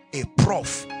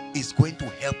is going to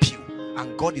help you,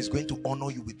 and God is going to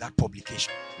honor you with that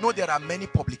publication. No, there are many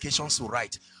publications to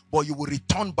write, but you will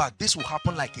return back. This will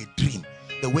happen like a dream,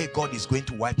 the way God is going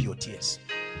to wipe your tears.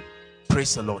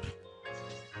 Praise the Lord.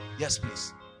 Yes,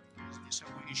 please. It's a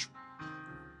second issue.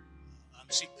 I'm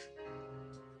sick.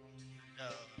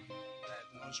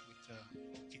 Diagnosed with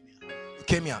leukemia.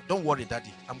 Leukemia. Don't worry,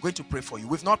 Daddy. I'm going to pray for you.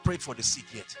 We've not prayed for the sick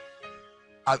yet.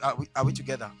 Are we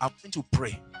together? I'm going to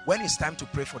pray. When it's time to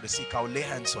pray for the sick, I'll lay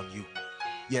hands on you.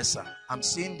 Yes, sir. I'm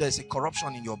seeing there's a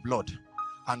corruption in your blood,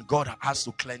 and God has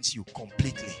to cleanse you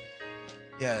completely.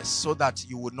 Yes, so that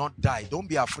you will not die. Don't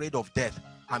be afraid of death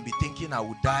and be thinking I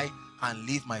will die and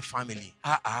leave my family.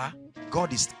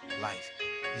 God is still alive.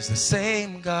 He's the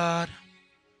same God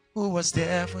who was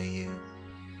there for you.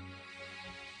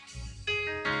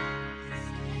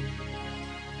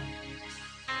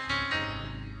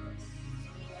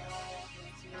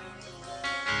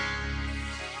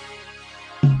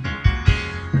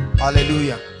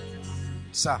 Hallelujah.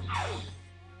 Sir,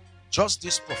 just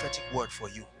this prophetic word for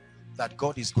you, that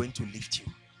God is going to lift you.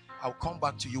 I'll come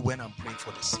back to you when I'm praying for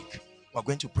the sick. We're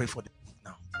going to pray for the sick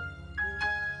now.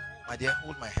 My dear,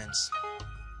 hold my hands.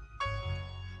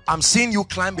 I'm seeing you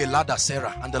climb a ladder,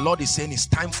 Sarah, and the Lord is saying it's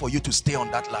time for you to stay on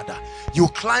that ladder. You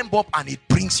climb up and it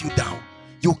brings you down.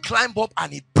 You climb up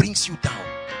and it brings you down.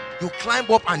 You climb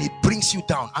up and it brings you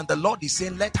down. And the Lord is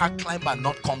saying, let her climb and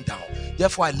not come down.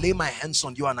 Therefore, I lay my hands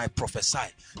on you and I prophesy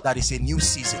that it's a new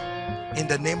season in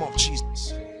the name of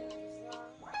Jesus.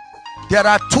 There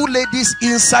are two ladies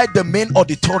inside the main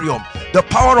auditorium. The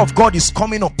power of God is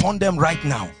coming upon them right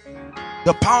now.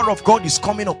 The power of God is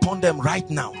coming upon them right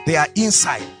now. They are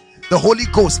inside. The Holy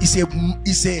Ghost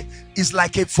is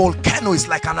like a volcano. It's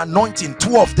like an anointing.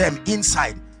 Two of them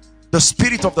inside. The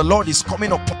Spirit of the Lord is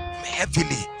coming upon them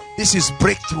heavily. This is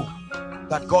breakthrough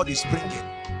that God is bringing.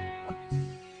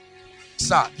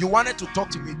 Sir, you wanted to talk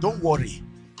to me. Don't worry.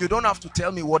 You don't have to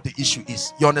tell me what the issue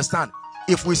is. You understand?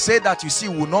 If we say that, you see,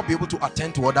 we will not be able to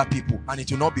attend to other people and it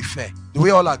will not be fair. Do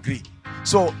we all agree?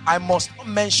 So I must not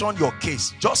mention your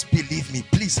case. Just believe me.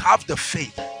 Please have the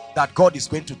faith that God is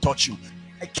going to touch you.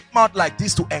 I came out like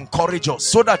this to encourage us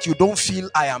so that you don't feel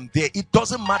I am there. It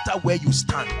doesn't matter where you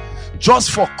stand.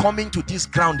 Just for coming to this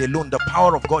ground alone, the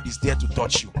power of God is there to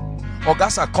touch you.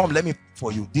 Augusta, come, let me pray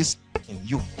for you. This in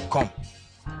you, come.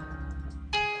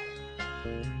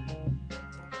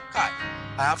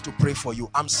 I have to pray for you.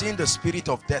 I'm seeing the spirit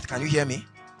of death. Can you hear me?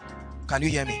 Can you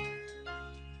hear me?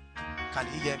 Can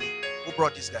you hear me? Who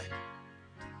brought this guy?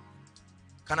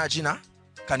 Kanajina,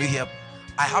 can you hear?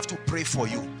 I have to pray for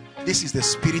you. This is the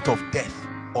spirit of death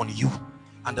on you.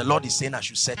 And the Lord is saying I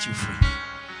should set you free.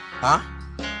 Huh?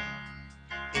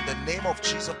 In the name of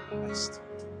Jesus Christ,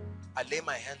 I lay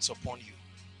my hands upon you.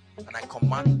 And I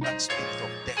command that spirit of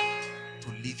death to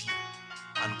leave you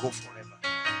and go forever.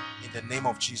 In the name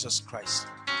of Jesus Christ.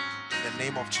 In the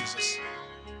name of Jesus.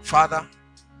 Father,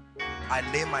 I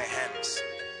lay my hands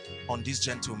on this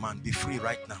gentleman. Be free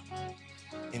right now.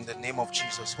 In the name of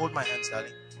Jesus. Hold my hands,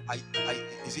 darling.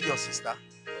 Is it your sister?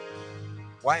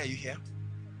 Why are you here?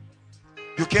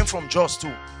 You came from Jos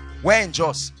too. Where in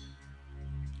Jos?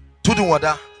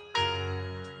 Tudunwada.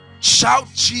 Shout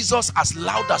Jesus as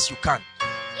loud as you can.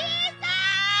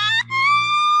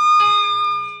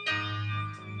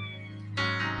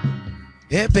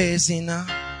 Ebezina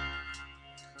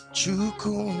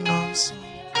Chukunonso.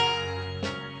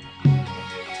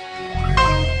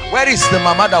 Where is the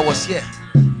mama that was here?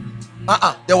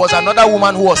 There was another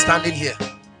woman who was standing here.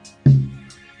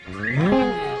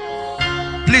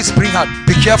 Please bring her.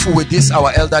 Be careful with this,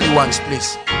 our elderly ones,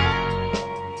 please.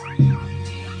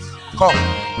 Come,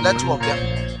 let two of them.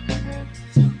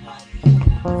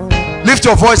 Lift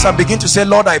your voice and begin to say,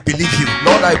 Lord, I believe you.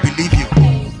 Lord, I believe you.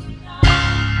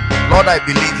 Lord, I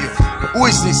believe you. Who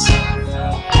is this?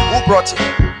 Who brought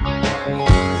him?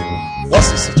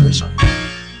 What's the situation?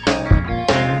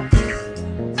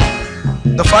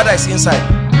 The father is inside.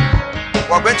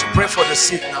 We're going to pray for the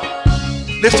sick now.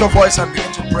 Lift your voice and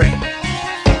begin to pray.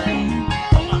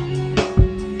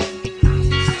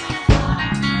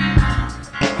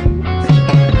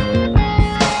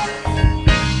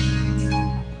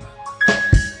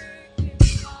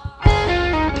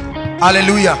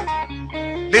 Hallelujah.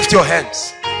 Lift your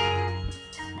hands.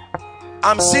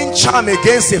 I'm seeing charm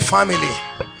against a family,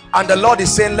 and the Lord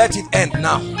is saying let it end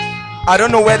now. I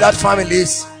don't know where that family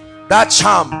is. That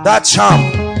charm,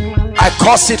 I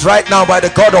curse it right now by the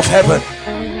God of heaven.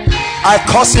 I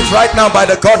curse it right now by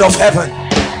the God of heaven.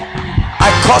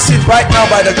 I curse it right now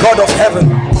by the God of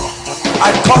heaven.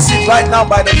 I curse it right now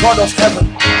by the God of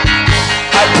heaven.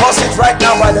 I curse it right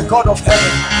now by the God of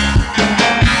heaven.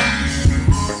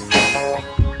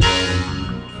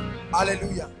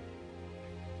 Hallelujah.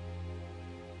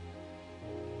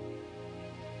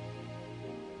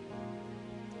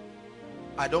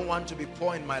 I don't want to be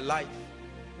poor in my life.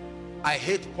 I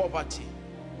hate poverty.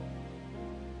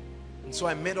 And so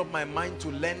I made up my mind to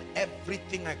learn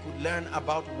everything I could learn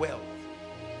about wealth.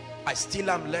 I still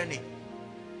am learning.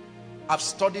 I've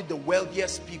studied the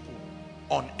wealthiest people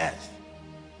on earth.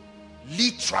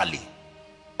 Literally,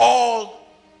 all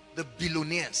the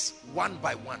billionaires, one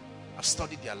by one. I've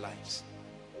studied their lives.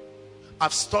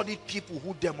 I've studied people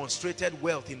who demonstrated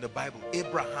wealth in the Bible.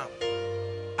 Abraham,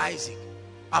 Isaac.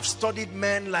 I've studied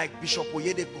men like Bishop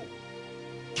Oyedepo,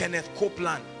 Kenneth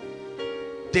Copeland,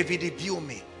 David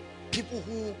Ibiome. People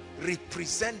who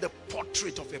represent the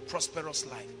portrait of a prosperous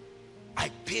life.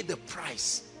 I pay the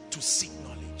price to seek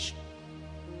knowledge.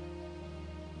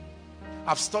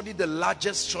 I've studied the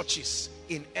largest churches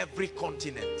in every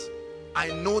continent.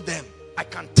 I know them. I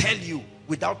can tell you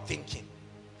without thinking.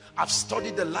 I've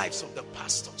studied the lives of the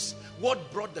pastors. What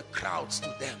brought the crowds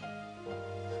to them?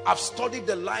 I've studied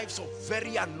the lives of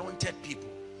very anointed people,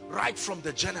 right from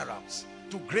the generals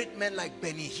to great men like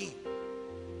Benny Hinn.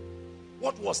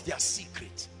 What was their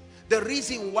secret? The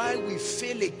reason why we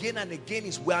fail again and again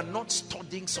is we are not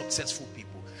studying successful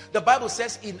people. The Bible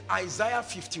says in Isaiah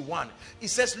 51, it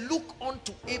says, look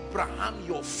unto Abraham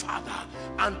your father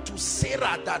and to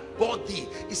Sarah that bore thee.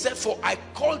 He said, for I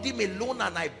called him alone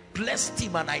and I blessed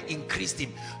him and I increased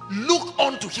him. Look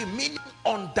unto him, meaning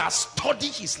understudy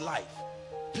his life.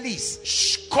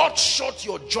 Please cut short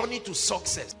your journey to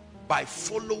success by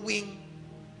following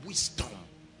wisdom.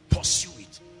 Pursue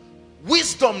it.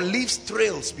 Wisdom leaves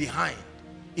trails behind.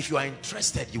 If you are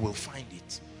interested, you will find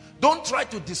it. Don't try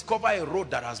to discover a road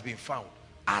that has been found.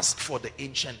 Ask for the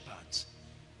ancient paths.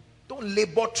 Don't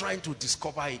labor trying to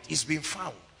discover it. It's been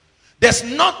found. There's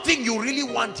nothing you really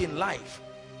want in life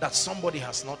that somebody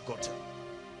has not gotten.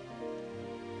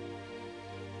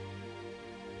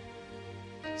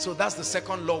 So that's the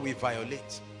second law we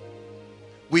violate.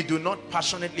 We do not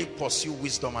passionately pursue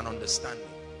wisdom and understanding.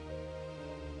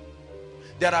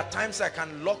 There are times I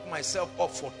can lock myself up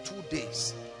for 2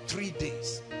 days, 3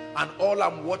 days, and all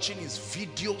I'm watching is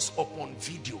videos upon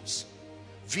videos.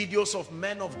 Videos of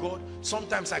men of God.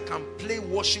 Sometimes I can play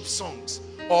worship songs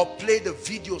or play the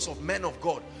videos of men of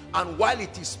God. And while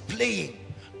it is playing,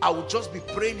 I will just be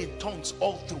praying in tongues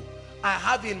all through. I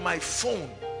have in my phone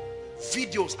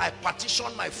videos. I partition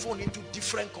my phone into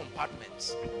different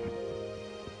compartments.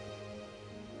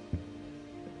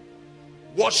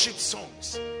 worship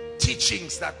songs,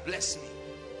 teachings that bless me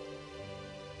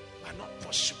are not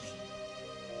pursuing.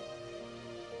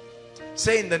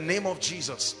 Say, in the name of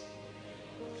Jesus,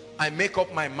 I make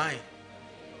up my mind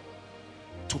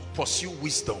to pursue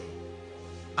wisdom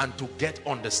and to get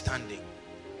understanding.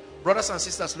 Brothers and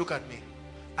sisters, look at me.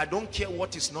 I don't care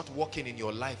what is not working in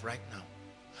your life right now.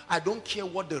 I don't care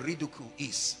what the ridicule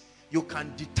is. You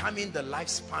can determine the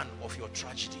lifespan of your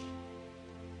tragedy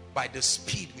by the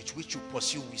speed with which you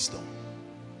pursue wisdom.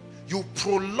 You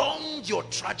prolong your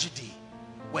tragedy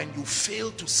when you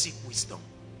fail to seek wisdom.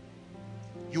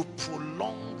 You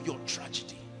prolong your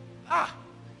tragedy.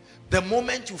 The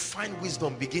moment you find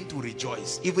wisdom, begin to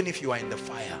rejoice, even if you are in the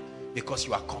fire, because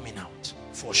you are coming out.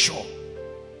 For sure.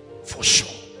 For sure.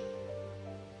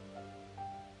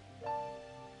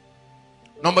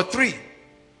 Number 3.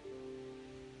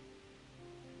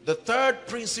 The third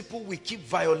principle we keep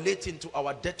violating to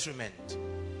our detriment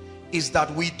is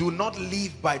that we do not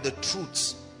live by the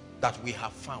truths that we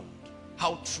have found.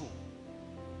 How true?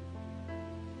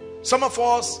 Some of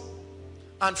us,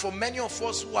 and for many of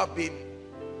us who have been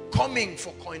coming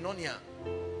for koinonia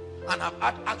and have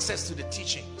had access to the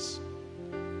teachings,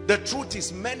 the truth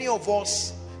is, many of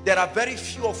us, there are very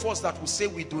few of us that will say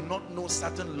we do not know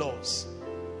certain laws,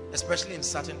 especially in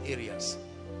certain areas,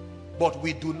 but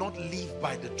we do not live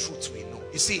by the truths we know.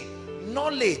 You see,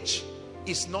 knowledge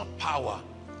is not power.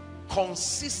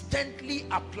 Consistently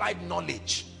applied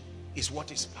knowledge is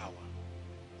what is power.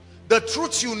 The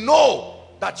truths you know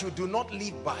that you do not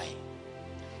live by.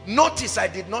 Notice I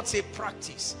did not say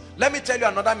practice. Let me tell you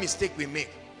another mistake we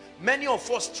make. Many of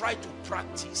us try to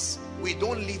practice, we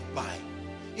don't live by.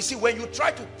 You see, when you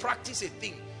try to practice a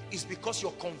thing, it's because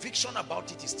your conviction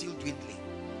about it is still dwindling.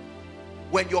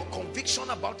 When your conviction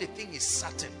about a thing is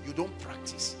certain, you don't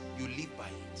practice, you live by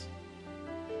it.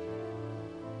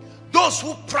 Those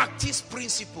who practice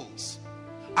principles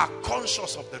are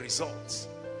conscious of the results.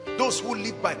 Those who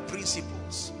live by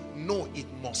principles know it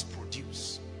must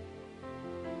produce.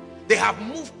 They have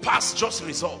moved past just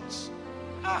results.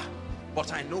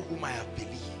 But I know whom I have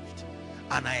believed,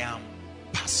 and I am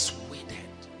persuaded.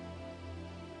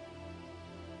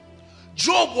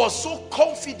 Job was so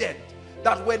confident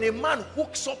that when a man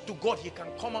hooks up to God, he can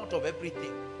come out of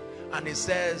everything. And he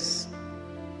says,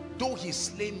 though he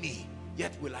slay me,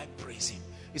 yet will I praise him.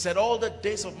 He said, all the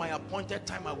days of my appointed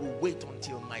time, I will wait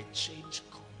until my change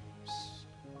comes.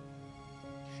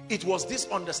 It was this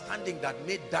understanding that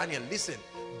made Daniel, listen,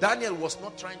 Daniel was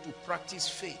not trying to practice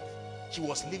faith. He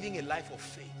was living a life of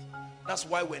faith. That's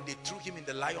why when they threw him in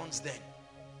the lion's den,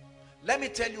 let me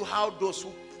tell you how those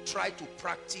who try to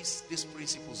practice these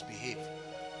principles behave.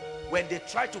 When they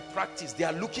try to practice, they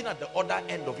are looking at the other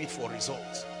end of it for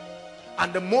results.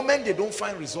 And the moment they don't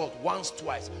find result, once,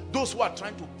 twice, those who are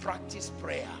trying to practice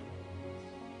prayer,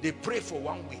 they pray for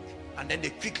 1 week and then they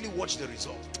quickly watch the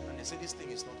result and they say this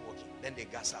thing is not working. Then they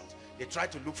gas out. They try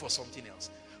to look for something else.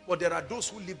 But there are those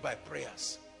who live by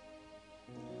prayers.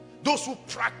 Those who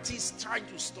practice trying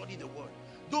to study the word.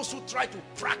 Those who try to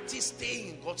practice staying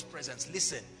in God's presence.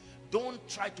 Listen, don't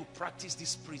try to practice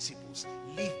these principles.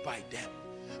 Live by them.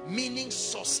 Meaning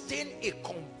sustain a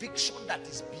conviction that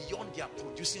is beyond their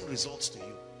producing results to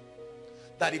you.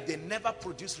 That if they never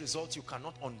produce results, you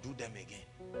cannot undo them again.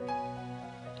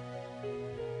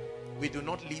 We do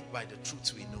not live by the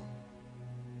truths we know.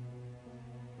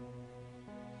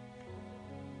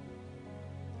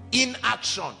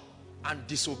 Inaction and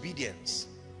disobedience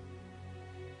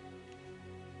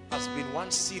has been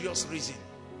one serious reason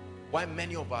why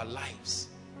many of our lives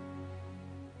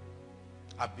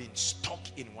have been stuck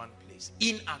in one place.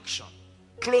 Inaction.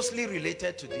 Closely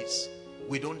related to this,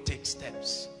 we don't take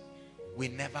steps. We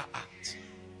never act.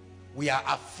 We are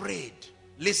afraid.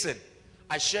 Listen,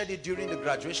 I shared it during the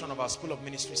graduation of our School of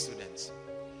Ministry students.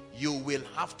 You will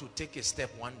have to take a step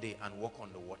one day and walk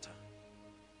on the water.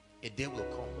 A day will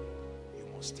come. You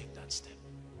must take that step.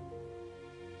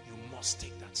 You must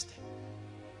take that step.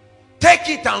 Take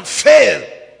it and fail,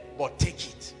 but take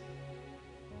it.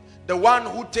 The one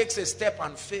who takes a step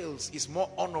and fails is more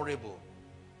honorable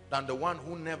than the one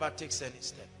who never takes any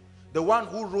step. The one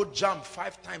who wrote jump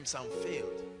 5 times and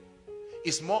failed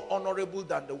is more honorable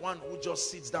than the one who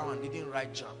just sits down and didn't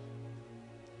write jump.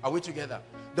 Are we together?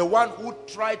 The one who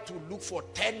tried to look for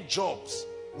 10 jobs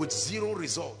with 0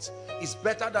 results is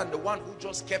better than the one who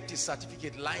just kept his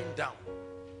certificate lying down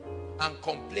and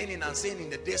complaining and saying in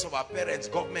the days of our parents,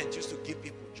 government used to give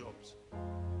people jobs.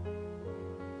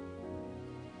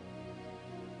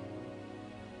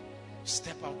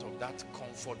 Step out of that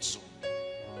comfort zone.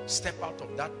 Step out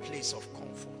of that place of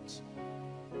comfort.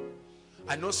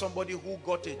 I know somebody who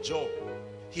got a job.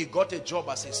 He got a job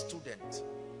as a student.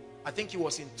 I think he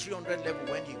was in 300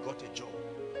 level when he got a job.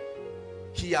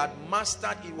 He had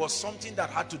mastered, it was something that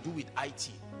had to do with IT.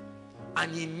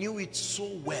 And he knew it so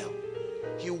well.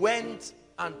 He went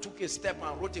and took a step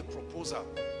and wrote a proposal.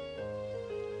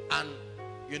 And,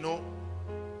 you know,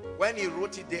 when he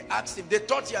wrote it, they asked him, they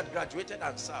thought he had graduated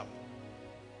and served.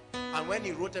 And when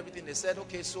he wrote everything, they said,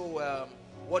 okay, so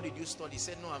what did you study? He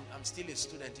said, no, I'm still a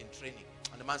student in training.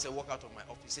 And the man said, walk out of my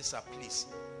office. He said, sir, please,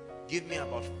 give me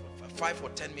about 5 or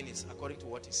 10 minutes, according to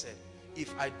what he said.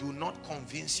 If I do not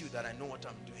convince you that I know what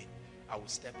I'm doing, I will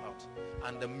step out.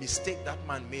 And the mistake that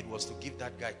man made was to give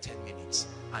that guy 10 minutes.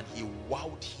 And he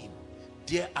wowed him.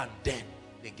 There and then,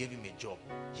 they gave him a job.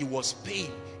 He was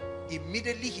paying.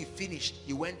 Immediately he finished,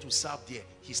 he went to serve there.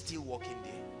 He's still working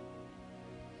there.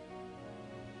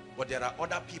 But there are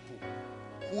other people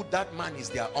who that man is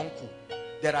their uncle.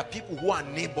 There are people who are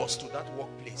neighbors to that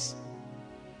workplace.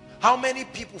 How many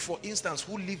people, for instance,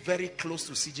 who live very close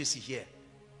to CJC here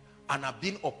and have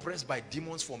been oppressed by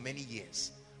demons for many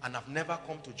years and have never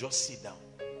come to just sit down?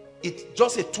 It's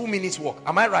just a 2 minutes walk.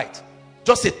 Am I right?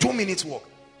 Just a 2 minutes walk.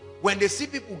 When they see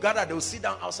people gather, they will sit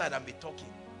down outside and be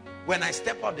talking. When I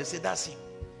step out, they say, that's him.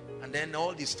 And then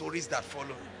all the stories that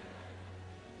follow.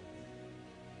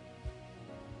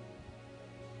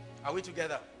 Are we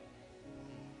together?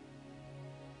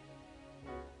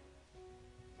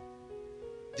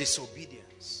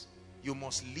 Disobedience. You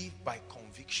must live by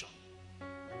conviction.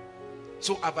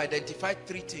 So I've identified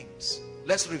 3 things.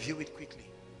 Let's review it quickly.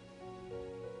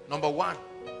 Number 1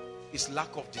 is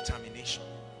lack of determination.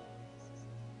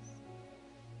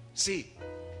 See,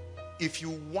 if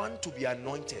you want to be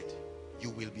anointed,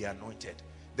 you will be anointed.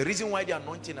 The reason why the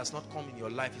anointing has not come in your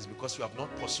life is because you have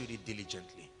not pursued it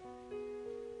diligently.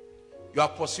 You are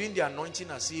pursuing the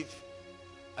anointing as if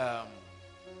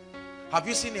have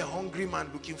you seen a hungry man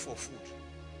looking for food?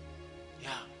 Yeah.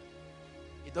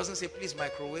 It doesn't say, please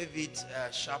microwave it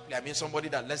sharply. I mean, somebody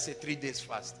that, let's say, 3 days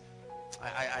fast.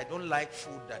 I don't like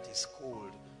food that is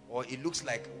cold. Or it looks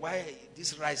like, why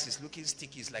this rice is looking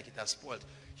sticky, it's like it has spoiled.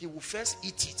 He will first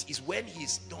eat it. Is when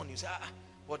he's done, you say,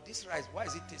 but this rice, why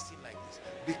is it tasting like this?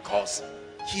 Because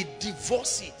he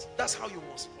divorces it. That's how you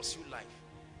must pursue life.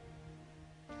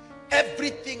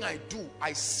 Everything I do,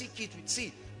 I seek it with.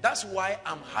 See, that's why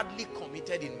I'm hardly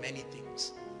committed in many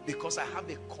things. Because I have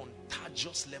a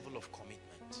contagious level of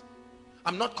commitment.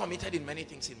 I'm not committed in many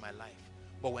things in my life.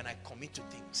 But when I commit to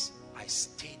things, I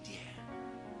stay there.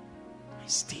 I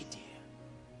stay there.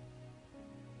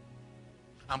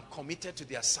 I'm committed to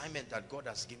the assignment that God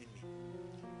has given me.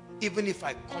 Even if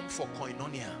I come for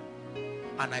koinonia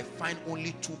and I find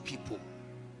only 2 people,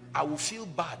 I will feel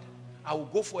bad. I will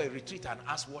go for a retreat and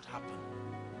ask what happened.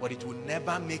 But it will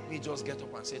never make me just get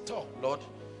up and say, oh, Lord,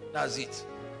 that's it.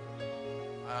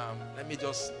 Let me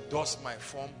just dust my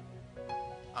form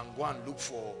and go and look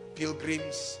for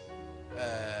pilgrims,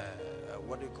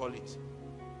 what do you call it?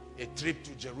 A trip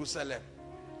to Jerusalem.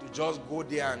 To just go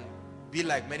there and be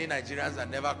like many Nigerians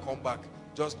and never come back.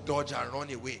 Just dodge and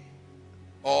run away.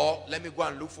 Or let me go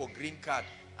and look for green card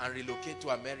and relocate to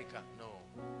America. No.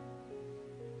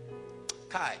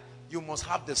 Kai, you must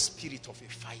have the spirit of a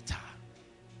fighter.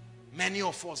 Many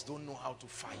of us don't know how to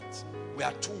fight. We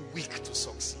are too weak to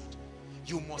succeed.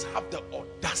 You must have the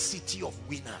audacity of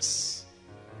winners.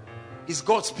 Is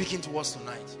God speaking to us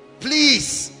tonight?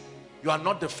 Please, you are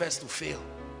not the first to fail.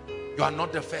 You are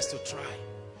not the first to try.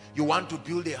 You want to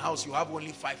build a house, you have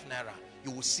only 5 naira.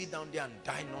 You will sit down there and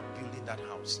die not building that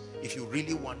house. If you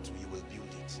really want to, you will build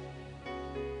it.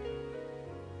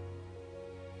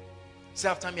 Say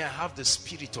after me, I have the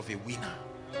spirit of a winner.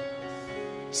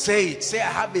 Say it. Say, I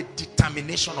have a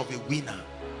determination of a winner.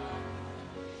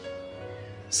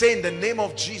 Say, in the name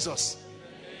of Jesus,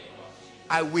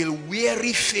 I will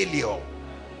weary failure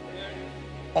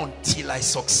until I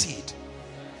succeed.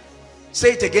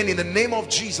 Say it again. In the name of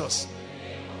Jesus,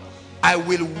 I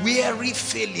will weary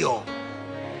failure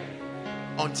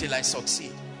until I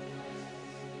succeed.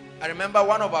 I remember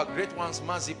one of our great ones,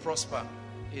 Mazi Prosper,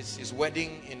 his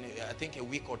wedding in I think a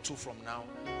week or 2 from now,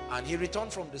 and he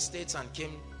returned from the States and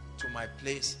came to my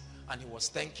place and he was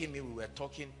thanking me. We were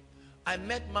talking. I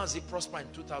met Mazi Prosper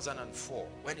in 2004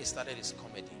 when he started his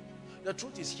comedy. The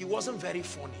truth is, he wasn't very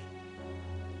funny.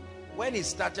 When he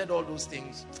started all those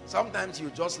things, sometimes you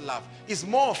just laugh. It's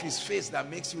more of his face that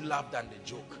makes you laugh than the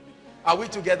joke. Are we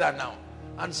together now?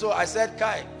 And so I said,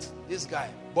 Kai, this guy,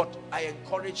 but I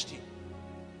encouraged him.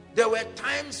 There were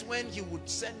times when he would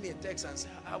send me a text and say,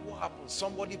 what happened?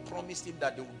 Somebody promised him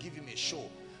that they would give him a show,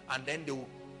 and then they would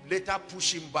later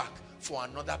push him back for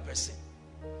another person,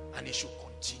 and he should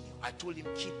continue. I told him,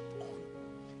 keep on.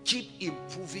 Keep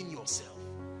improving yourself.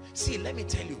 See, let me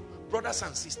tell you, brothers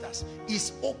and sisters,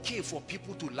 it's okay for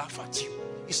people to laugh at you.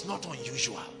 It's not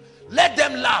unusual. Let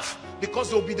them laugh,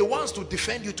 because they'll be the ones to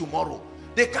defend you tomorrow.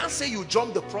 They can't say you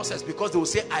jumped the process, because they will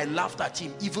say, I laughed at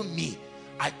him. Even me,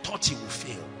 I thought he would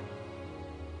fail.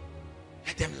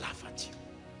 Let them laugh at you.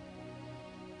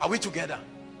 Are we together?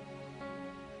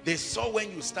 They saw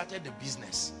when you started the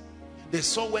business. They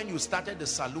saw when you started the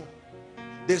salon.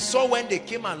 They saw when they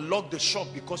came and locked the shop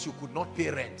because you could not pay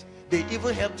rent. They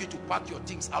even helped you to pack your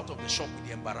things out of the shop with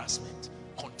the embarrassment.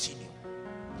 Continue.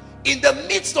 In the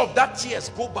midst of that tears,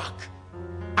 go back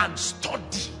and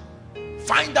study.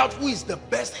 Find out who is the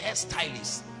best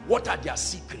hairstylist. What are their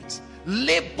secrets?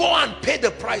 Labor and pay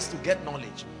the price to get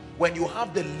knowledge. When you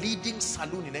have the leading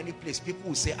salon in any place, people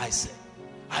will say, I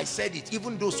said it.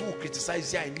 Even those who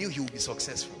criticize you, I knew he would be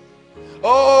successful.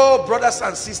 Oh, brothers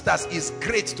and sisters, it's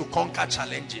great to conquer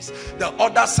challenges. The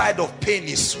other side of pain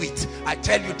is sweet. I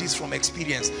tell you this from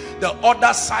experience. The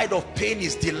other side of pain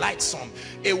is delightsome.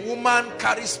 A woman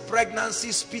carries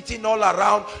pregnancy, spitting all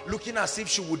around, looking as if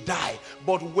she would die.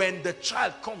 But when the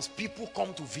child comes, people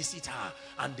come to visit her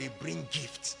and they bring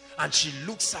gifts. And she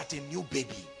looks at a new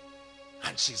baby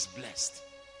and she's blessed.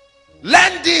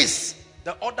 Learn this.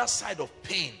 The other side of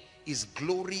pain is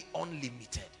glory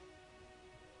unlimited.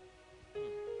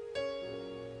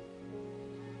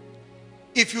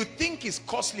 If you think it's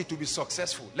costly to be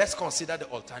successful, let's consider the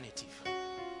alternative.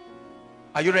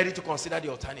 Are you ready to consider the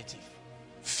alternative?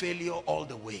 Failure all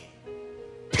the way.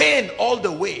 Pain all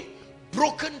the way.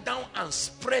 Broken down and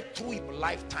spread through your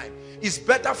lifetime. It's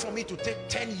better for me to take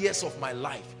 10 years of my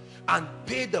life and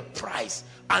pay the price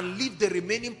and live the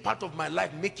remaining part of my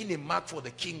life making a mark for the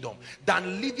kingdom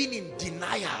than living in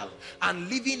denial and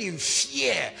living in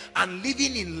fear and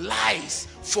living in lies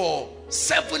for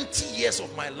 70 years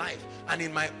of my life. And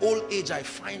in my old age, I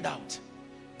find out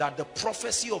that the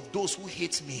prophecy of those who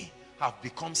hate me have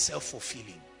become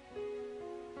self-fulfilling.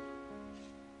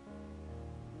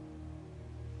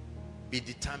 Be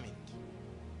determined.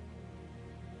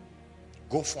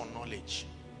 Go for knowledge.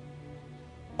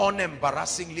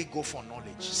 Unembarrassingly go for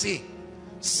knowledge. See,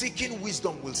 seeking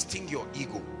wisdom will sting your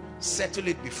ego. Settle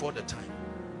it before the time.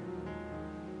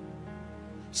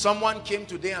 Someone came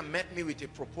today and met me with a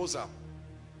proposal.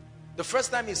 The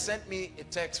first time he sent me a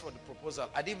text for the proposal,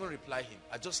 I didn't even reply him.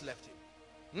 I just left him.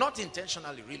 Not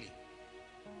intentionally, really.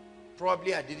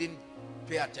 Probably I didn't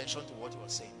pay attention to what he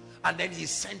was saying. And then he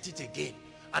sent it again.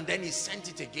 And then he sent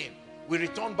it again. We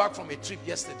returned back from a trip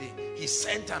yesterday. He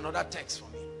sent another text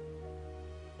for me.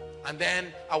 And then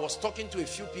I was talking to a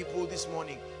few people this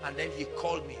morning. And then he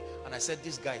called me. And I said,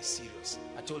 this guy is serious.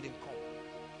 I told him, come.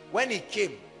 When he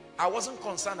came, I wasn't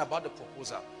concerned about the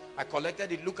proposal. I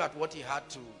collected it, looked at what he had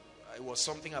to. It was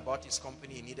something about his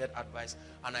company, he needed advice,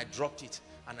 and I dropped it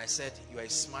and I said, you are a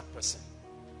smart person,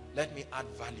 let me add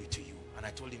value to you. And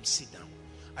I told him, sit down.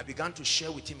 I began to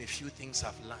share with him a few things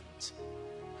I've learned,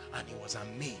 and he was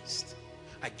amazed.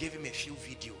 I gave him a few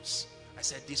videos. I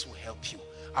said, this will help you.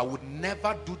 I would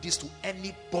never do this to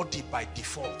anybody by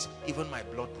default, even my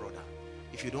blood brother.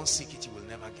 If you don't seek it, you will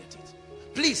never get it.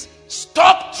 Please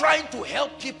stop trying to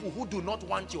help people who do not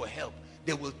want your help.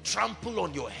 They will trample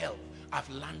on your help. I've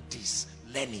learned this.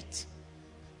 Learn it.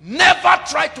 Never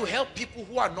try to help people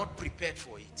who are not prepared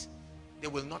for it. They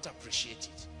will not appreciate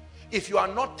it. If you are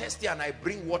not thirsty and I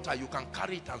bring water, you can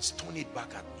carry it and stone it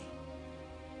back at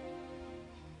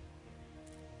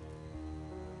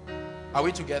me. Are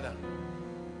we together?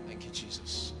 Thank you,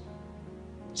 Jesus.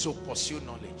 So pursue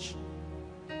knowledge.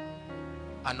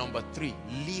 And number 3,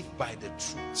 live by the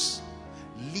truths.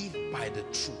 Live by the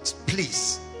truths.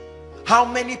 Please. How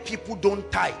many people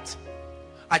don't tithe?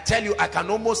 I tell you, I can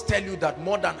almost tell you that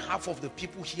more than half of the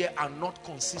people here are not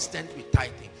consistent with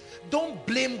tithing. Don't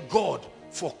blame God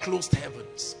for closed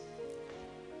heavens.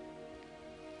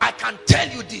 I can tell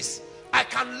you this. I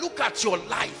can look at your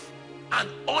life and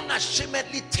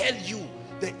unashamedly tell you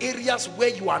the areas where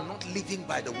you are not living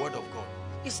by the word of God.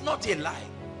 It's not a lie.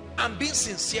 I'm being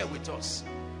sincere with us.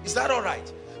 Is that all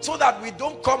right? So that we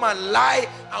don't come and lie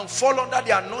and fall under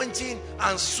the anointing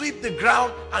and sweep the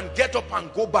ground and get up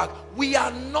and go back. We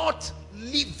are not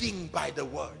living by the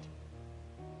word.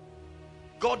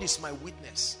 God is my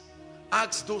witness.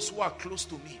 Ask those who are close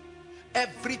to me.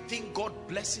 Everything God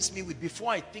blesses me with,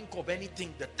 before I think of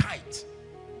anything, the tithe,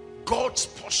 God's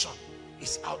portion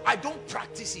is out. I don't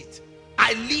practice it.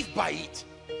 I live by it.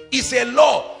 It's a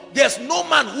law. There's no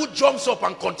man who jumps up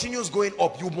and continues going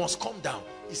up. You must come down.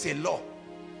 It's a law.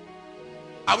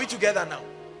 Are we together now?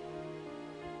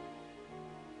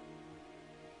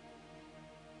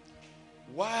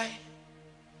 Why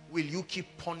will you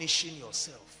keep punishing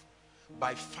yourself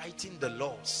by fighting the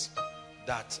laws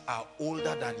that are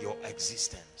older than your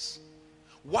existence.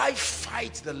 Why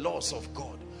fight the laws of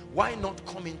God? Why not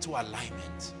come into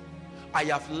alignment? I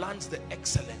have learned the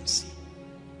excellency.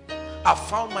 I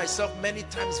found myself many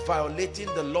times violating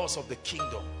the laws of the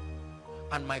kingdom,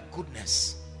 and my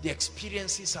goodness, the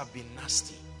experiences have been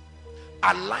nasty.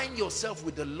 Align yourself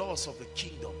with the laws of the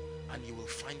kingdom and you will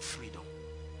find freedom,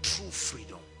 true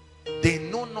freedom. They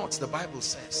know not, the Bible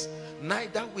says,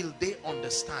 neither will they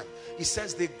understand. It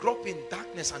says they grope in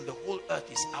darkness and the whole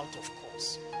earth is out of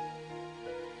course.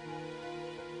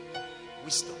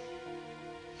 Wisdom.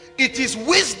 It is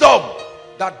wisdom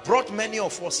that brought many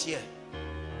of us here.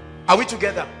 Are we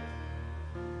together?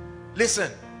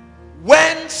 Listen,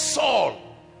 when Saul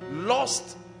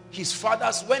lost his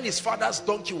father's, when his father's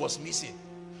donkey was missing,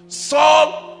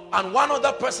 Saul and one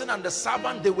other person and the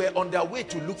servant, they were on their way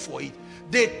to look for it.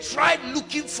 They tried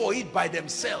looking for it by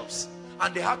themselves,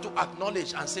 and they had to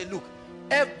acknowledge and say, look,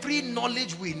 every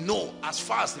knowledge we know as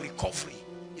far as recovery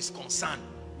is concerned,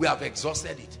 we have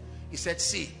exhausted it. He said,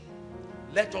 see,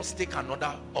 let us take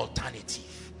another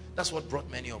alternative. That's what brought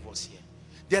many of us here.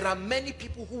 There are many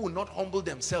people who will not humble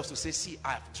themselves to say, see,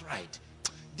 I have tried.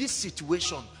 This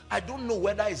situation, I don't know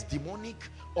whether it's demonic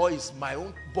or it's my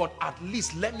own, but at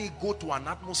least let me go to an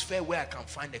atmosphere where I can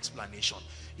find explanation.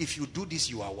 If you do this,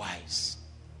 you are wise.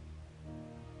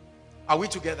 Are we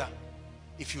together?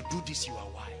 If you do this, you are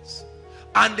wise.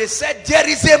 And they said, there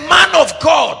is a man of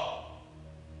God.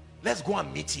 Let's go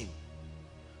and meet him.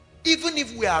 Even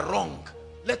if we are wrong,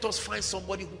 let us find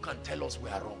somebody who can tell us we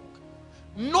are wrong.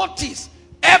 Notice,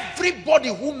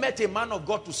 everybody who met a man of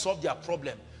God to solve their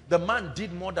problem, the man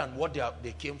did more than what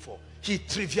they came for. He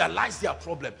trivialized their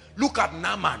problem. Look at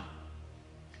Naaman.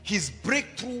 His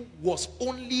breakthrough was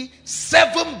only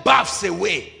 7 baths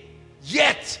away.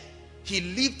 Yet, he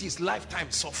lived his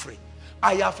lifetime suffering.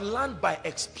 I have learned by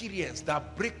experience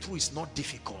that breakthrough is not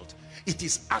difficult. It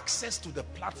is access to the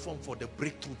platform for the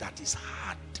breakthrough that is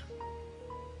hard.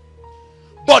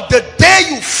 But the day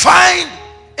you find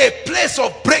a place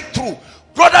of breakthrough,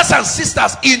 brothers and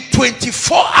sisters, in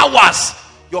 24 hours,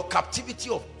 your captivity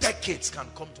of decades can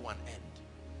come to an end.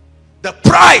 The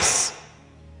price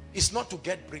is not to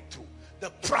get breakthrough. The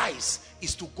price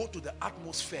is to go to the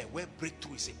atmosphere where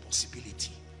breakthrough is a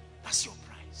possibility. That's your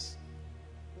price.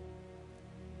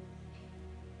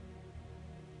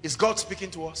 Is God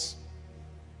speaking to us?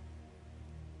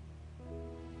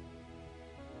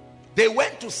 They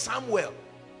went to Samuel.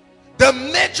 The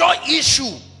major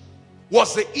issue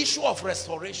was the issue of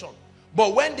restoration.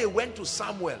 But when they went to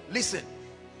Samuel, listen,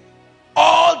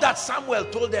 all that Samuel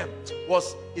told them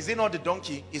was, is it not the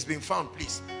donkey? It's been found,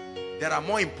 please. There are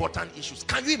more important issues.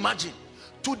 Can you imagine?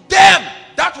 To them,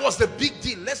 that was the big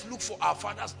deal. Let's look for our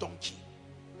father's donkey.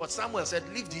 But Samuel said,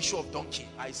 leave the issue of donkey.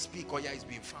 I speak, or yeah, it's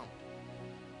been found.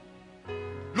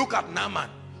 Look at Naaman.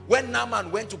 When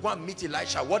Naaman went to go and meet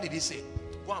Elisha, what did he say?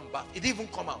 Go and bath. It didn't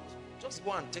even come out. Just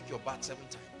go and take your bath 7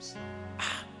 times.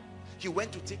 He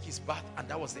went to take his bath, and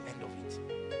that was the end of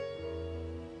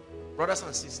it. Brothers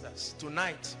and sisters,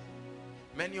 tonight,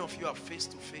 many of you are face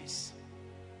to face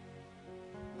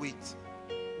with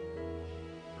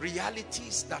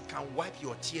realities that can wipe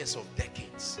your tears of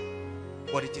decades.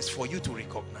 But it is for you to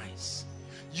recognize.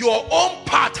 Your own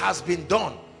part has been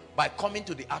done by coming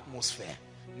to the atmosphere.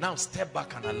 Now step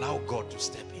back and allow God to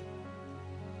step in.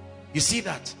 You see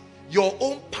that? Your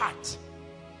own part.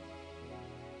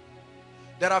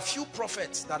 There are few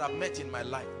prophets that I've met in my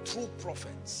life. True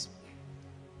prophets.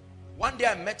 One day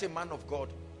I met a man of God,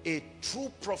 a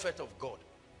true prophet of God.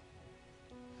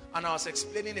 And I was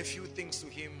explaining a few things to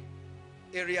him,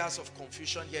 areas of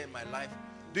confusion here in my life.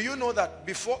 Do you know that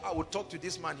before I would talk to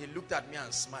this man, he looked at me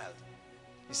and smiled.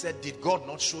 He said, did God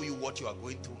not show you what you are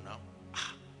going through now?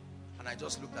 And I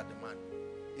just looked at the man.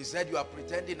 He said, you are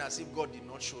pretending as if God did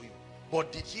not show you.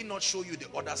 But did he not show you the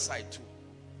other side too?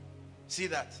 See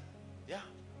that? Yeah.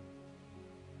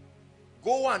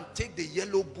 Go and take the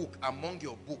yellow book among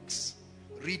your books.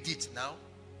 Read it now.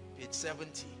 Page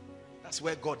 70. That's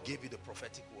where God gave you the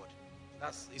prophetic word.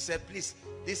 He said, please,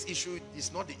 this issue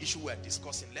is not the issue we're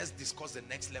discussing. Let's discuss the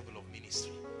next level of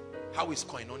ministry. How is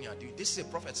koinonia doing? This is a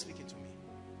prophet speaking to me.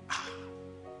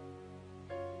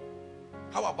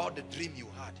 How about the dream you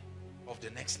had of the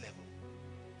next level?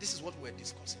 This is what we're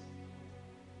discussing.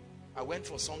 I went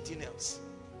for something else.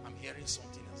 I'm hearing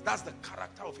something else. That's the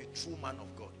character of a true man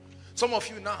of God. Some of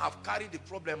you now have carried the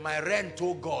problem, my rent,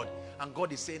 oh God. And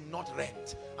God is saying, not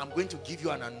rent. I'm going to give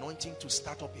you an anointing to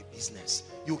start up a business.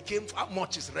 You came, how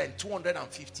much is rent?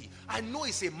 250. I know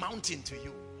it's a mountain to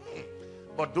you.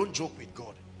 But don't joke with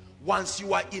God. Once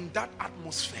you are in that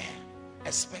atmosphere,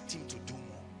 expect him to do more.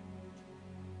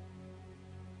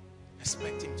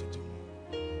 Expect him to do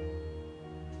more.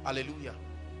 Hallelujah.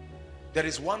 There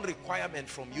is one requirement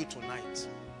from you tonight.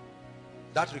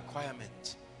 That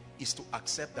requirement is to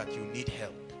accept that you need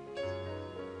help.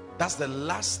 That's the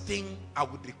last thing I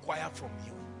would require from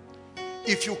you.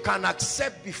 If you can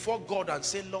accept before God and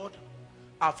say, Lord,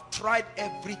 I've tried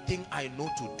everything I know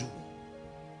to do.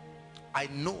 I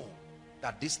know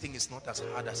that this thing is not as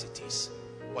hard as it is,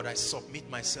 but I submit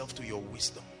myself to your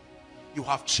wisdom. You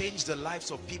have changed the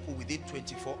lives of people within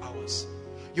 24 hours.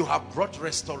 You have brought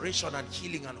restoration and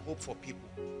healing and hope for people.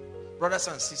 Brothers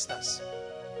and sisters,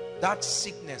 that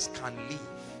sickness can leave.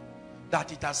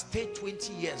 That it has stayed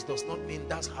 20 years does not mean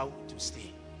that's how it will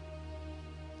stay.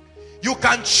 You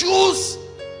can choose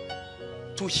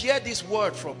to hear this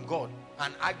word from God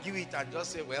and argue it and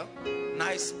just say, well,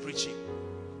 nice preaching.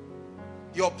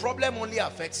 Your problem only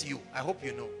affects you. I hope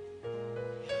you know.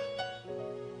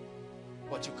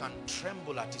 But you can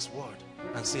tremble at his word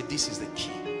and say, this is the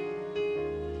key.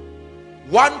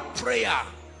 One prayer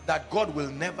that God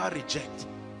will never reject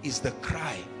is the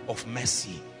cry of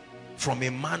mercy from a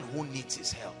man who needs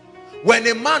his help. When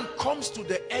a man comes to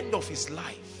the end of his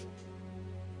life,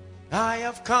 I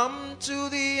have come to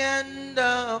the end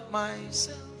of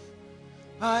myself.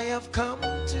 I have come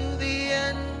to the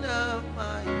end of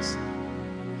myself.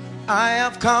 I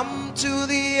have come to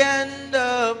the end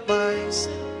of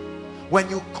myself. When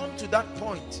you come to that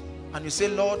point and you say,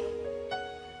 Lord,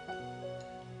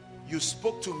 you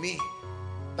spoke to me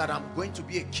that I'm going to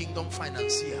be a kingdom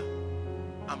financier.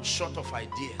 I'm short of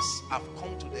ideas. I've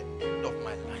come to the end of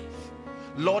my life.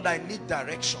 Lord, I need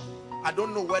direction. I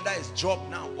don't know whether it's job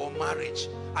now or marriage.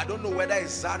 I don't know whether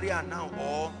it's Zaria now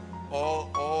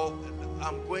or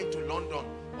I'm going to London,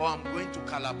 or I'm going to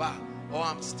Calabar, or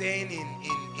I'm staying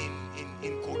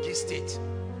in Kogi State.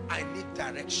 I need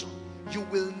direction. You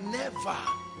will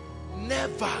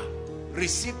never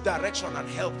receive direction and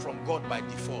help from God by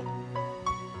default.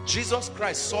 Jesus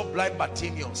Christ saw blind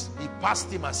Bartimaeus. He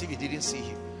passed him as if he didn't see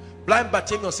him. Blind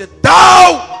Bartimaeus said,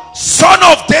 thou son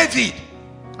of David.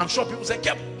 I'm sure people say,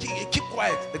 keep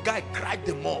quiet. The guy cried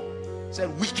the more.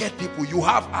 Said, wicked people, you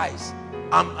have eyes.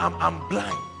 I'm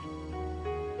blind.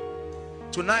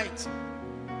 Tonight,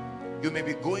 you may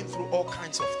be going through all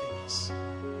kinds of things.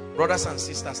 Brothers and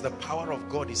sisters, the power of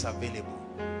God is available.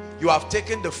 You have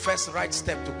taken the first right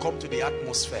step to come to the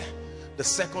atmosphere. The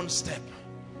second step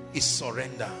is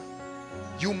surrender.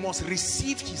 You must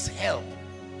receive his help,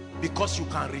 because you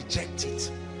can reject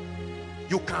it.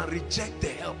 You can reject the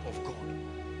help of God.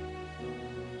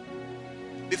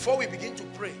 Before we begin to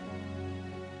pray,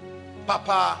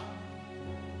 Papa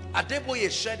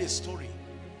Adeboye shared a story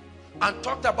and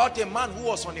talked about a man who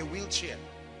was on a wheelchair.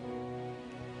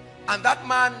 And that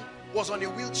man was on a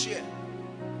wheelchair,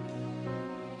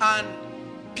 and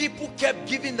people kept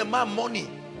giving the man money.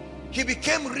 He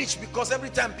became rich because every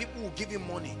time people would give him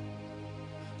money.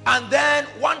 And then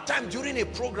one time during a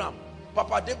program,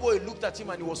 Papa Adeboye looked at him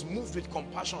and he was moved with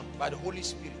compassion by the Holy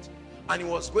Spirit, and he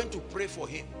was going to pray for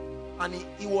him. And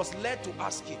he was led to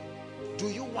ask him, do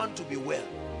you want to be well?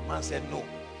 The man said no.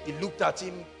 He looked at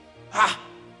him,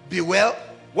 be well?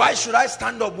 Why should I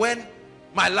stand up when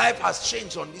my life has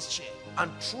changed on this chair? And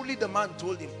truly the man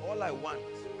told him, all I want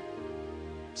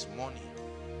is money.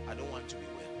 I don't want to be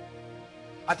well.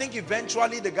 I think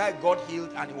eventually the guy got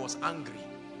healed and he was angry.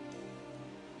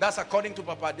 That's according to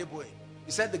Papa Adeboye.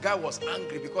 He said the guy was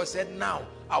angry because he said, now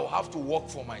I'll have to work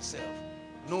for myself.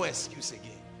 No excuse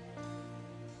again.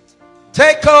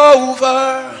 Take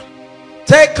over,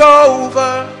 take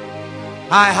over.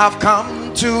 I have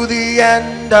come to the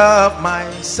end of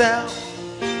myself.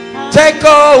 Take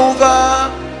over,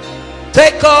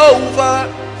 take over.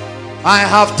 I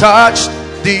have touched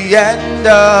the end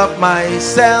of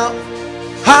myself.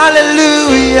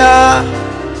 Hallelujah,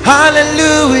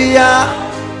 hallelujah.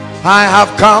 I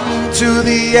have come to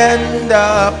the end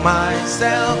of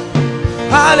myself.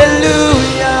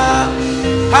 Hallelujah,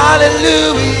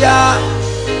 hallelujah.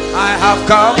 I have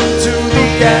come to the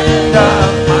end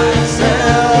of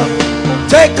myself.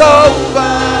 Take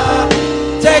over,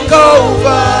 take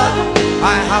over.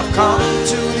 I have come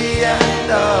to the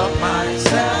end of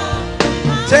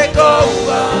myself. Take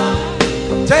over,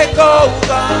 take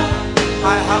over.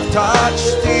 I have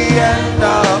touched the end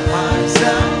of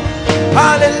myself.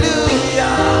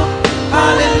 Hallelujah,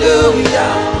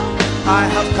 hallelujah. I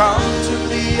have come to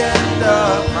the end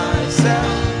of myself.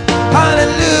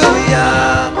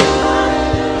 Hallelujah.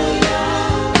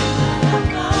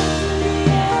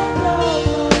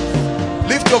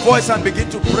 Lift your voice and begin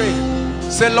to pray.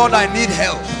 Say, Lord, I need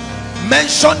help.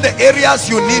 Mention the areas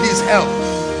you need his help.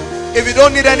 If you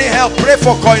don't need any help, pray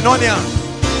for Koinonia.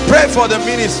 Pray for the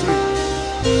ministry.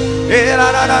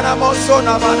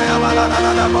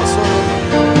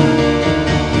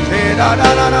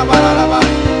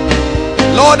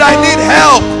 Lord, I need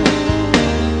help.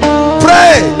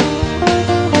 Pray.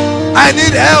 I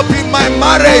need help in my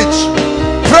marriage.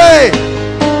 Pray.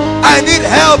 I need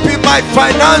help in my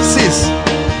finances.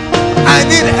 I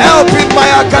need help in my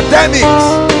academics.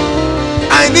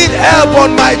 I need help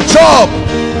on my job.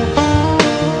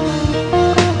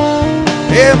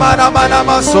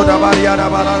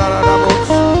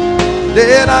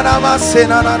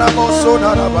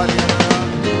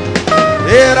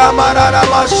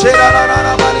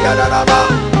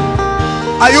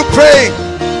 Are you praying?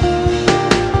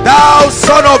 Thou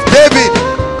son of David,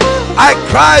 I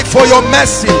cry for your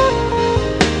mercy.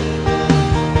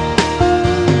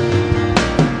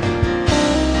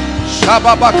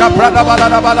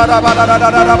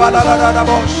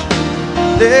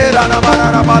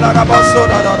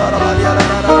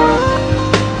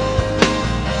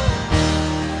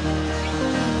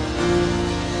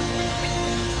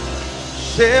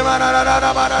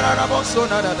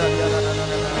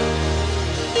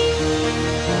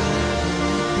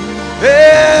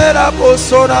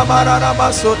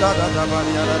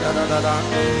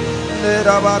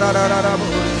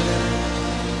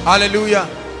 Hallelujah.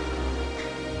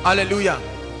 Hallelujah.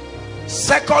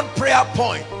 Second prayer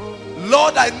point.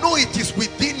 Lord, I know it is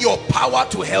within your power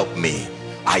to help me.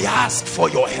 I ask for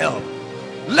your help.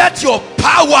 Let your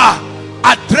power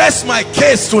address my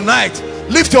case tonight.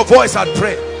 Lift your voice and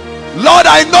pray. Lord,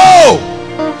 I know.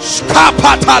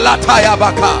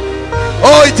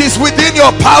 Oh, it is within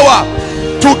your power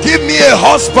to give me a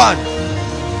husband.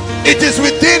 It is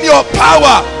within your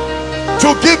power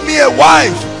to give me a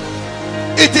wife.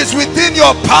 It is within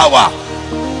your power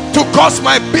to cause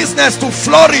my business to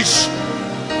flourish.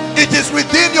 It is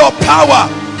within your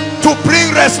power to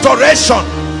bring restoration.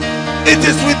 It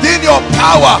is within your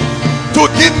power to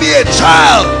give me a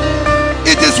child.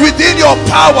 It is within your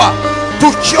power to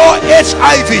cure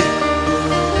HIV.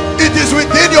 It is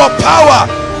within your power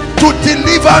to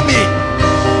deliver me.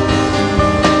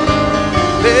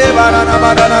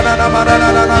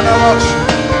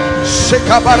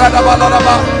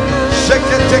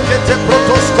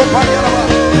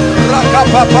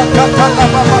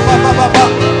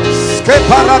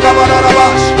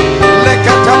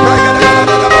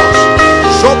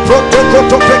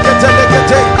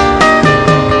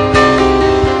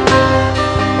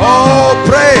 Oh,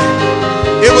 pray.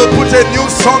 It will put a new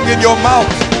song in your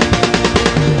mouth.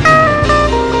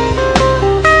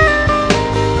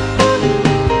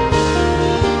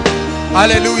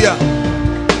 Hallelujah.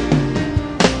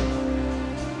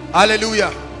 Hallelujah.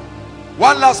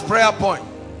 One last prayer point.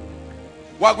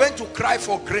 We are going to cry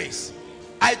for grace.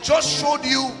 I just showed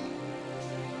you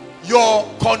your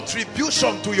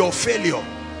contribution to your failure.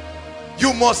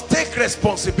 You must take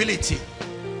responsibility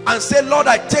and say, Lord,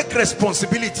 I take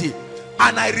responsibility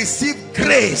and I receive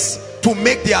grace to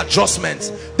make the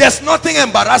adjustments. There's nothing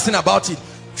embarrassing about it.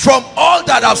 From all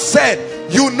that I've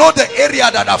said, you know the area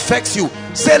that affects you.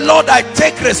 Say, Lord, I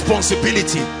take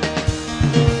responsibility.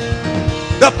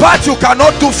 The part you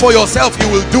cannot do for yourself, you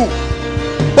will do.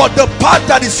 But the part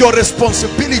that is your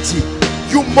responsibility,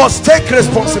 you must take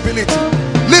responsibility.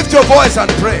 Lift your voice and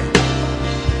pray.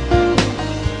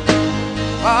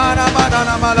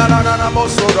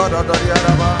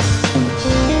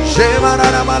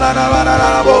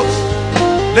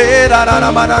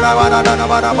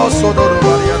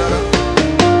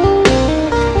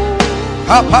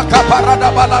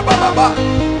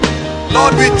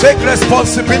 Lord, we take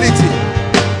responsibility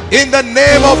in the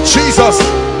name of Jesus.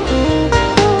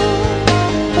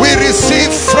 We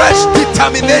receive fresh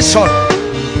determination,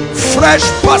 fresh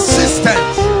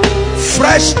persistence,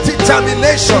 fresh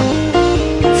determination,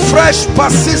 fresh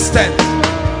persistence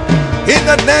in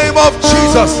the name of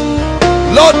Jesus.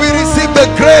 Lord, we receive the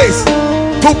grace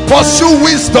to pursue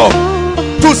wisdom,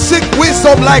 to seek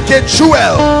wisdom like a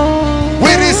jewel.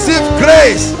 We receive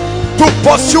grace to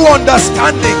pursue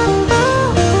understanding.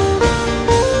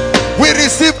 We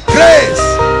receive grace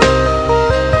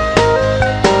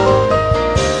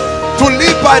to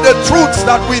live by the truths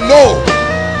that we know.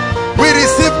 We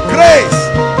receive grace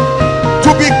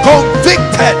to be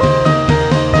convicted.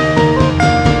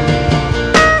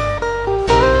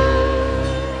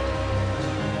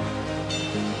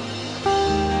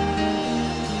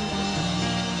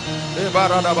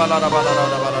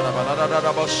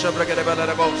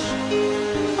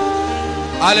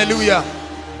 Hallelujah.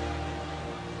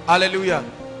 Hallelujah.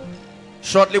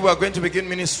 Shortly we are going to begin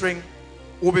ministering.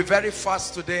 We'll be very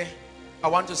fast today. I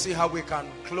want to see how we can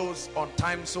close on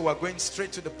time, so we're going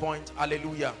straight to the point.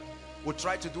 Hallelujah. We'll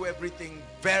try to do everything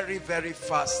very, very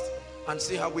fast and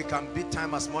see how we can beat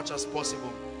time as much as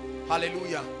possible.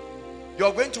 Hallelujah.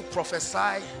 You're going to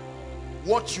prophesy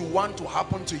what you want to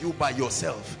happen to you by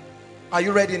yourself. Are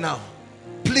you ready now?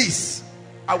 Please,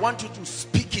 I want you to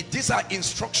speak it. These are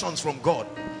instructions from God.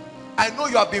 I know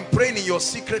you have been praying in your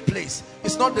secret place.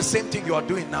 It's not the same thing you are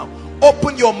doing now.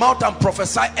 Open your mouth and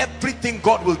prophesy everything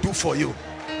God will do for you.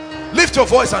 Lift your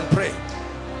voice and pray.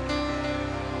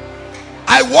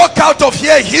 I walk out of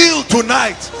here healed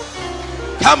tonight.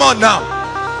 Come on now.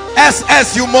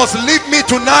 SS, you must leave me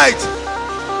tonight.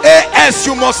 AS,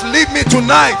 you must leave me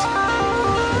tonight.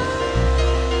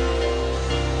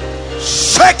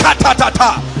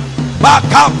 Shekatatata.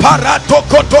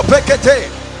 Bakaparatokotopekete.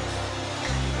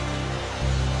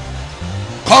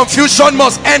 Confusion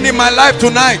must end in my life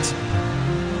tonight.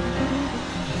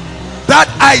 That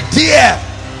idea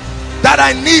that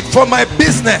I need for my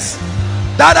business,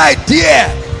 that idea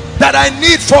that I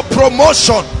need for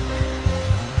promotion,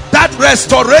 that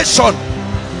restoration,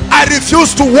 I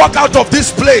refuse to walk out of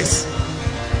this place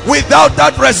without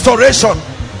that restoration,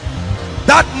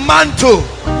 that mantle,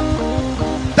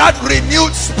 that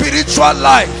renewed spiritual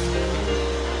life,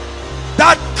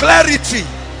 that clarity,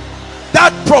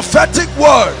 that prophetic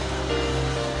word.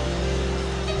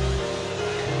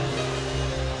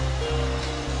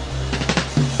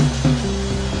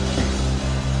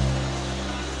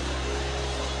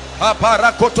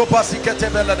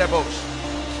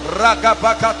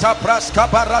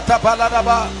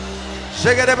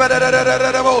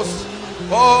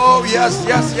 Oh yes,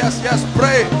 yes, yes, yes.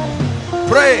 Pray,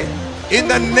 pray in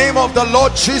the name of the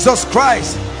Lord Jesus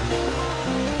Christ.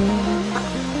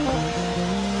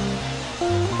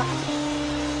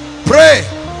 Pray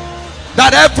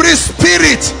that every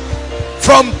spirit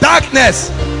from darkness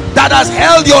that has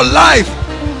held your life,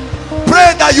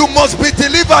 pray that you must be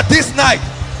delivered this night.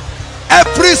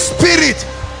 Every spirit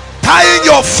tying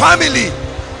your family,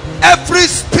 every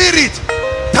spirit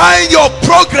tying your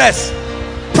progress,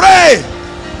 pray.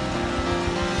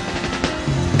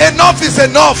 Enough is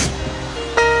enough.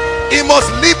 It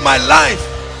must leave my life.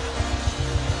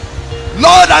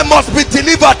 Lord, I must be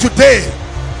delivered today.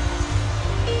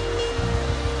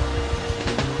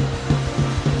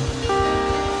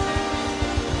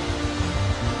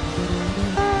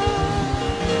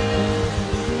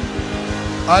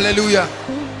 Hallelujah.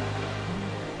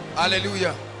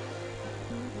 Hallelujah.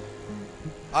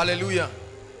 Hallelujah.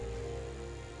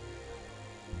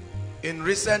 In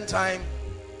recent time,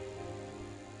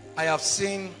 I have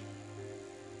seen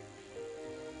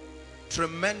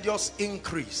tremendous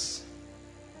increase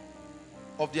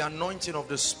of the anointing of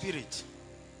the Spirit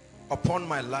upon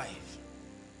my life,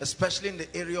 especially in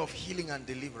the area of healing and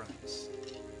deliverance.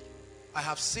 I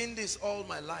have seen this all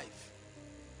my life,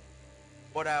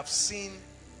 but I have seen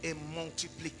a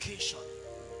multiplication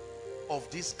of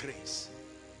this grace.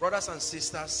 Brothers and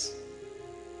sisters,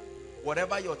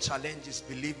 whatever your challenge is,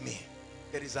 believe me,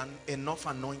 there is enough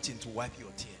anointing to wipe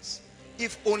your tears.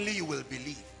 If only you will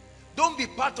believe. Don't be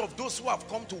part of those who have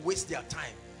come to waste their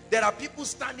time. There are people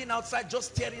standing outside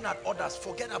just staring at others.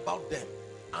 Forget about them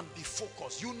and be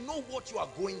focused. You know what you are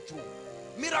going through.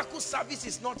 Miracle service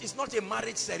is not a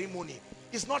marriage ceremony.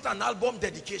 It's not an album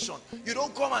dedication. You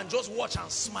don't come and just watch and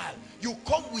smile. You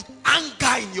come with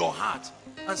anger in your heart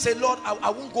and say, Lord, I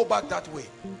won't go back that way.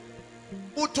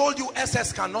 Who told you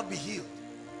SS cannot be healed?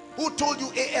 Who told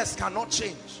you AS cannot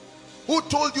change? Who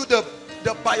told you the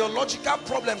biological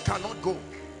problem cannot go?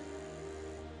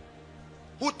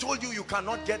 Who told you you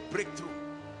cannot get breakthrough?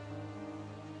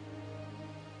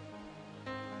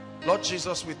 Lord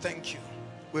Jesus, we thank you.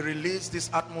 We release this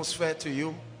atmosphere to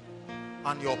you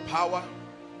and your power.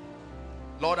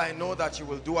 Lord, I know that you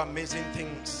will do amazing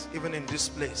things even in this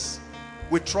place.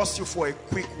 We trust you for a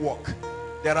quick walk.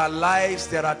 There are lives,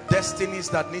 there are destinies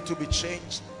that need to be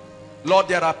changed. Lord,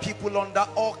 there are people under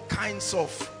all kinds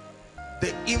of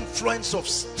the influence of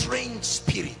strange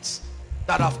spirits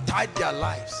that have tied their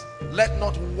lives. Let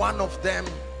not one of them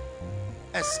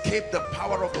escape the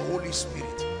power of the Holy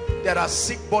Spirit. There are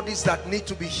sick bodies that need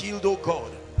to be healed, oh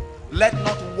God. Let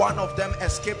not one of them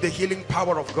escape the healing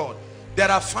power of God. There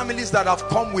are families that have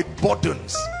come with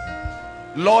burdens.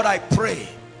 Lord, I pray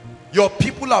your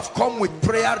people have come with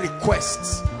prayer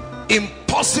requests,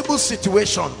 impossible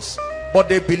situations, but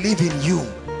they believe in you.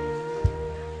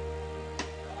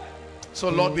 So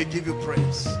Lord, we give you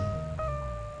praise.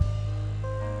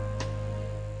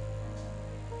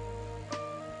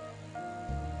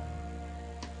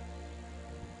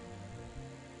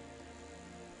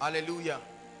 Hallelujah.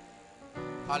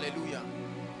 Hallelujah.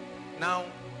 Now,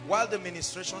 while the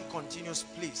ministration continues,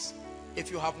 please,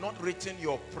 if you have not written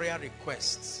your prayer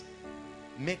requests,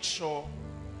 make sure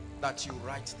that you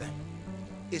write them.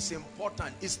 It's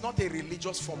important. It's not a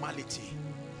religious formality.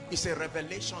 It's a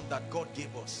revelation that God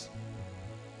gave us.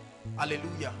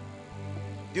 Hallelujah.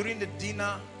 During the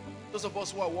dinner, those of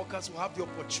us who are workers will have the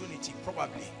opportunity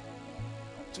probably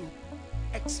to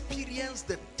experience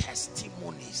the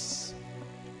testimonies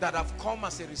that have come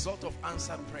as a result of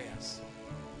answered prayers.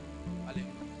 Hallelujah.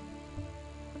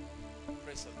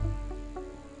 Praise the Lord.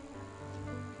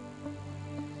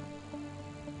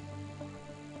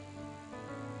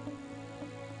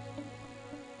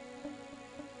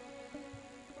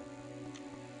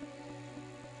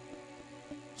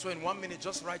 So in 1 minute,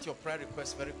 just write your prayer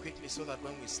request very quickly so that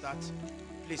when we start,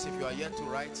 please, if you are yet to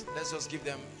write, let's just give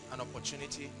them an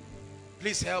opportunity.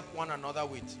 Please help one another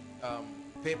with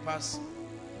papers.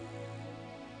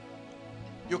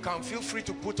 You can feel free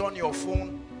to put on your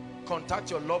phone, contact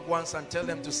your loved ones and tell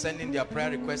them to send in their prayer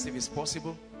request if it's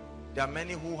possible. There are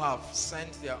many who have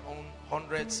sent their own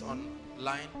hundreds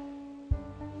online.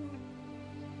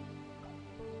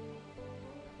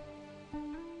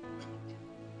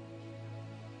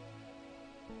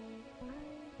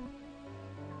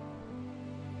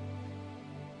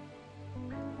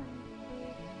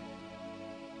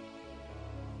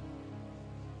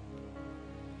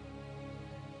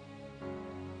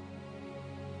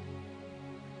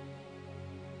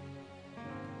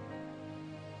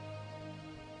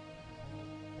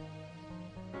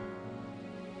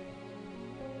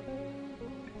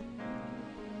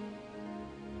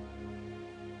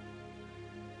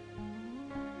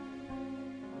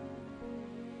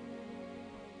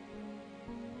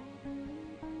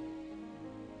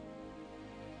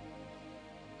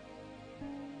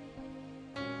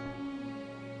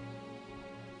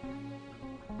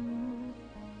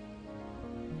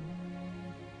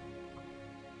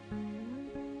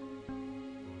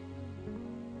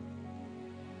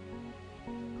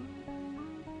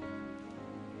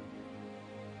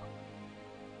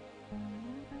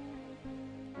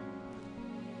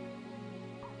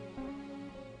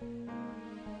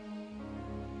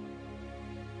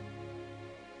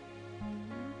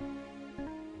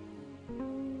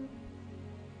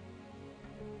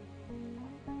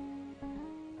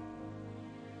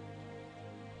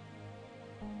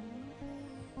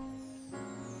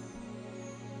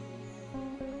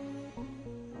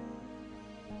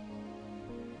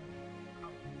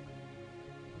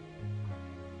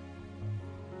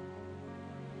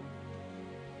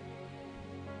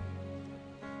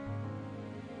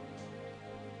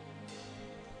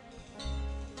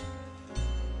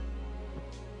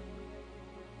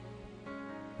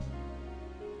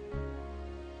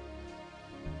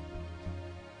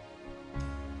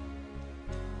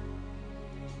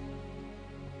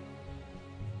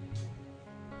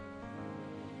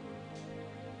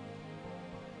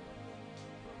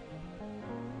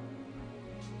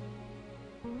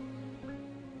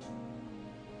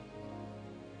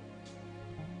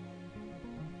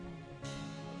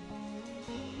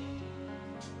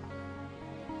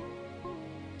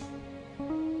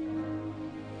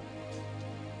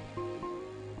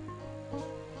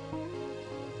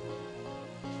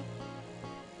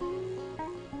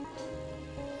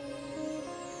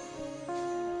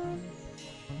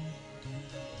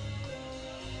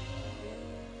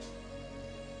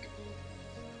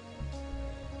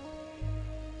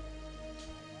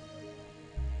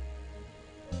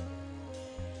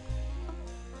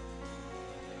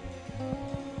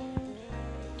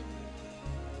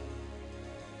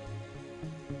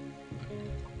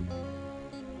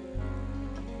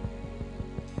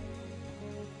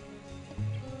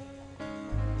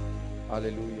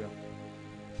 Hallelujah.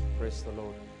 Praise the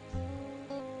Lord.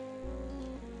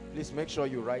 Please make sure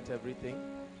you write everything.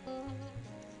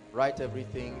 Write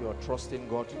everything you're trusting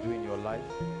God to do in your life.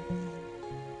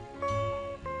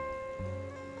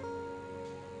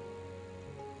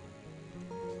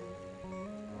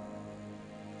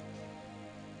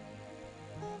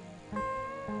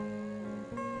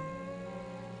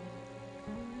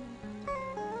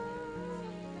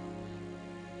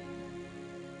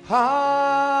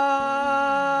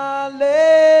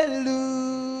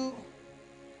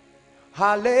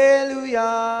 Hallelujah. Hallelujah.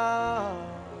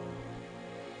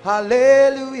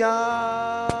 Hallelujah.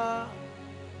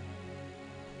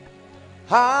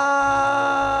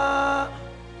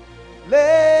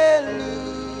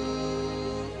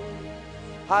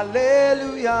 Hallelujah.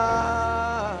 Hallelujah.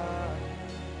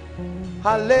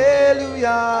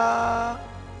 Hallelujah.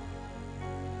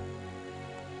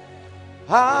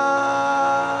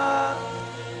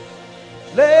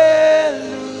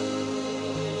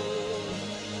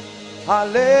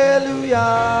 Hallelujah.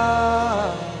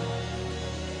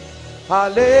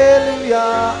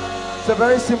 Hallelujah. It's a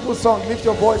very simple song. Lift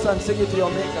your voice and sing it to your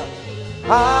maker.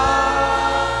 Hallelujah.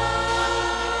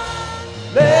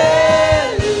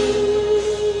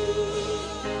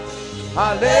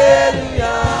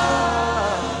 Hallelujah.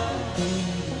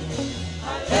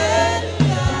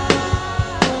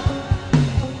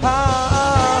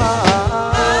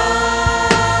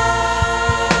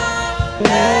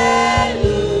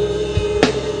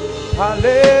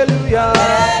 Hallelujah.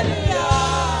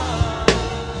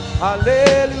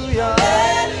 Hallelujah.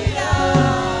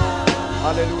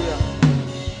 Hallelujah.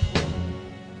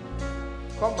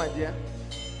 Come, my dear.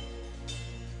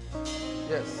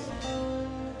 Yes.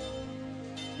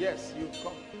 Yes, you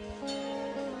come.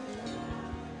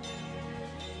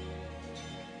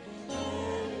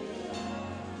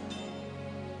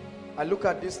 I look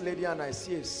at this lady and I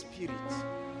see a spirit.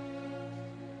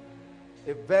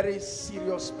 A very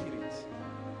serious spirit.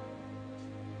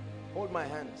 Hold my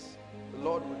hands. The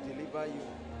Lord will deliver you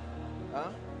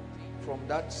from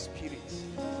that spirit.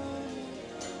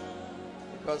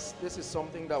 Because this is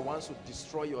something that wants to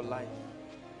destroy your life.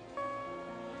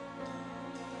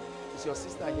 Is your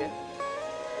sister here?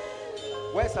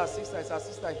 Where's her sister? Is her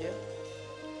sister here?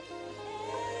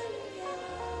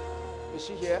 Is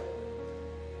she here?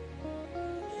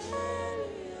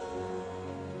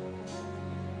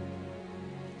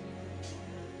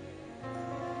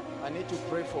 I need to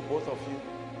pray for both of you,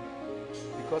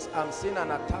 because I'm seeing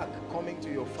an attack coming to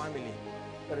your family.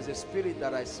 There is a spirit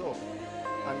that I saw,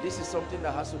 and this is something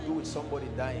that has to do with somebody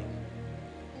dying.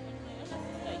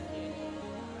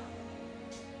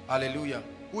 Hallelujah.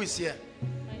 Who is here?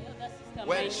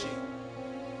 Where is she?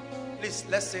 Please,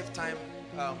 let's save time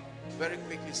very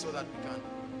quickly so that we can.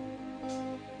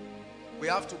 We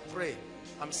have to pray.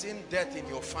 I'm seeing death in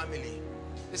your family.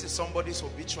 This is somebody's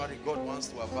obituary God wants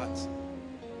to avert.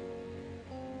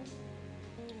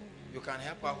 You can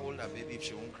help her hold her baby if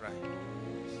she won't cry.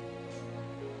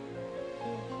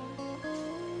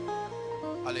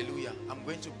 Hallelujah. I'm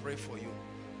going to pray for you.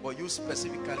 But you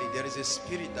specifically, there is a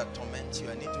spirit that torments you.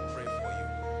 I need to pray for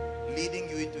you, leading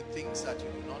you into things that you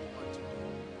do not want to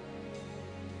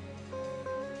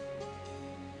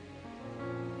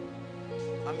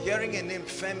do. I'm hearing a name,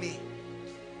 Femi.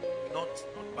 Not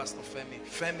Pastor Femi.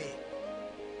 Femi.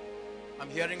 I'm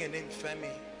hearing a name,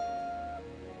 Femi.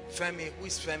 Femi. Who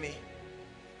is Femi?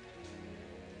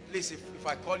 Please, if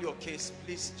I call your case,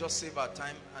 please just save our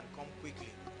time and come quickly.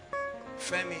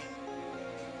 Femi.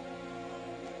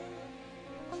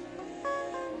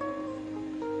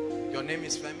 Your name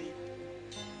is Femi?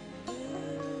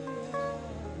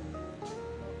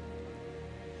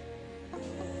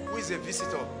 Who is a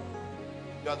visitor?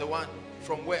 You are the one.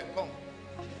 From where? Come.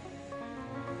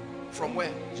 From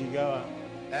where? Jigawa.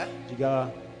 Eh?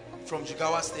 Jigawa. From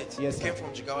Jigawa State? Yes, you came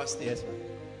from Jigawa State? Yes, sir.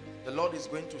 The Lord is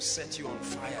going to set you on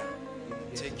fire.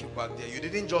 Take you back there. You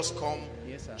didn't just come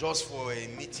just for a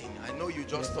meeting. I know you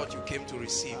just thought you came to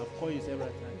receive. I've called you several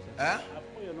times. Sir. Huh?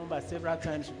 I've called your number several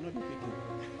times. You will not be picking.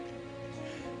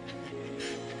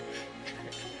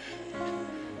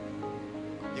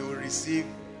 You will receive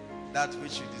that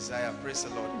which you desire. Praise the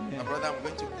Lord. Yeah. My brother, I'm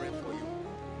going to pray for you.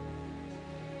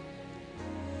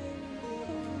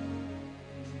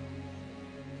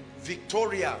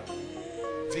 Victoria.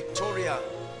 Victoria.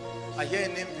 I hear a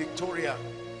name, Victoria.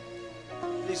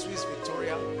 Please, who is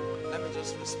Victoria? Let me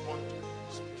just respond to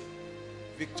this.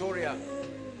 Victoria.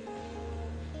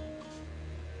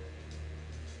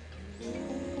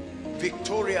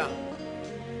 Victoria.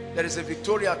 There is a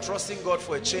Victoria trusting God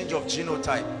for a change of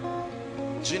genotype.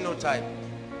 Genotype.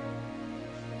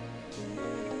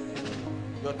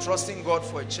 You're trusting God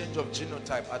for a change of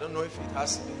genotype. I don't know if it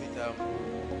has to do with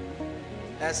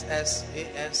SS,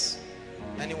 AS,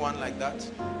 anyone like that.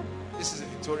 This is a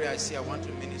Victoria I see I want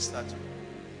to minister to.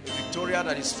 A Victoria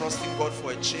that is trusting God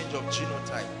for a change of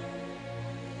genotype.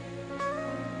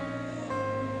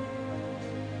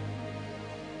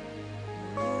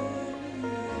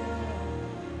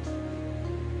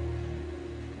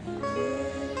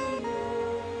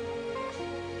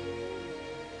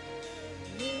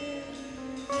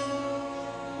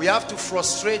 We have to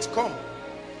frustrate, come.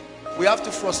 We have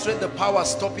to frustrate the power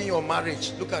stopping your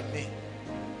marriage. Look at me.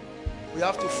 We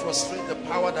have to frustrate the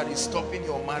power that is stopping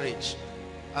your marriage.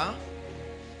 Huh?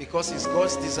 Because it's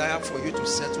God's desire for you to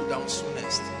settle down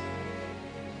soonest.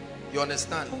 You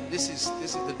understand? This is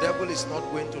the devil is not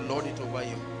going to lord it over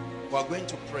you. We are going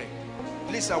to pray.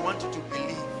 Please, I want you to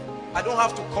believe. I don't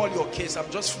have to call your case. I'm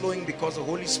just flowing because the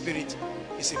Holy Spirit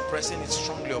is impressing it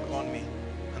strongly upon me.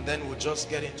 And then we'll just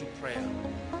get into prayer.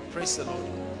 Praise the Lord.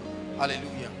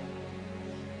 Hallelujah.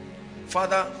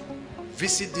 Father,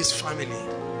 visit this family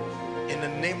in the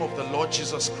name of the Lord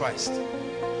Jesus Christ.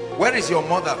 Where is your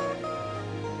mother?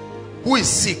 Who is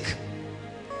sick?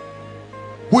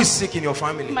 Who is sick in your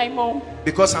family? My mom.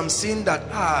 Because I'm seeing that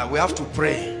we have to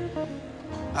pray.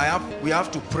 We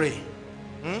have to pray.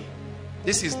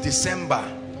 This is December.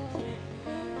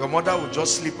 Your mother will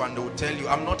just sleep and they will tell you,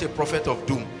 I'm not a prophet of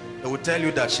doom. They will tell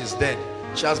you that she's dead.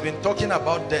 She has been talking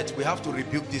about death. We have to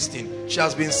rebuke this thing. She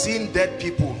has been seeing dead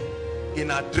people in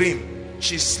her dream.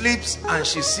 She sleeps and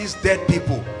she sees dead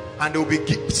people, and they will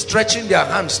be stretching their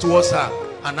hands towards her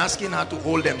and asking her to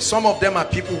hold them. Some of them are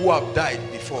people who have died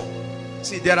before.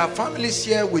 See, there are families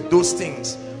here with those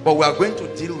things, but we are going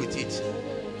to deal with it.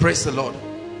 Praise the Lord.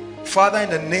 Father, in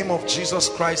the name of Jesus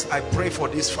Christ, I pray for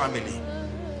this family.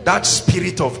 That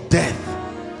spirit of death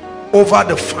over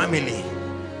the family,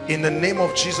 in the name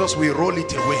of Jesus, we roll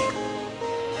it away.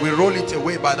 We roll it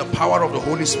away by the power of the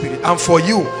Holy Spirit. And for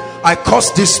you, I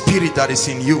curse this spirit that is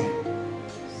in you.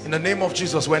 In the name of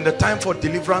Jesus, when the time for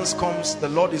deliverance comes, the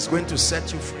Lord is going to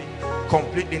set you free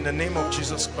completely in the name of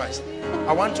Jesus Christ.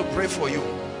 I want to pray for you.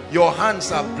 Your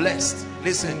hands are blessed.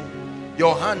 Listen,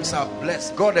 your hands are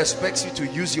blessed. God expects you to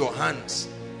use your hands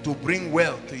to bring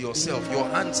wealth to yourself. Your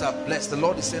hands are blessed. The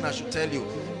Lord is saying I should tell you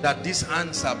that these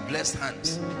hands are blessed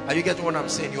hands. Are you getting what I'm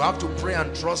saying? You have to pray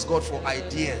and trust God for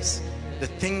ideas, the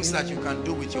things that you can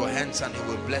do with your hands, and He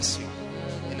will bless you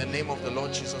in the name of the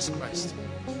Lord Jesus Christ.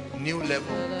 New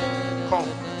level. Come.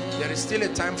 There is still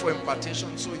a time for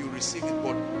impartation, so you receive it.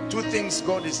 But two things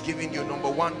God is giving you. Number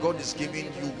one, God is giving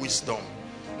you wisdom.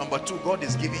 Number two, God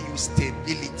is giving you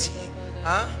stability.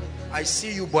 I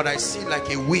see you, but I see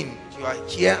like a wind. You are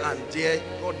here and there.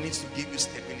 God needs to give you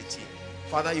stability.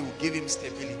 Father, you will give him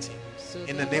stability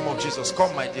in the name of Jesus.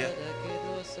 Come, my dear.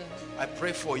 I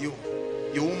pray for you.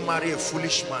 You won't marry a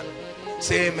foolish man.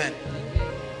 Say amen.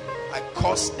 I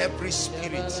curse every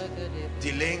spirit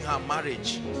delaying her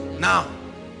marriage. Now,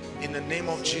 in the name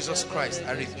of Jesus Christ,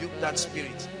 I rebuke that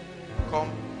spirit.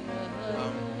 Come.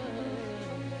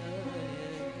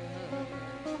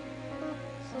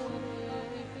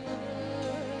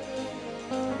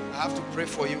 I have to pray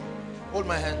for you. Hold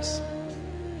my hands.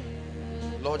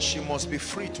 Lord, she must be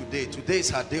free today. Today is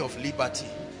her day of liberty.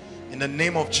 In the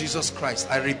name of Jesus Christ,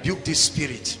 I rebuke this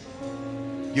spirit.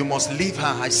 You must leave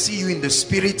her. I see you in the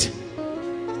spirit.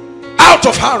 Out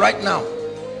of her right now.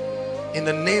 In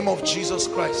the name of Jesus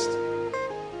Christ.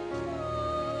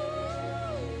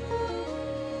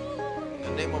 In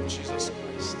the name of Jesus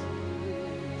Christ.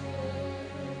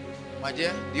 My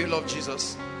dear, do you love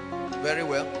Jesus? Very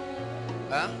well.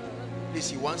 Please,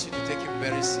 he wants you to take him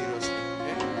very seriously.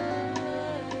 Okay?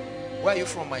 Where are you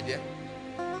from, my dear?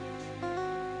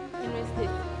 Benue State.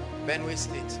 Benue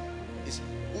State.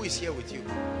 Who is here with you?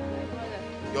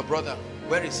 Your brother.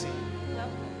 Where is he?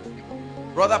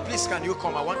 Brother, please can you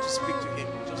come? I want to speak to him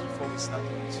just before we start the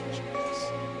ministration.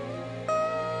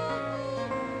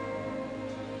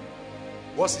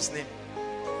 What's his name?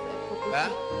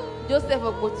 Joseph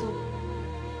Okotu.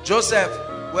 Joseph,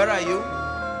 where are you?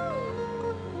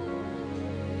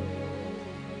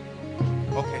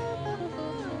 Okay.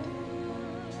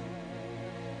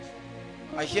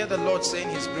 I hear the Lord saying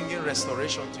he's bringing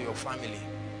restoration to your family.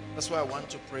 That's why I want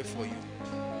to pray for you.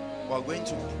 We are going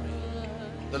to pray.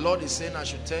 The Lord is saying I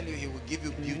should tell you he will give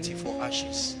you beauty for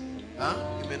ashes.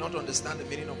 You may not understand the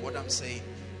meaning of what I'm saying,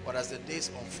 but as the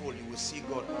days unfold, you will see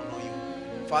God honor you.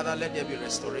 Father, let there be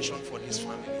restoration for this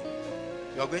family.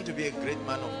 You are going to be a great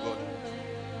man of God.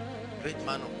 Great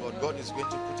man of God. God is going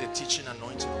to put a teaching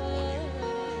anointing upon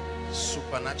you.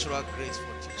 Supernatural grace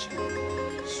for teaching.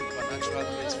 Supernatural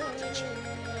grace for teaching.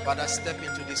 Father, step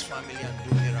into this family and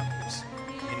do miracles.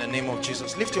 In the name of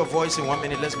Jesus. Lift your voice in 1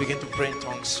 minute. Let's begin to pray in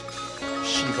tongues.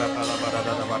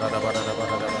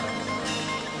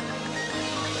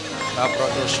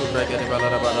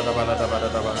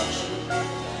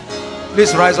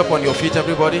 Please rise up on your feet,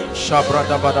 everybody.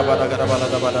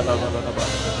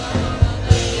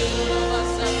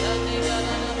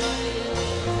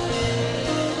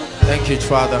 Thank you,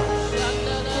 Father,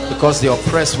 because the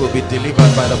oppressed will be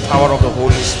delivered by the power of the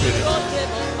Holy Spirit.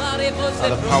 By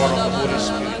the power of the Holy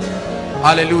Spirit.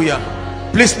 Hallelujah.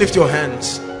 Please lift your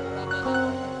hands.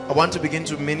 I want to begin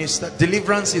to minister.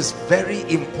 Deliverance is very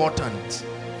important.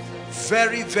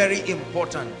 Very, very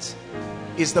important.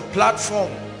 It's the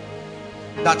platform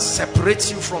that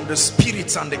separates you from the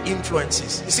spirits and the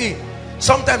influences. You see,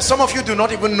 sometimes some of you do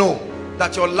not even know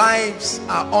that your lives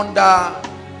are under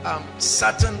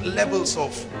certain levels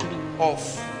of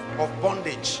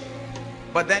bondage,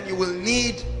 but then you will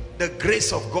need the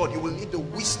grace of God. You will need the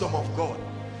wisdom of God.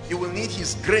 You will need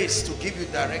his grace to give you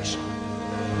direction.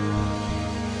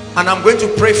 And I'm going to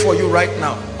pray for you right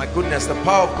now. My goodness, the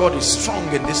power of God is strong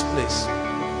in this place.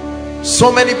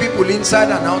 So many people inside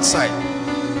and outside.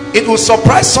 It will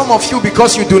surprise some of you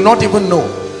because you do not even know.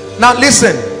 Now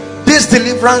listen, this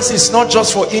deliverance is not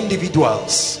just for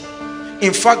individuals.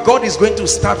 In fact, God is going to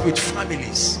start with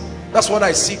families. That's what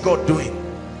I see God doing.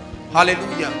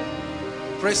 Hallelujah.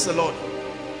 Praise the Lord.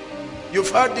 You've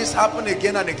heard this happen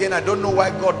again and again. I don't know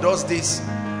why God does this,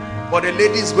 but a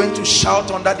lady is going to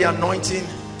shout under the anointing,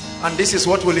 and this is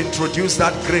what will introduce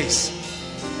that grace.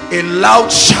 A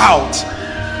loud shout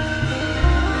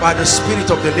by the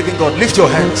Spirit of the living God. Lift your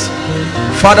hands.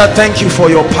 Father, thank you for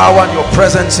your power and your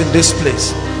presence in this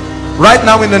place. Right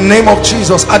now, in the name of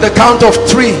Jesus, at the count of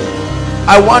 3,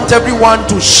 I want everyone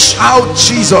to shout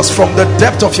Jesus from the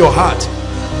depth of your heart.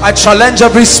 I challenge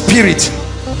every spirit,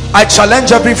 I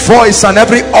challenge every voice and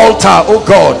every altar, oh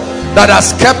God, that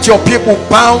has kept your people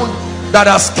bound, that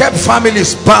has kept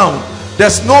families bound.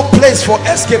 There's no place for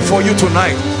escape for you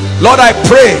tonight. Lord, I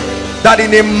pray that in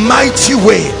a mighty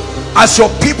way, as your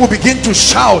people begin to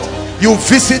shout, you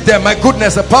visit them. My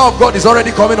goodness, the power of God is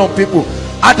already coming on people.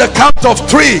 At the count of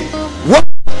 3, 1,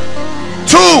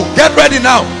 2, get ready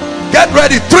now. Get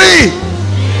ready. 3.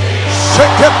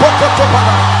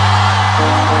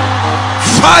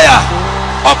 Fire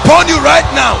upon you right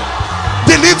now.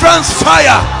 Deliverance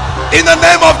fire in the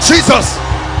name of Jesus.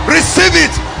 Receive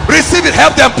it. Receive it.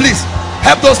 Help them, please.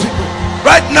 Help those people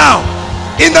right now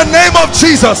in the name of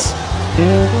Jesus.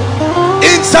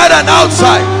 Inside and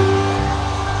outside,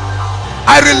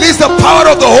 I release the power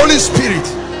of the Holy Spirit.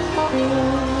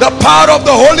 The power of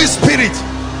the Holy Spirit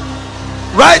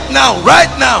right now, right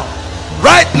now,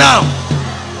 right now,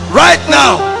 right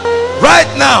now, right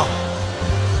now.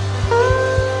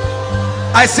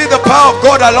 I see the power of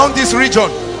God along this region,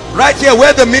 right here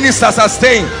where the ministers are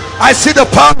staying. I see the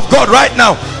power of God right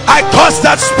now. I curse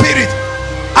that spirit.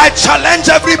 I challenge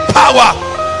every power,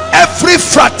 every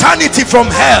fraternity from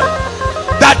hell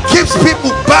that keeps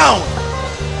people bound,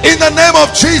 in the name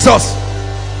of Jesus.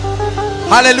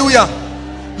 Hallelujah.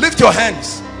 Lift your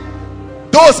hands.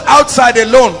 Those outside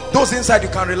alone, those inside you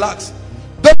can relax.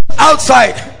 Those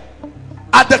outside,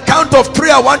 at the count of 3,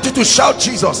 I want you to shout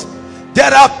Jesus.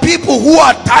 There are people who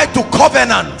are tied to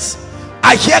covenants.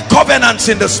 I hear covenants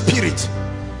in the spirit.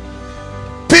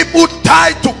 People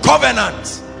tied to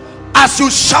covenants. As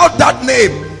you shout that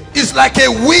name, it's like a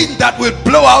wind that will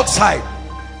blow outside,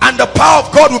 and the power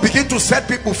of God will begin to set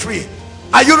people free.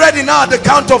 Are you ready now? At the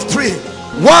count of 3,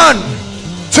 1,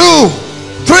 2,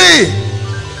 3.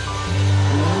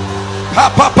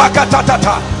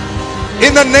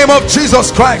 In the name of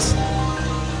Jesus Christ,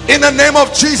 in the name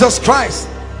of Jesus Christ,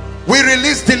 we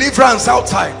release deliverance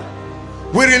outside.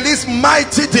 We release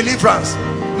mighty deliverance.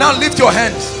 Now lift your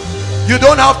hands. You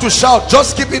don't have to shout,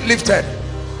 just keep it lifted.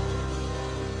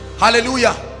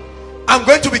 Hallelujah. I'm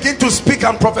going to begin to speak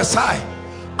and prophesy,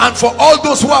 and for all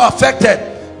those who are affected,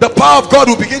 the power of God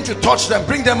will begin to touch them.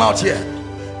 Bring them out here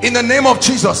in the name of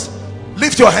Jesus.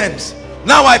 Lift your hands.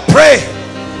 Now I pray,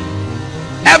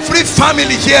 every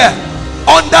family here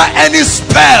under any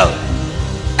spell,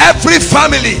 every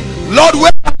family, Lord,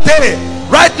 where are they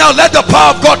right now? Let the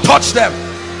power of God touch them.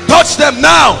 Touch them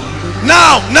now,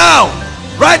 now, now,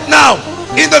 right now.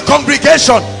 In the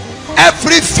congregation,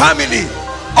 every family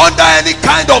under any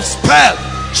kind of spell,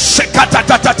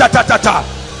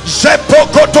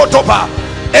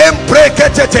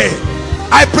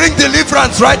 I bring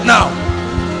deliverance right now.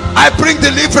 I bring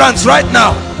deliverance right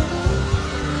now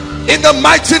in the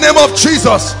mighty name of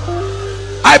Jesus.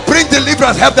 I bring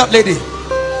deliverance. Help that lady.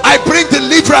 I bring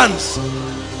deliverance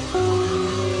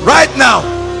right now.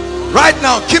 Right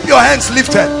now. Keep your hands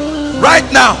lifted right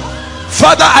now.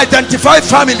 Father, identify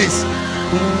families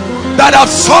that have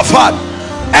suffered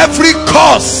every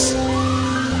cause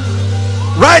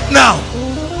right now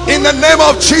in the name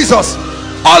of Jesus,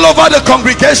 all over the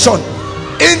congregation,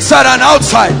 inside and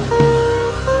outside.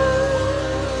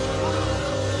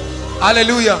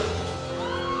 Hallelujah.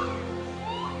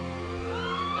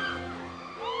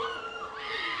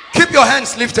 Keep your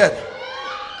hands lifted.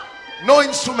 No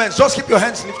instruments, just keep your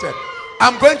hands lifted.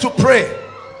 I'm going to pray.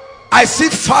 I see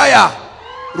fire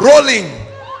rolling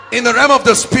in the realm of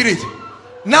the spirit.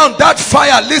 Now that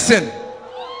fire, listen,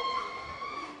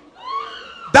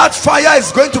 that fire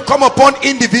is going to come upon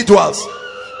individuals.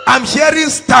 I'm hearing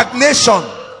stagnation.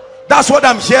 That's what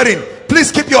I'm hearing.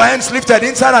 Please keep your hands lifted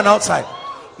inside and outside.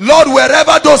 Lord,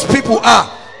 wherever those people are,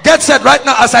 get set right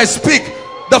now. As I speak,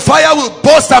 the fire will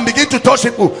burst and begin to touch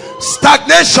people.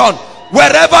 Stagnation,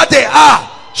 wherever they are,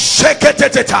 shake it,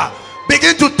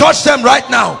 begin to touch them right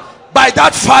now by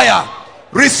that fire.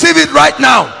 Receive it right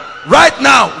now, right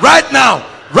now, right now,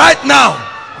 right now,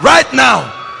 right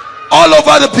now, all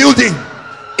over the building,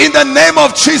 in the name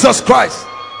of Jesus Christ.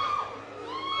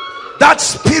 That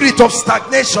spirit of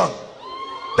stagnation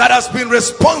that has been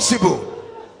responsible.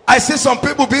 I see some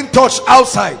people being touched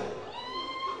outside.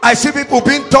 I see people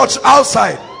being touched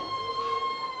outside.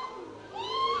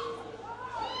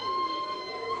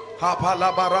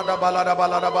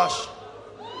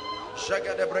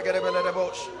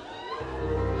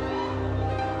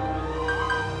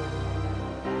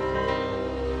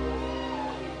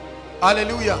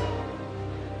 Hallelujah.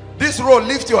 This row,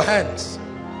 lift your hands.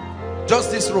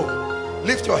 Just this row,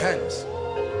 lift your hands.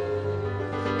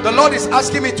 The Lord is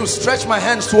asking me to stretch my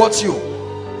hands towards you.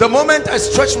 The moment I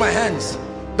stretch my hands,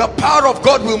 the power of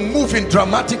God will move in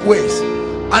dramatic ways.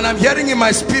 And I'm hearing in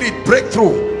my spirit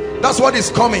breakthrough. That's what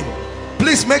is coming.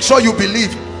 Please make sure you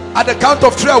believe. At the count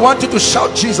of 3, I want you to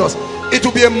shout Jesus. It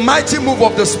will be a mighty move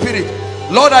of the Spirit.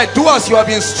 Lord, I do as you have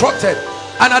instructed.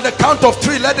 And at the count of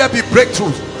 3, let there be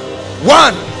breakthroughs.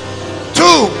 1,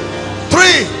 2,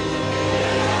 3.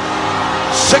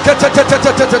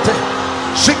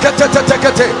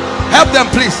 Help them,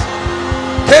 please.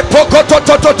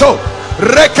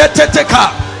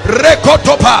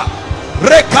 Rekotopa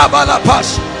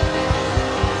rekabalapash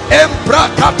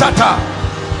embrakatata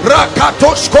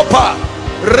rakatoshkopa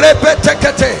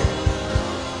rebetekete.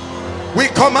 We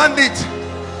command it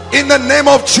in the name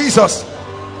of Jesus.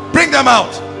 Bring them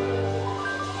out.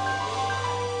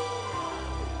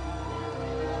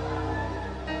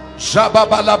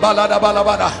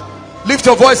 Lift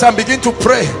your voice and begin to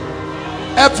pray.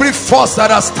 Every force that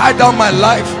has tied down my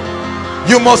life,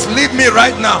 you must leave me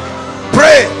right now.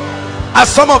 Pray. As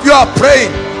some of you are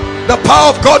praying, the power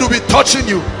of God will be touching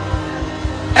you.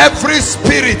 Every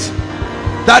spirit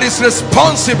that is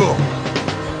responsible,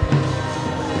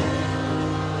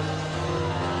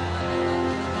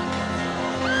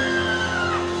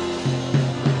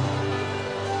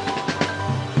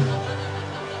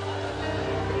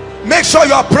 make sure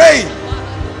you are praying.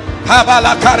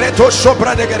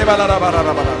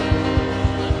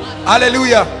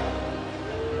 Hallelujah.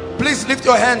 Please lift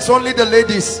your hands, only the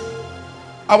ladies.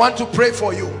 I want to pray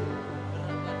for you.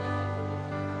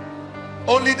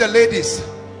 Only the ladies.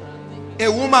 A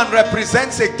woman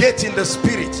represents a gate in the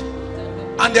spirit,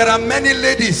 and there are many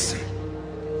ladies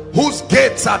whose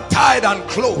gates are tied and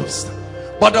closed,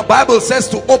 but the Bible says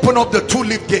to open up the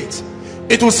 2-leaf gate.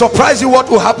 It will surprise you what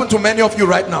will happen to many of you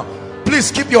right now.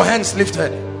 Please keep your hands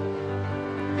lifted.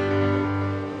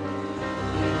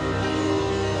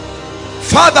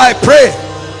 Father, I pray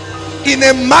in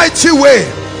a mighty way,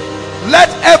 let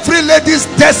every lady's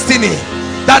destiny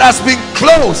that has been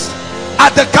closed,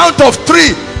 at the count of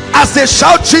 3, as they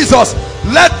shout Jesus,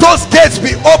 let those gates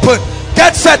be open.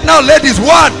 Get set now, ladies. 1,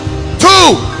 2,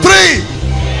 3.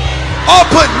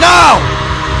 Open now.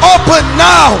 Open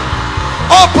now.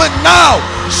 Open now.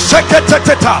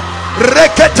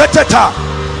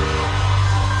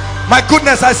 My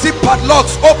goodness, I see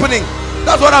padlocks opening.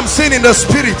 That's what I'm seeing in the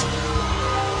spirit.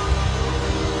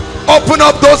 Open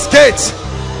up those gates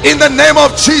in the name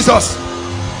of Jesus.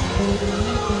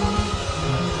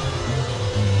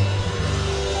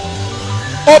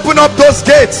 Open up those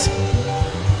gates.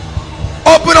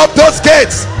 Open up those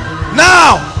gates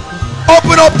now.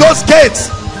 Open up those gates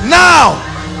now.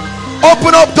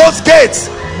 Open up those gates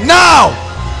now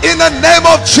in the name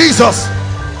of Jesus.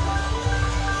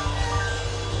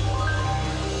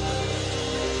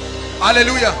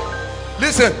 Hallelujah.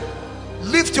 Listen,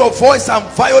 lift your voice and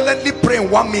violently pray in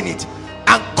 1 minute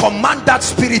and command that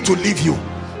spirit to leave you.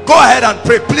 Go ahead and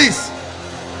pray, please.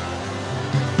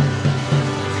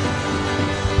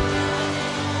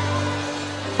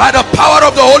 By the power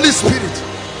of the Holy Spirit,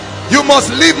 you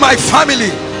must leave my family.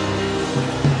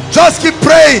 Just keep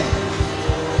praying.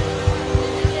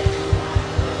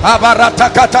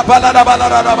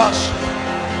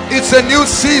 It's a new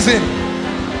season.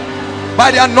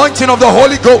 By the anointing of the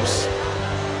Holy Ghost,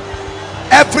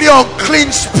 every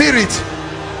unclean spirit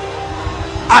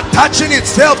attaching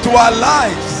itself to our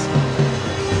lives,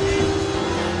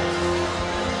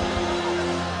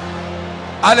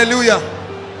 hallelujah,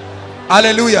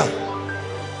 hallelujah,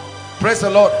 praise the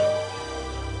Lord.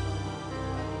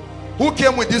 Who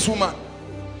came with this woman?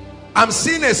 I'm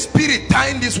seeing a spirit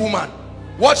tying this woman.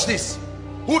 Watch this.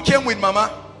 Who came with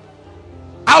Mama?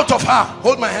 Out of her.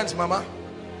 Hold my hands, Mama.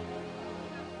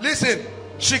 Listen,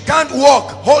 she can't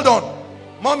walk. Hold on,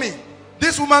 Mommy.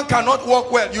 This woman cannot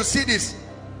walk well. You see this?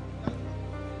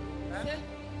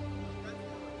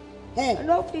 Who?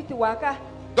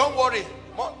 Don't worry.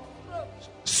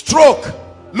 Stroke.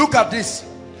 Look at this.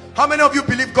 How many of you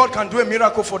believe God can do a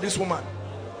miracle for this woman?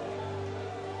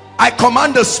 I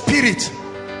command the spirit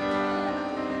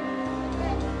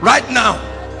right now.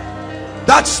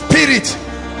 That spirit,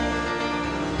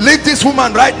 leave this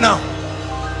woman right now.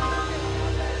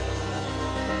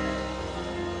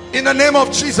 In the name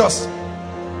of Jesus.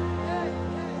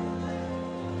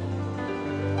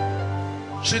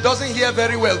 She doesn't hear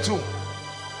very well too.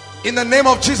 In the name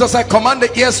of Jesus, I command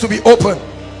the ears to be open.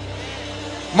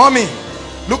 Mommy,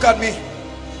 look at me.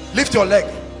 Lift your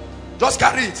leg. Just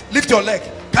carry it. Lift your leg.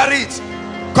 Carry it.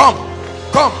 Come.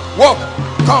 Come. Walk.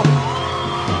 Come.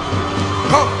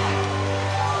 Come.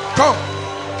 Come.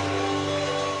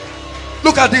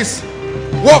 Look at this.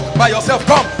 Walk by yourself.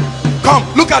 Come. Come.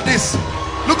 Look at this.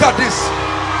 Look at this.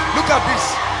 Look at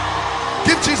this.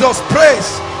 Give Jesus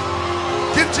praise.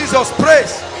 Give Jesus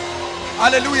praise.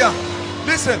 Hallelujah.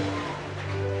 Listen.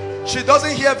 She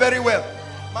doesn't hear very well.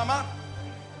 Mama.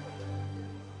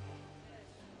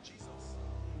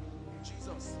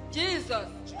 Jesus. Jesus.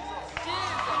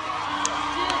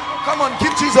 Come on,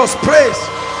 give Jesus praise.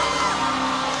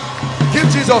 Give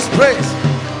Jesus praise.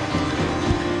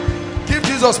 Give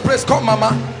Jesus praise. Come,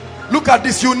 Mama. Look at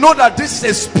this. You know that this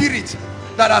is a spirit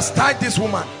that has tied this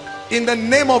woman. In the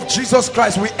name of Jesus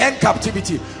Christ, we end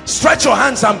captivity. Stretch your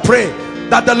hands and pray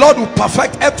that the Lord will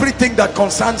perfect everything that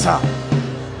concerns her.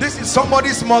 This is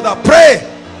somebody's mother. Pray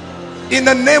in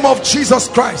the name of Jesus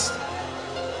Christ.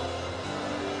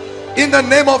 In the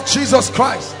name of Jesus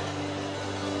Christ.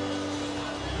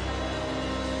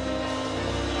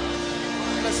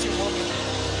 Bless you, mommy.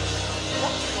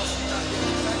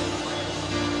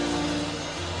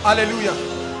 Hallelujah.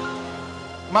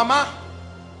 Mama,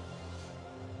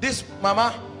 this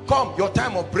mama, come. Your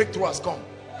time of breakthrough has come.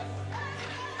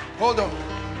 Hold on.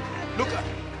 Look at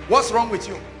what's wrong with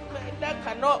you. My leg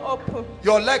cannot open.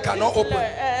 Your leg cannot open.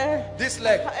 This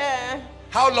leg.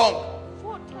 How long?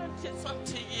 For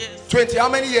 20-something years. 20. How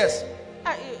many years?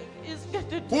 It's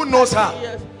getting Who knows her?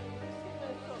 years.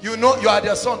 You know you are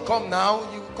their son. Come now.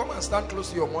 You come and stand close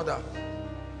to your mother.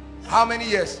 How many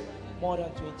years? More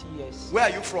than 20 years. Where are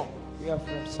you from? We are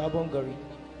from Sabongari.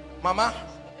 Mama,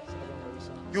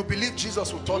 you believe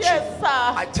Jesus will touch Yes, you? sir.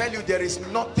 I tell you, there is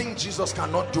nothing Jesus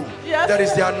cannot do. Yes, there is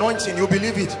sir. the anointing. You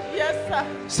believe it? Yes,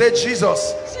 sir. Say,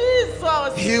 Jesus,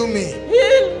 Jesus. heal me.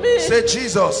 Heal me. Say,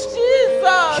 Jesus,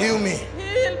 Jesus. heal me.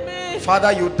 Heal me.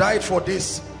 Father, you died for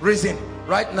this reason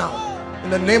right now. In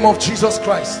the name of Jesus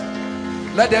Christ,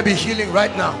 let there be healing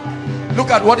right now.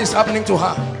 Look at what is happening to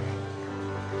her.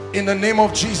 In the name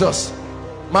of Jesus.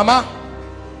 Mama,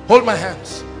 hold my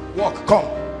hands. Walk. Come.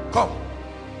 Come.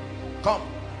 Come.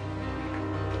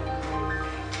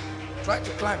 Try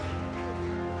to climb.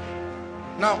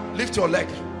 Now lift your leg.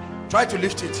 Try to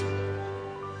lift it.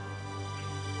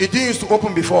 It didn't used to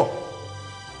open before.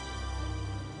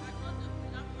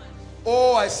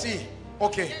 Oh, I see.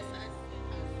 Okay.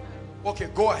 Okay,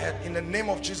 go ahead. In the name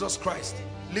of Jesus Christ,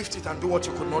 lift it and do what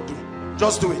you could not do.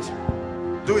 Just do it.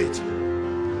 Do it.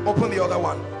 Open the other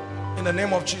one. In the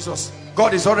name of Jesus.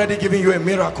 God is already giving you a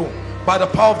miracle by the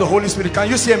power of the Holy Spirit. Can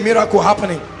you see a miracle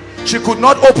happening? She could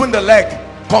not open the leg.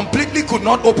 Completely could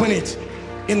not open it.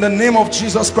 In the name of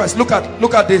Jesus Christ. Look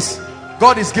at this.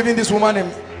 God is giving this woman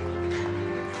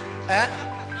a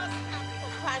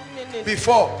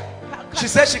before. She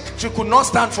said she could not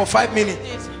stand for 5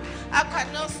 minutes. I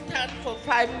cannot stand for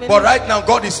 5 minutes. But right now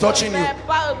God is touching you. My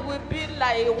back will be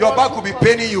like your back will be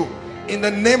paining you. In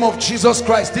the name of Jesus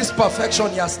Christ, this perfection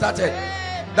he has started.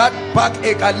 That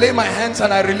backache, I lay my hands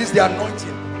and I release the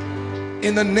anointing.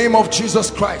 In the name of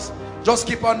Jesus Christ. Just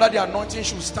keep under the anointing.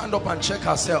 She will stand up and check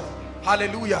herself.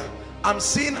 Hallelujah. I'm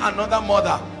seeing another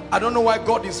mother. I don't know why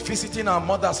God is visiting our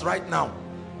mothers right now.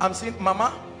 I'm seeing,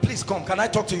 Mama, please come. Can I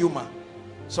talk to you, ma?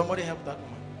 Somebody help that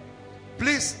woman.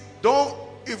 Please don't,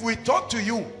 if we talk to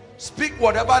you, speak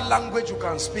whatever language you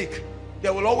can speak.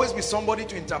 There will always be somebody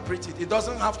to interpret it. It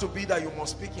doesn't have to be that you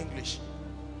must speak English.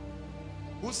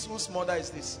 Whose mother is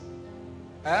this?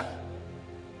 Eh?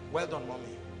 Well done, mommy.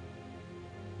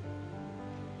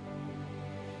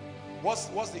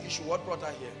 What's the issue? What brought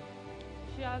her here?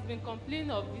 She has been complaining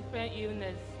of different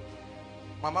illness.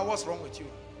 Mama, what's wrong with you?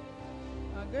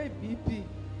 I got BP.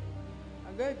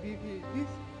 I got BP. This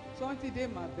something they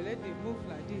my belly they move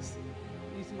like this.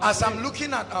 As I'm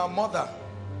looking at our mother,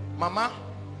 Mama,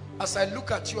 as I look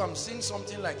at you, I'm seeing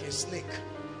something like a snake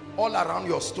all around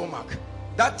your stomach.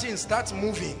 That thing starts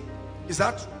moving. Is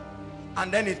that?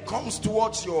 And then it comes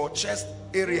towards your chest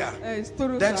area.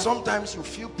 Then sometimes you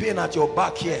feel pain at your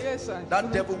back here. Yes,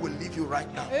 that devil will leave you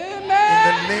right now.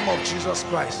 Amen. In the name of Jesus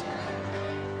Christ.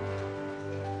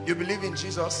 You believe in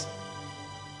Jesus?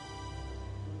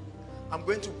 I'm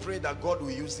going to pray that God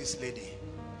will use this lady.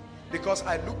 Because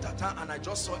I looked at her and I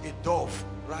just saw a dove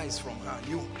rise from her.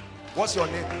 You, what's your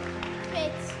name?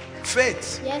 Faith.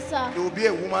 Faith. Yes, sir. You will be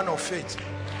a woman of faith.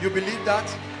 You believe that?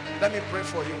 Let me pray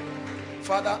for you.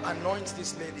 Father, anoint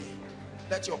this lady.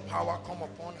 Let your power come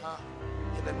upon her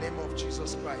in the name of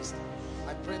Jesus Christ.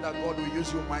 I pray that God will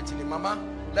use you mightily. Mama,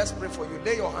 let's pray for you.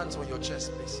 Lay your hands on your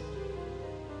chest, please.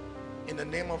 In the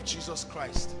name of Jesus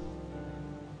Christ.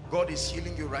 God is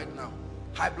healing you right now.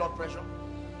 High blood pressure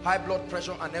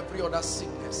and every other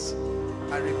sickness,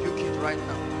 I rebuke it right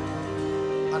now.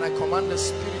 And I command the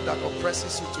spirit that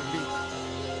oppresses you to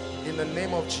leave. In the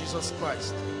name of Jesus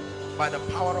Christ. By the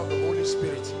power of the Holy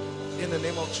Spirit. In the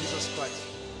name of Jesus Christ.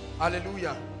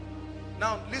 Hallelujah.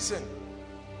 Now listen.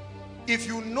 If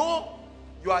you know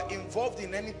you are involved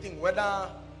in anything, whether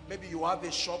maybe you have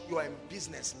a shop, you are in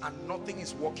business and nothing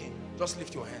is working, just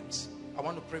lift your hands. I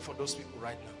want to pray for those people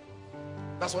right now.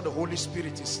 That's what the Holy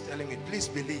Spirit is telling me. Please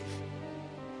believe.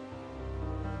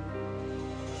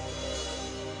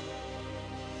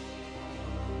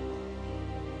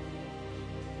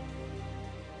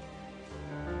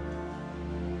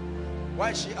 Why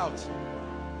is she out?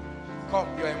 Come,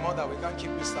 you're a mother. We can't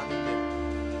keep you standing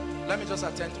there. Let me just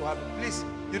attend to her. Please,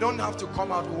 you don't have to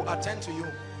come out. We'll attend to you.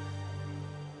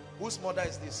 Whose mother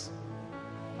is this?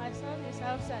 My son is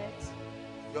outside.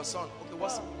 Your son? Okay,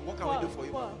 what can we do for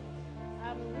you?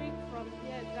 I'm weak from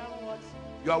here downwards.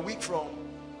 You are weak from?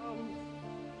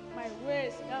 My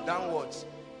waist downwards.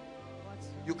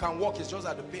 You can walk, it's just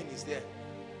that the pain is there.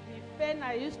 The pain,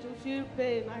 I used to feel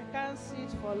pain. I can't sit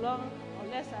for long.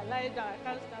 Unless I lie down, I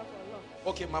can't stand for long.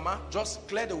 Okay, Mama, just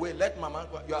clear the way. Let Mama,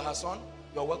 you are her son.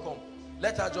 You're welcome.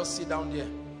 Let her just sit down there.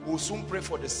 We'll soon pray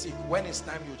for the sick. When it's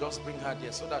time, you just bring her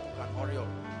there so that you can hurry up.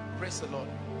 Praise the Lord.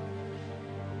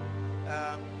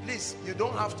 Please, you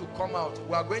don't have to come out.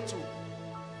 We are going to,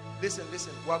 listen.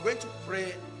 We are going to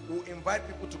pray. We'll invite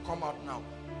people to come out now.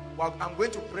 I'm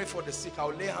going to pray for the sick.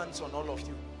 I'll lay hands on all of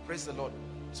you. Praise the Lord.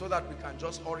 So that we can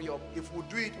just hurry up. If we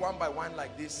do it one by one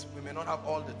like this, we may not have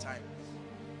all the time.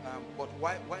 But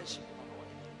why is she?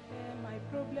 My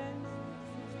problem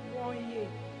is 1 year.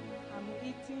 I'm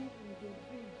eating in the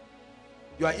dream.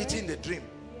 You are eating the dream?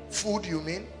 Yes. Food, you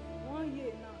mean? 1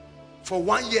 year now. For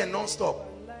 1 year non-stop?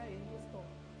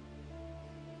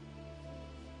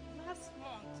 Last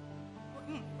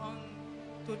month,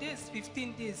 today is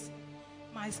 15 days,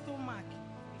 my stomach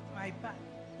with my back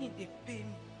in the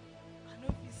pain. I no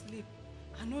fit sleep.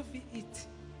 I no fit eat.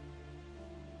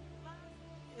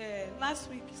 Last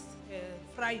week,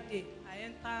 Friday, I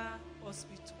enter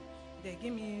hospital. They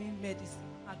give me medicine.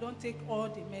 I don't take all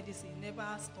the medicine. Never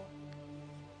stop.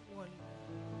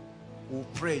 We'll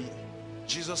pray.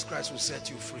 Jesus Christ will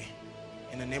set you free.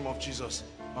 In the name of Jesus.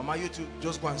 Mama, you two,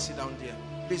 just go and sit down there.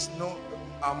 Please, no,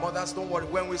 our mothers, don't worry.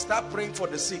 When we start praying for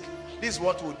the sick, this is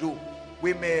what we'll do.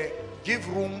 We may give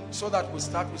room so that we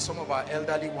start with some of our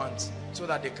elderly ones so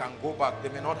that they can go back. They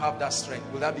may not have that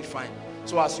strength. Will that be fine?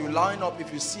 So as you line up,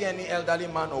 if you see any elderly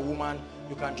man or woman,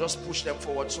 you can just push them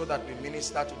forward so that we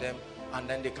minister to them and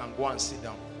then they can go and sit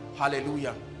down.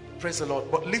 Hallelujah. Praise the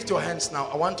Lord. But lift your hands now.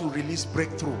 I want to release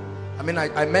breakthrough. I mean,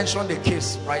 I mentioned the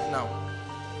case right now.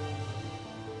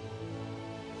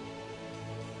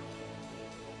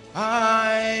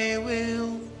 I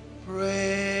will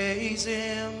praise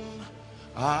him.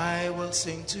 I will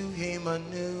sing to him a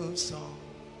new song.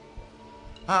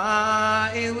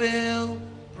 I will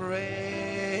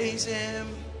praise him.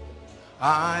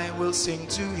 I will sing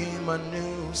to him a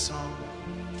new song.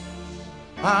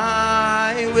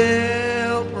 I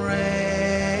will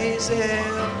praise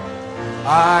him.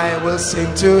 I will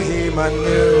sing to him a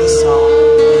new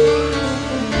song.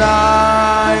 And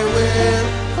I will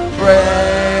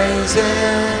praise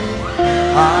him.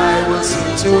 I will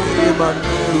sing to him a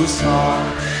new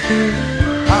song.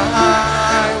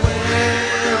 I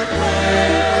will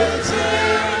praise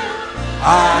him.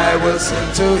 I will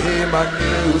sing to him a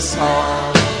new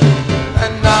song.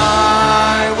 And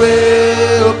I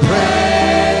will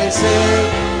praise him.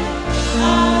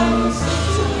 I will sing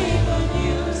to him a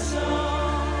new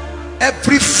song.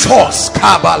 Every force,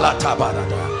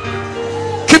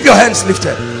 keep your hands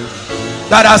lifted,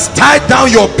 that has tied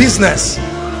down your business,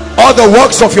 all the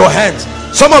works of your hands.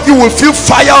 Some of you will feel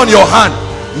fire on your hand,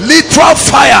 literal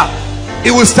fire.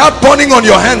 It will start burning on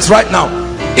your hands right now.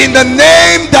 In the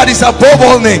name that is above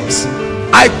all names,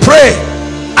 I pray,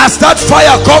 as that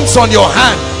fire comes on your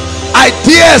hand,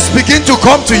 ideas begin to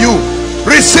come to you.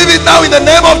 Receive it now in the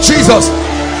name of Jesus.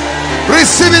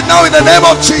 Receive it now in the name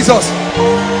of Jesus.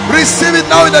 Receive it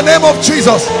now in the name of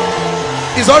Jesus.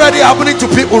 It's already happening to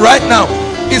people right now.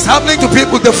 It's happening to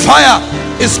people. The fire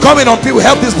is coming on people.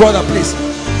 Help this brother, please.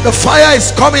 The fire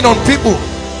is coming on people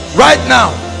right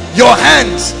now. Your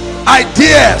hands,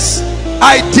 ideas.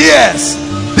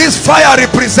 This fire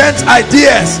represents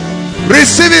ideas.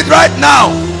 Receive it right now.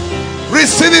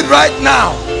 Receive it right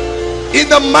now. In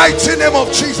the mighty name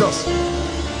of Jesus.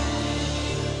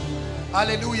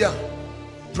 Hallelujah.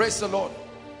 Praise the Lord.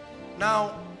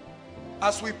 Now,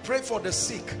 as we pray for the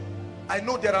sick, I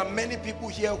know there are many people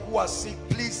here who are sick.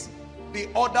 Please be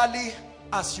orderly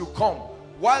as you come.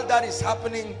 While that is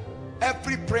happening,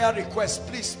 every prayer request,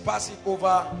 please pass it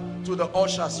over to the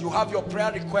ushers. You have your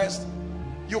prayer request.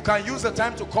 You can use the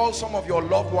time to call some of your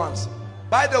loved ones.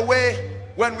 By the way,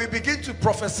 when we begin to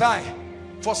prophesy,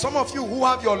 for some of you who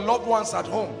have your loved ones at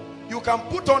home, you can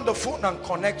put on the phone and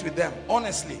connect with them.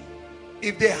 Honestly,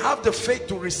 if they have the faith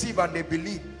to receive and they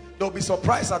believe, they'll be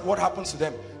surprised at what happens to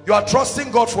them. You are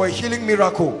trusting God for a healing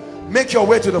miracle. Make your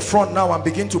way to the front now and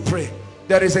begin to pray.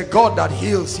 There is a God that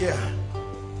heals here.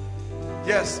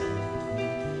 Yes.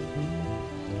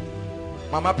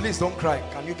 Mama, please don't cry.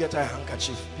 Can you get her a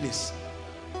handkerchief, please?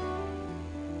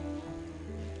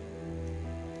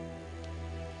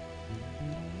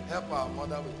 Help our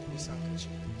mother with this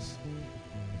handkerchief, please.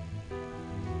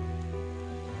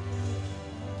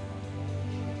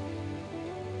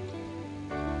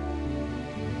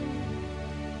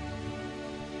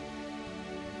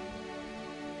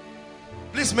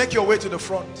 Please make your way to the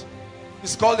front.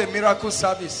 It's called a miracle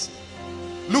service.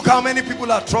 Look how many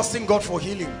people are trusting God for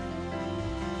healing.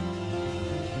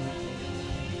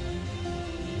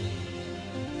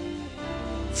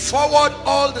 Forward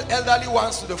all the elderly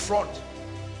ones to the front.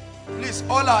 Please,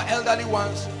 all our elderly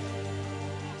ones.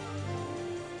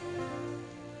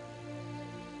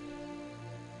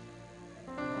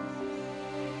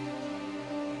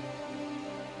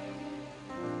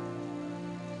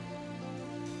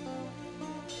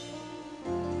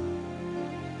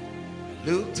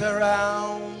 Looked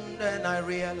around and I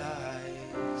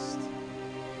realized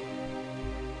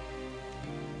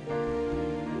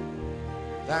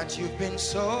that you've been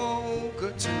so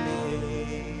good to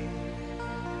me.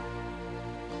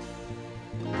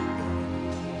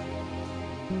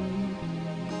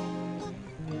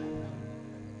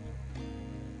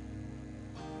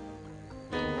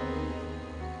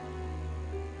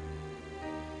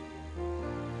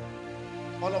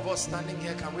 All of us standing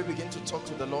here, can we begin to talk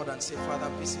to the Lord and say, Father,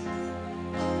 visit me.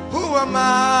 Who am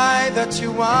I that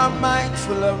you are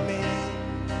mindful of me?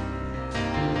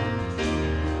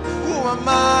 Who am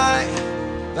I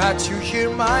that you hear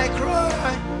my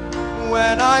cry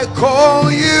when I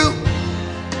call you?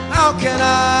 How can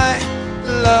I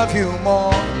love you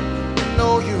more,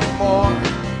 know you more,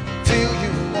 feel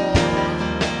you more,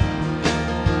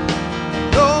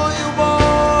 know you more?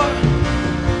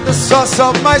 The source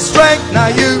of my strength, now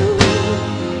you,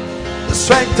 the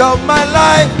strength of my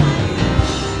life,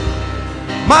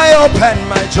 my hope and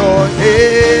my joy,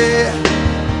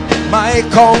 my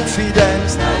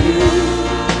confidence, now you,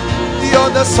 you're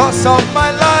the source of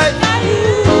my life,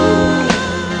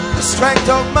 the strength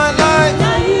of my life,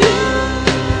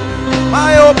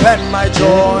 my hope and my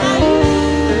joy,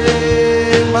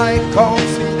 my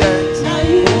confidence.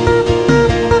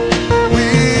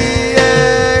 We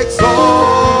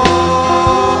exalt.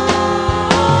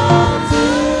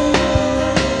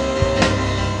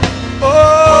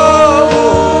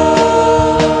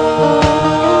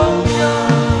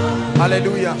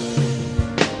 Hallelujah.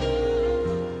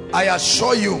 I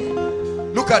assure you,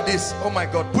 look at this. Oh my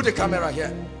God, put a camera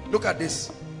here. Look at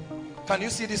this. Can you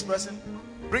see this person?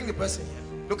 Bring the person here.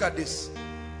 Look at this.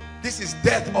 This is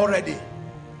death already.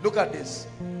 Look at this.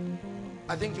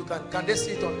 I think you can they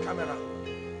see it on camera?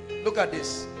 Look at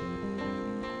this.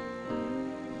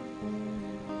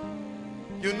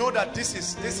 You know that this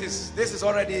is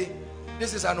already,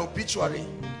 this is an obituary.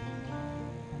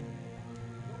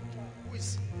 Who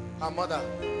is her mother?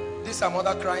 This is her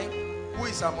mother crying. Who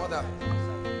is her mother?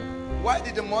 Why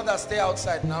did the mother stay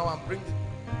outside now and bring the...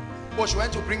 Oh, she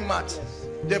went to bring mat.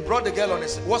 They brought the girl on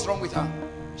this. What's wrong with her?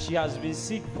 She has been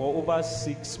sick for over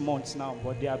 6 months now,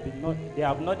 but they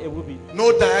have not able to.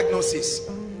 No diagnosis.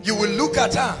 You will look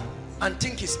at her and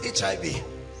think it's HIV.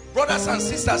 Brothers and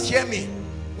sisters, hear me.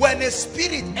 When a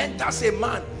spirit enters a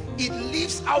man, it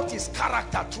leaves out his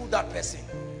character through that person.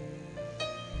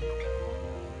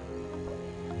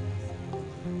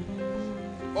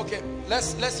 Okay,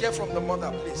 let's hear from the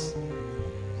mother, please.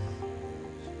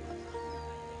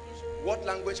 What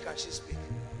language can she speak?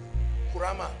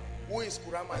 Kurama. Who is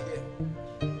Kurama here?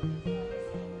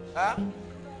 Huh?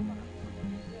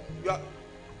 You are,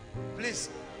 please.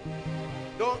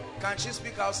 Don't. Can she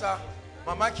speak Hausa?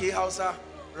 Mama ki Hausa.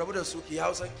 Rabuda Suki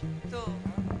Hausa.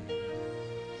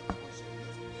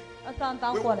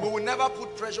 We will never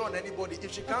put pressure on anybody.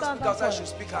 If she can't speak Hausa, she'll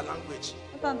speak her language.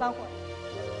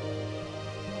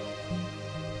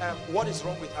 What is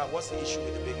wrong with her? What's the issue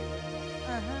with the baby?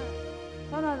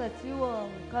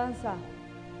 Cancer.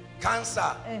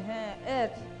 Cancer.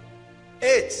 AIDS.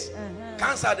 AIDS.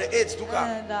 Cancer, the AIDS took her.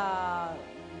 And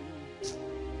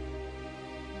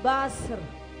Basr.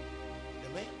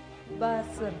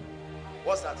 Basr.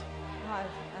 What's that?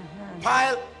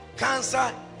 Pile,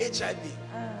 cancer, HIV.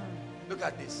 Look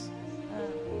at this.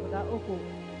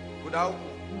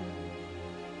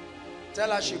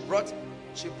 Tell her she brought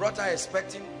her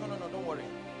expecting. No, don't worry.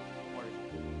 Don't worry.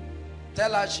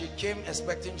 Tell her she came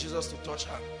expecting Jesus to touch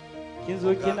her.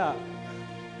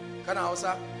 Kana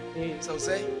Hausa? So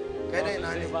say, Kaden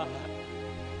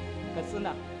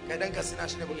Kasina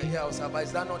she never hear Hausa, but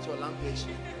is that not your language?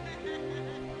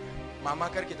 Mama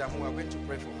Karkitamu, we are going to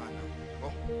pray for her now.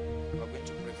 Oh, we are going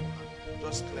to pray for her.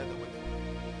 Just clear the way for her.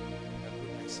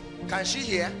 Goodness. Can she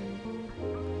hear?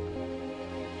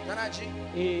 Kanaji?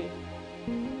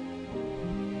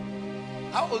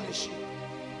 How old is she?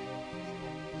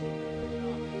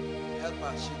 Help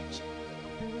her.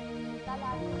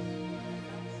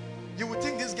 You would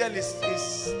think this girl is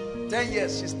 10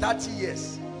 years. She's 30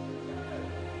 years.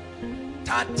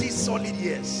 30 solid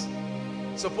years.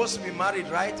 Supposed to be married,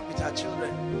 right? With her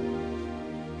children.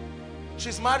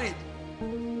 She's married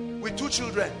with 2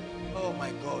 children. Oh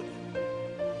my God.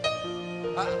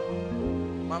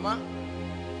 Mama?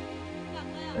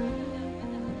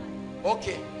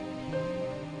 Okay.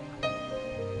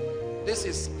 This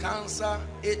is cancer,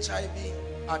 HIV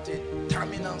at a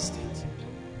terminal state.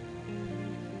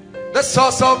 The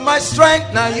source of my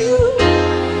strength, now you.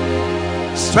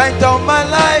 Strength of my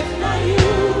life, now you.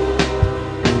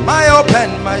 My hope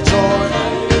and my joy,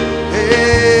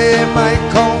 hey, my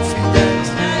confidence.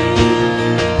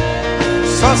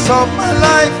 Source of my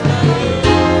life,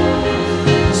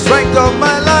 strength of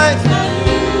my life,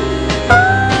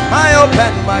 my hope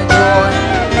and my joy,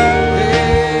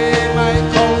 hey, my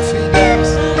confidence.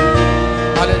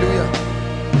 Hallelujah.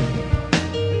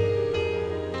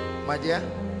 My dear,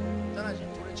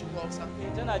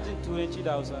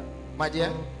 my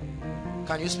dear,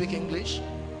 can you speak English?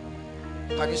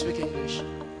 Can you speak English?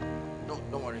 No,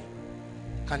 don't worry.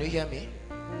 Can you hear me?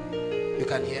 You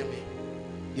can hear me.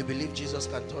 You believe Jesus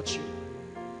can touch you?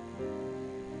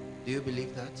 Do you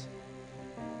believe that?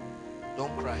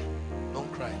 Don't cry. Don't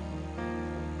cry.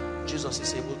 Jesus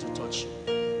is able to touch you.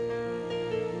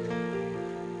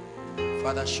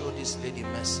 Father, show this lady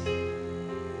mercy.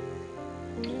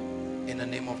 In the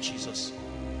name of Jesus,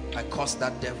 I curse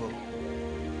that devil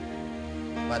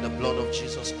by the blood of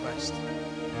Jesus Christ.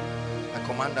 I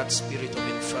command that spirit of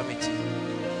infirmity,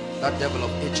 that devil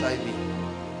of HIV,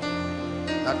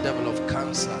 that devil of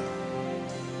cancer,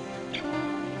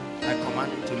 I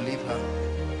command you to leave her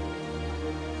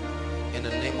in the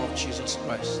name of Jesus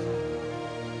Christ.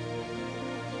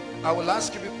 I will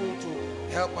ask you people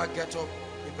to help her get up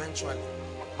eventually.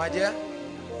 My dear,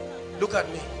 look at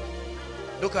me.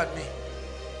 Look at me.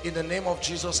 In the name of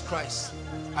Jesus Christ,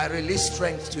 I release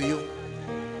strength to you.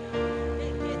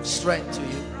 Strength to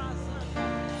you.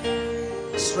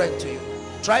 Strength to you.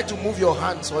 Try to move your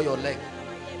hands or your leg.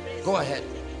 Go ahead.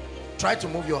 Try to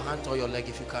move your hand or your leg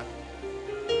if you can.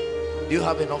 Do you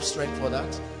have enough strength for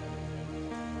that?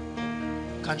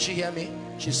 Can she hear me?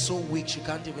 She's so weak she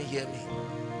can't even hear me.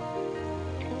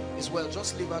 It's well,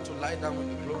 just leave her to lie down with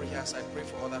the glory here as I pray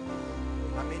for other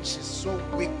people. I mean, she's so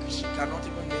weak she cannot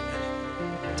even make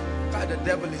anything. God, the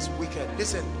devil is wicked.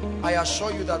 Listen, I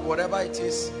assure you that whatever it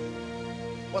is,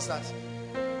 what's that?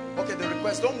 Okay, the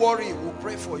request, don't worry, we'll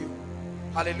pray for you.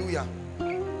 Hallelujah.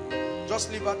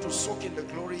 Just leave her to soak in the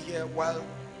glory here while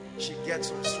she gets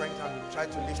some strength, and try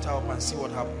to lift her up and see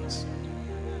what happens.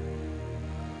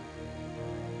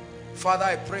 Father,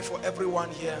 I pray for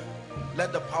everyone here.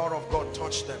 Let the power of God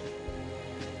touch them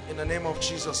in the name of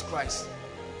Jesus Christ.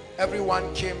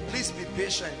 Everyone came. Please be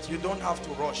patient. You don't have to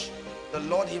rush. The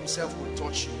Lord himself will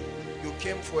touch you. You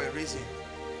came for a reason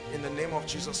in the name of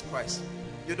Jesus Christ.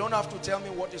 You don't have to tell me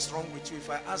what is wrong with you. If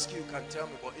I ask you, you can tell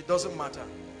me, but it doesn't matter.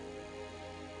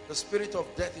 The spirit of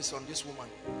death is on this woman.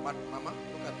 But Mama,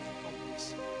 look at me. Come,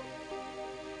 please.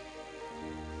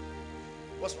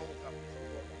 What's wrong with her?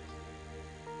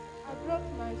 I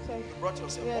brought myself. You brought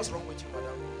yourself. Yes. What's wrong with you,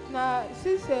 madam? Now,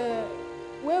 since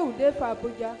where would they for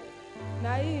Abuja?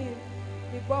 Now,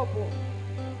 the bubble,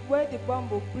 where the bomb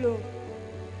will blow.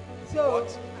 So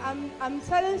what? I'm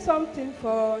selling something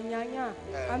for Nyanya.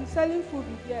 I'm selling food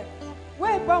there.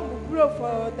 Where bomb will blow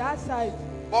for that side?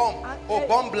 Bomb?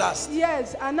 Bomb blast?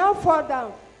 Yes, I now fall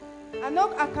down.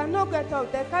 I cannot get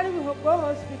up. They carry me to go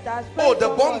hospital. Oh, the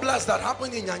bomb blast that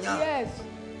happened in Nyanya? Yes.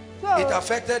 So it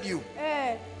affected you.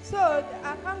 So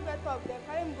I can't get up. They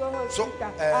carry me go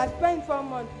hospital. I spent 4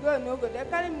 months go no go. They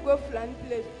carry me go Flan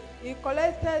place. He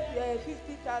collected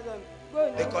 50,000.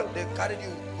 They carried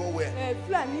you go where?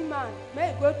 Flani man,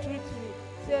 may go treat me.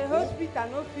 Say hospital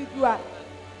no fit do. A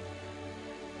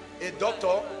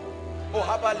doctor? Oh,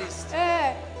 herbalist.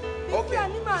 Okay,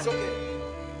 it's okay.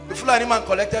 The Fulani man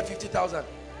collected 50,000.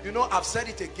 You know, I've said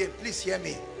it again. Please hear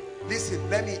me. Listen,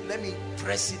 let me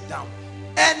press it down.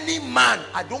 Any man,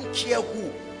 I don't care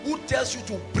who tells you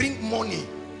to bring money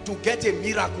to get a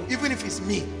miracle, even if it's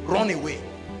me, run away.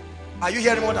 Are you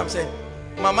hearing what I'm saying?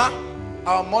 Mama,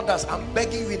 our mothers, I'm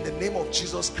begging you in the name of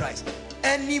Jesus Christ.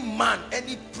 Any man,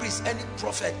 any priest, any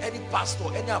prophet, any pastor,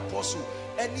 any apostle,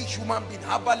 any human being,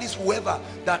 herbalist, whoever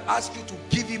that asks you to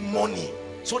give him money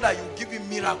so that you give him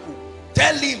miracle,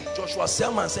 tell him Joshua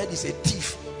Selman said he's a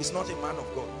thief. He's not a man of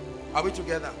God. Are we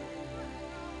together?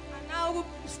 And now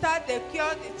start the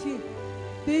cure the thing.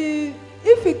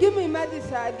 If you give me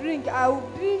medicine I drink, I will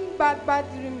dream bad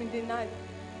dream in the night.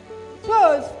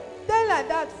 So then like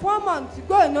that, 4 months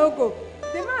go no go.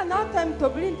 The man now tell me to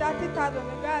bring 30,000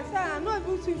 again. I said I know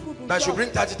even see food. That should bring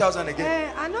 30,000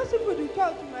 again. I know see food to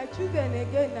church to my children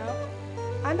again now.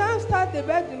 And now start the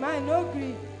beg the man no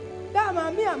agree. That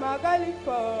mommy I'm going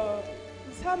for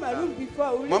Samaroon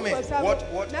before. Mommy,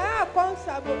 what? Now I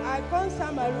come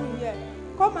Samaroon here.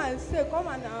 Come and say, come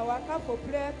and I walk up for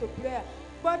prayer to prayer.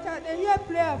 But I didn't hear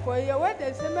prayer for you. When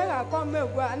they say make I come,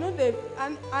 I know they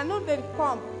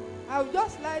come. I'll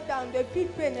just lie down, they feel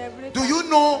pain every time. Do you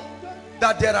know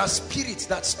that there are spirits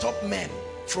that stop men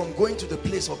from going to the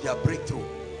place of their breakthrough?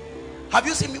 Have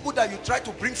you seen people that you try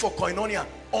to bring for koinonia,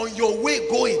 on your way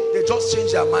going, they just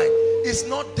change their mind? It's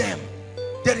not them.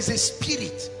 There is a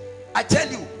spirit. I tell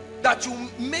you that you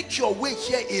make your way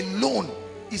here alone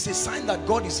is a sign that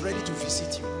God is ready to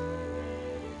visit you.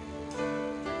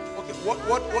 Okay,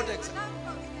 what exactly?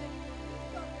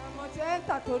 I must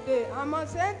enter today. I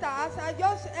must enter as I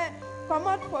just come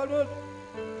out for road.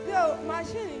 The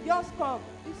machine just come.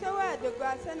 He said, where they go?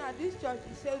 I said, at this church.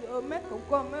 He said, oh, make them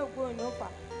go in over.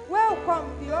 Where come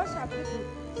the usher people?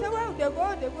 He said, where they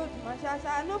go? They go to machine. I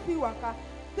said, I know people worker.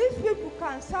 These people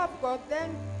can serve God.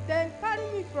 Then carry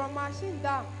me from machine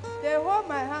down. They hold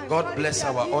my hand. God bless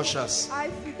our ushers. I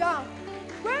sit down.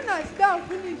 When I sit down,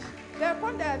 finish. They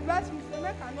come, they advise me, say,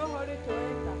 make I no hurry to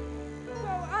enter. So,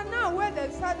 and now when they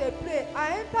start they pray,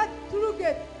 I entered through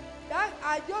gate. That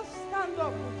I just stand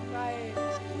up with my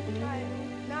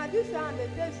now this hand they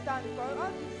just stand because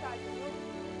all this side, you know.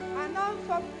 And now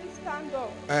softly stand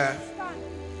up. Stand.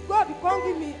 God come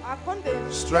give me a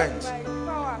strength. My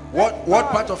power.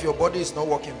 What part of your body is not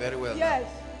working very well? Yes.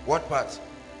 What part?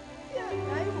 Yeah,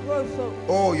 now you also.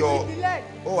 Oh, your leg.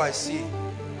 Oh, I see.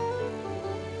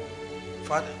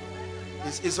 Father,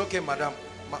 it's okay, madam.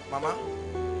 Mama,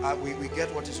 we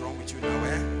get what is wrong with you now,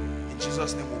 In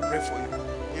Jesus' name we pray for you.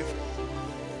 If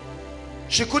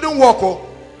she couldn't walk,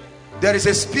 there is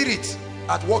a spirit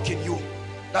at work in you.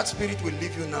 That spirit will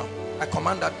leave you now. I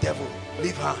command that devil,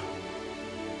 leave her.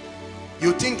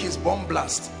 You think it's bomb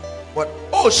blast, but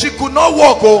she could not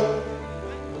walk.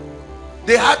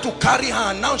 They had to carry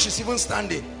her, and now she's even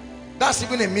standing. That's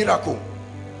even a miracle.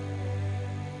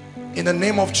 In the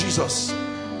name of Jesus.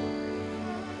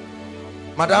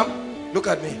 Madam, look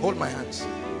at me. Hold my hands.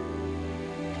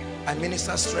 I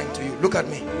minister strength to you. Look at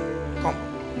me. Come.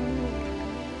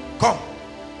 Come.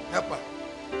 Help her.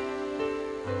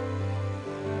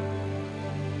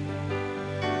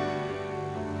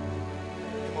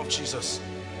 In the name of Jesus.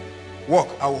 Walk.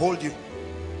 I will hold you.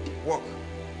 Walk.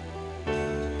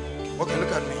 Okay,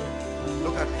 look at me.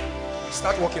 Look at me.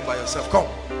 Start walking by yourself. Come.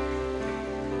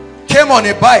 Came on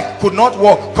a bike, could not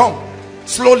walk. Come.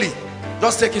 Slowly.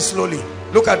 Just take it slowly.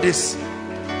 Look at this.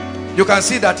 You can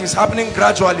see that it's happening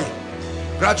gradually.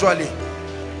 Gradually.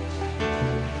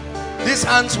 These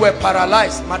hands were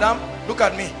paralyzed. Madam, look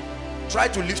at me. Try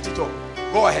to lift it up.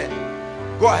 Go ahead.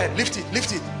 Go ahead. Lift it.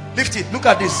 Lift it. Lift it. Look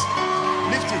at this.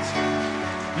 Lift it.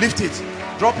 Lift it.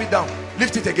 Drop it down.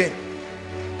 Lift it again.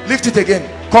 Lift it again.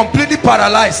 Completely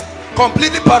paralyzed.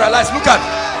 Completely paralyzed. Look at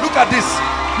this.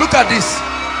 Look at this.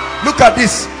 Look at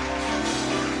this.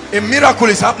 A miracle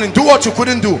is happening. Do what you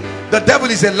couldn't do. The devil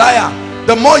is a liar.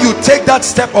 The more you take that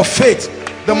step of faith,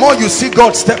 the more you see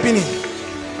God stepping in.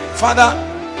 Father,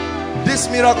 this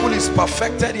miracle is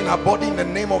perfected in her body in the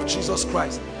name of Jesus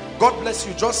Christ. God bless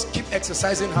you. Just keep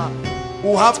exercising her.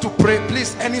 We'll have to pray.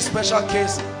 Please, any special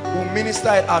case, we'll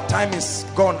minister it. Our time is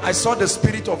gone. I saw the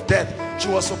spirit of death. She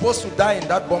was supposed to die in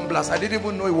that bomb blast. I didn't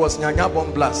even know it was Nyanya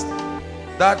bomb blast.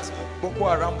 That Boko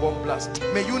Haram bomb blast.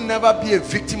 May you never be a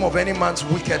victim of any man's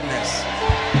wickedness.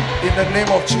 In the name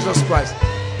of Jesus Christ.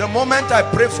 The moment I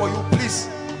pray for you, please,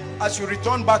 as you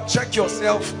return back, check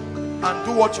yourself and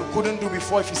do what you couldn't do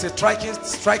before. If it's a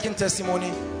striking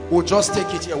testimony, we'll just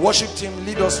take it here. Worship team,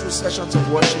 lead us through sessions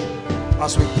of worship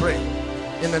as we pray.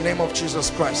 In the name of Jesus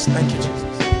Christ. Thank you, Jesus.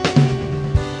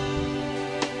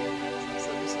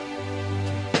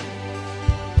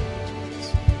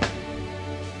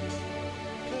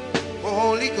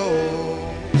 Holy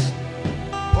Ghost,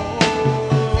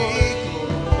 Holy Ghost,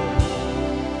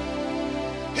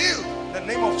 heal in the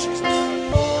name of Jesus. I've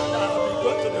been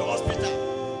going to the hospital.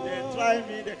 They try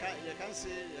me. They can't say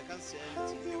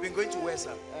anything. You've been going to where,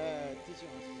 sir?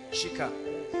 Teaching Shika.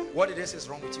 What did they say is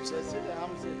wrong with you, sir? They say they have.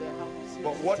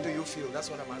 But what do you feel? That's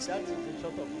what I'm asking. That is a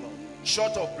short of blood.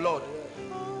 Short of blood.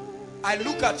 I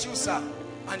look at you, sir,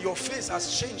 and your face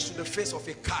has changed to the face of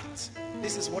a cat.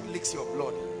 This is what leaks your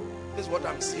blood. This is what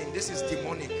I'm seeing. This is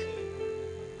demonic.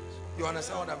 You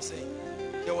understand what I'm saying?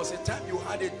 There was a time you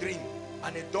had a dream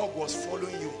and a dog was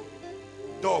following you.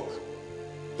 Dog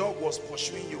was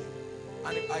pursuing you.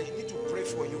 And I need to pray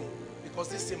for you because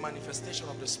this is a manifestation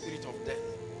of the spirit of death.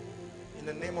 In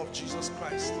the name of Jesus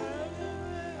Christ,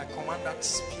 I command that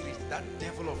spirit, that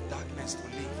devil of darkness to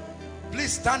leave.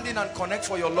 Please stand in and connect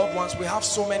for your loved ones. We have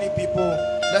so many people.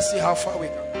 Let's see how far we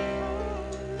can.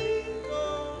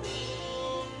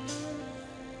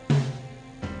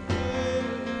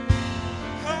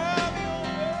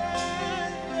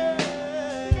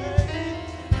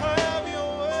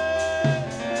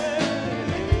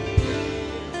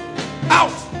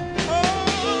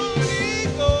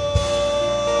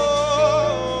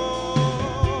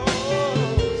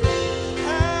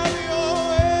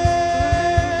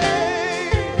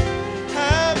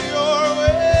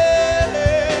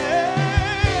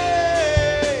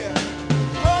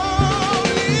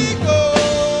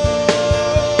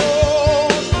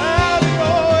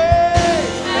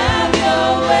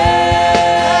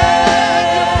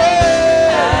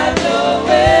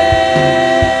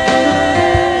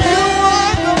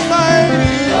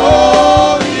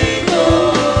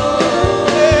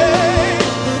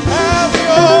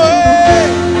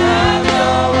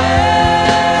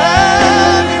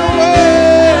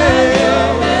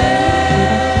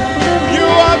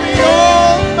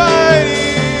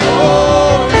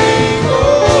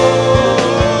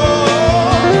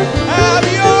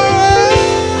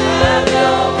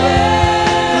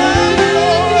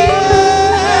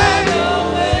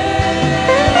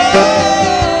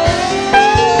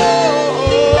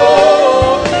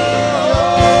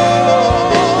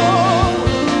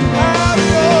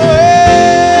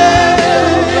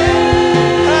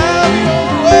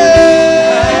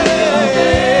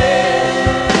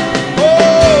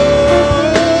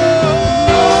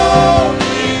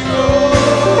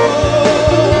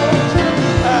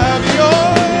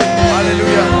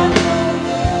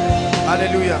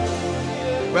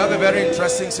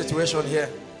 Situation here.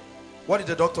 What did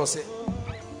the doctor say?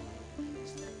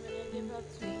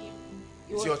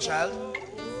 It's your child?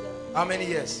 How many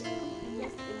years?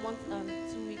 Just a month and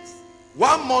 2 weeks.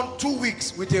 1 month, 2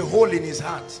 weeks with a hole in his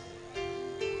heart.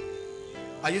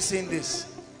 Are you seeing this?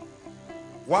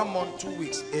 1 month, 2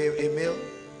 weeks, a male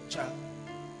child.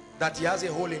 That he has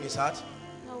a hole in his heart?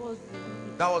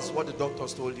 That was what the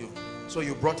doctors told you. So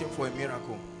you brought him for a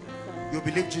miracle. You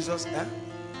believe Jesus? Eh?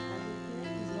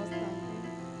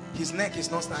 His neck is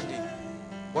not standing.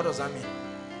 What does that mean?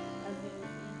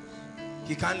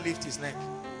 He can't lift his neck.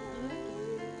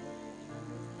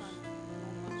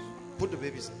 Put the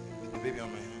baby on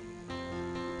my hand.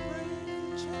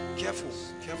 Careful,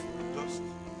 careful. Just.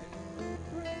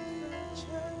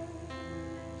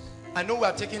 I know we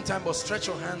are taking time, but stretch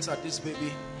your hands at this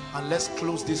baby and let's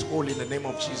close this hole in the name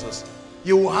of Jesus.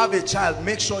 You will have a child.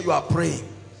 Make sure you are praying.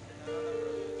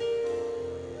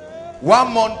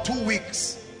 1 month, 2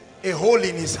 weeks. A hole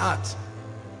in his heart.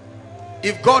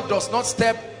 If God does not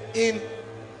step in,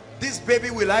 this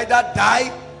baby will either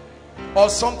die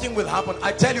or something will happen.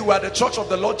 I tell you, we are the church of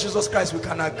the Lord Jesus Christ. We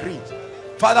can agree.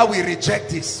 Father, we reject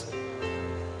this.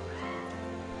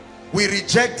 We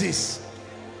reject this.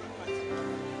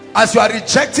 As you are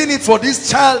rejecting it for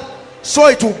this child, so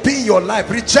it will be in your life.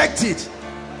 Reject it.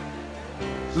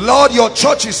 Lord, your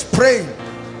church is praying.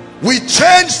 We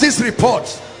change this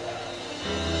report.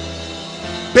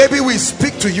 Baby, we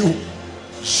speak to you.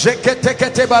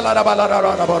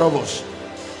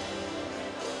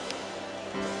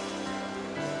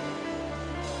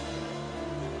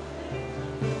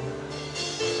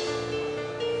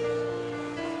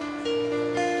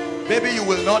 Baby, you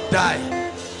will not die.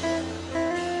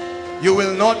 You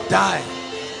will not die.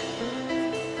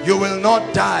 You will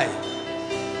not die.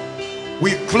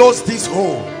 We close this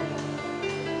hole.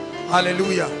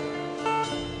 Hallelujah.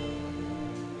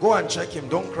 Go and check him.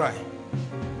 Don't cry.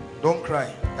 Don't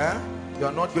cry. Eh? You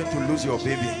are not going to lose your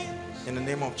baby. In the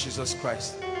name of Jesus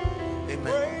Christ.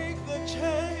 Amen.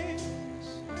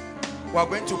 We are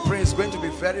going to pray. It's going to be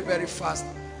very, very fast.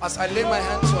 As I lay my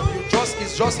hands on you,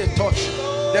 it's just a touch.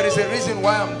 There is a reason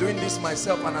why I'm doing this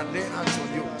myself and I'm laying hands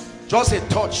on you. Just a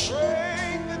touch.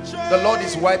 The Lord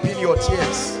is wiping your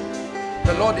tears.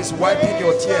 The Lord is wiping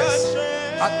your tears.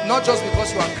 And not just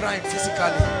because you are crying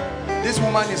physically. This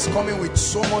woman is coming with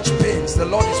so much pains. The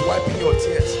Lord is wiping your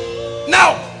tears.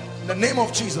 Now, in the name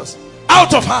of Jesus,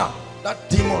 out of her, that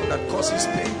demon that causes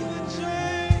pain.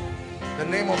 In the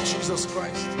name of Jesus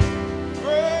Christ.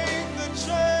 Break the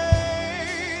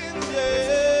chains,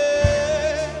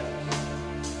 yeah.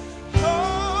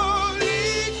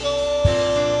 Holy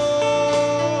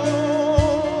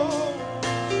Ghost.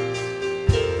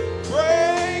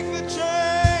 Break the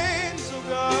chains, oh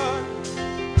God.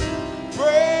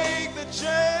 Break the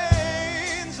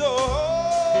chains,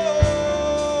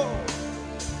 oh.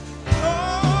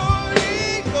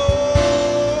 Holy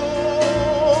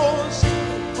Ghost.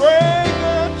 Break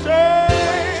the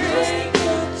chains.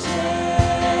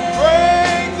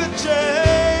 Break the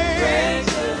chains.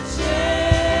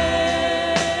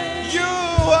 You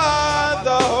are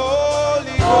the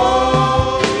Holy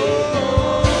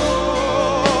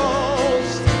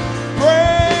Ghost.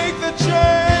 Break the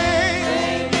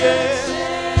chains, yes.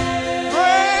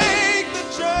 Break the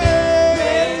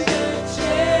chains.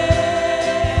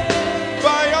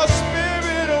 By your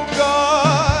Spirit, oh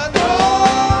God.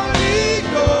 Holy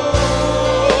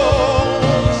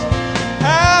Ghost.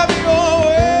 Have your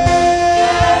way.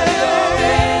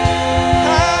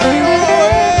 Have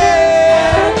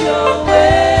your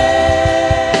way.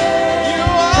 You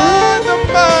are the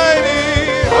mighty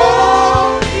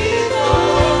Holy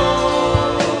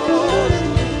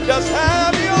Ghost. Just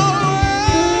have your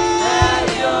way.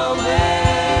 Have your way.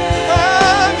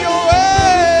 Have your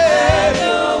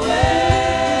way.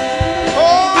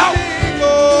 Holy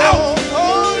Ghost.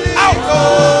 Holy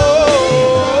Ghost.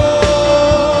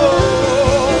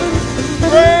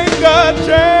 Break the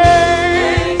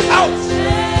chains. Out.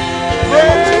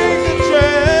 Break the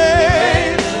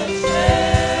chains.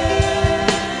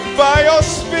 By your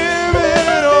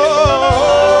Spirit,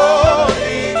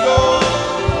 Holy Ghost.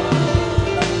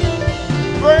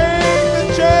 Break the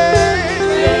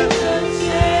chains.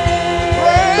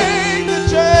 Break the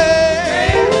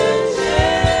chains.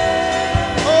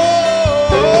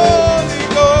 Holy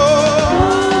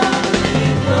Ghost.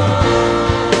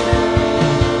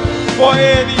 For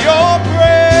in your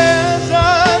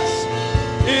presence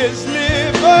is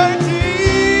liberty.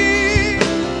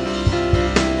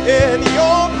 In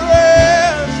your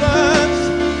presence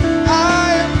I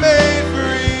am made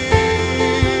free.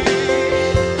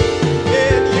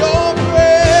 In your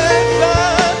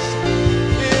presence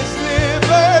is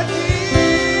liberty.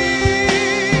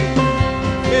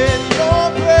 In your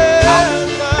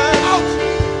presence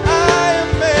I am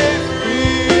made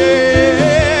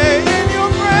free. In your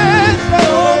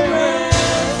presence.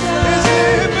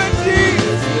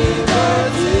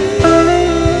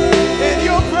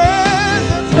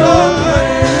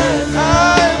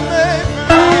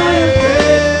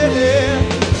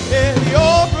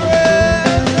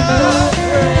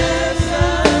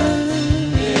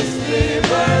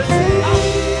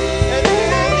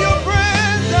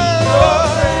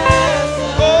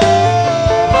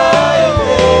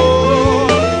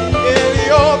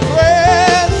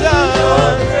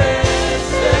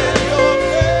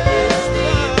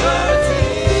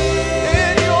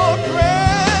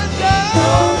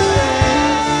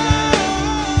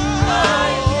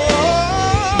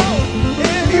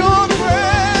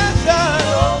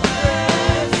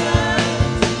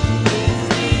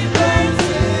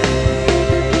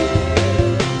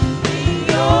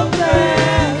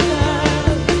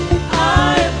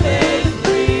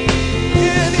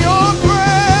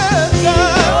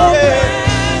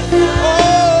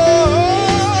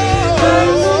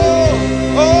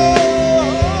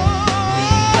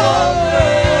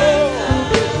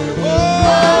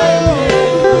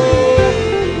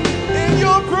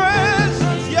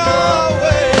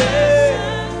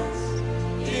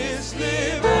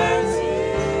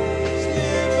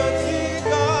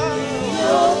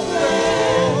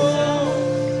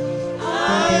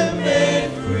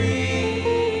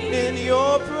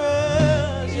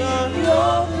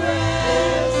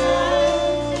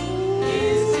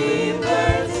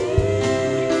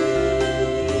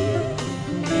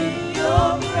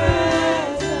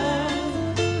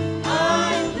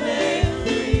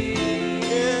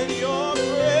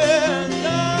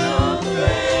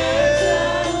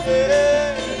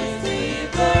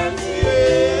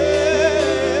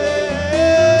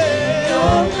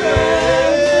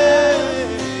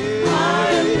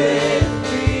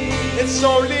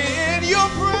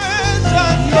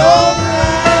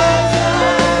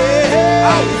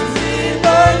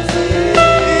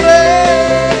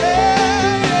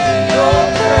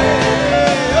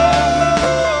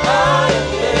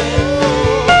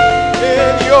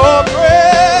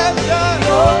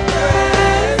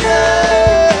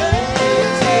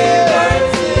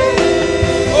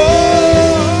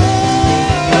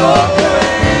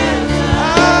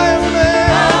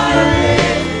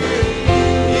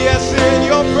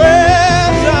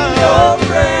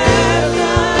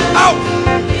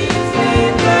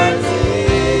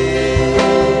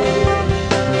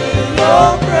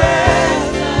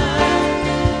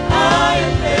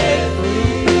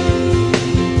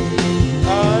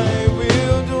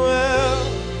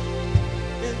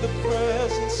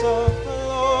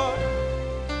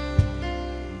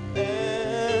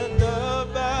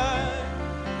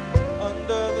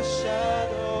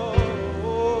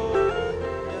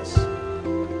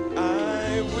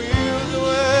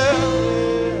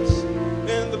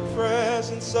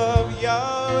 presence of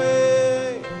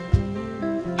Yahweh.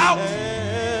 Out.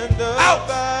 And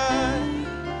Out.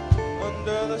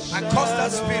 under the I curse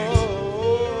that spirit.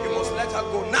 You must let her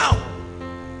go now.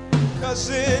 'Cause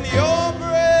in your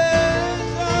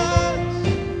presence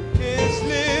is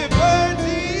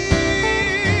liberty.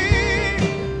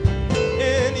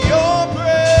 In your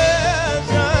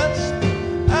presence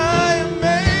I am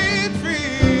made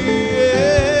free.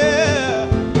 Yeah.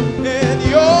 In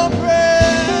your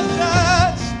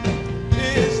presence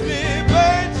is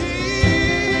liberty.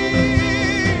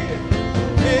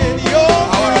 In your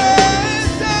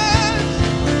presence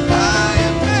I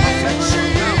am made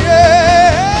free. Yeah.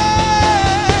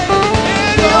 In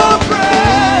your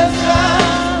presence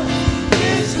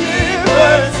is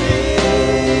liberty.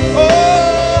 Oh,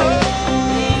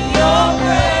 in your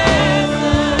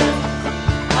presence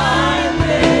I am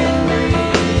made free.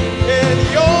 In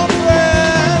your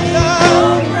presence,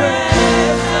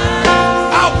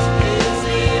 out is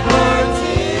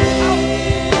liberty.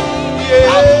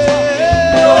 Yeah.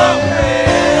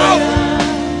 Out.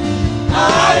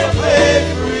 I am made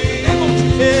free.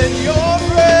 In your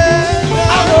presence.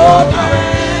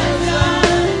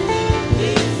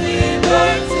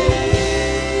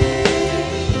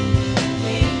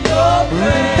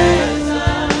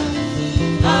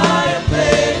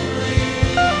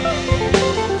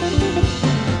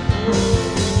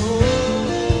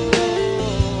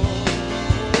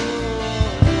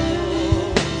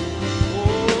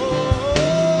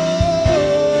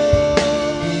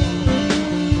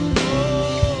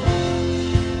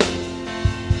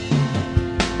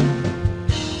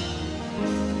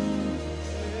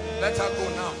 Let her go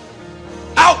now.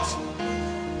 Out.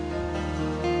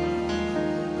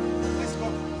 Let's go.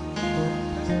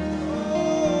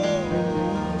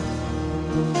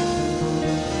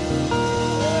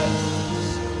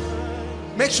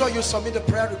 Make sure you submit the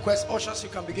prayer request. Ushers, you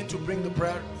can begin to bring the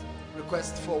prayer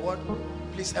request forward.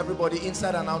 Please, everybody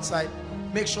inside and outside,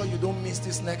 make sure you don't miss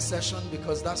this next session,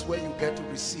 because that's where you get to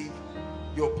receive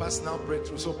your personal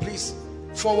breakthrough. So please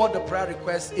forward the prayer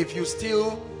request. If you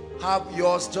still have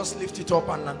yours, just lift it up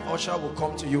and an usher will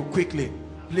come to you quickly.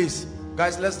 Please,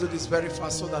 guys, let's do this very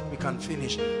fast so that we can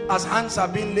finish. As hands are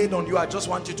being laid on you, I just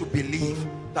want you to believe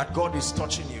that God is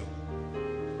touching you.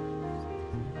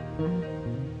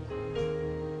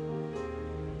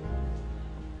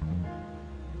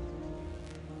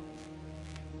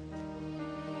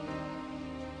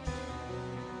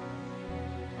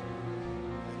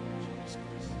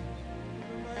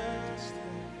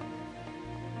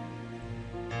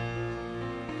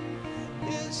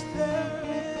 Is there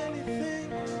anything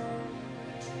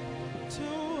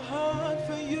too hard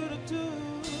for you to do?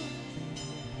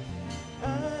 I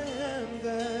am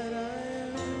that I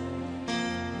am.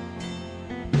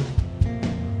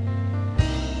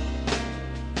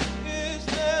 Is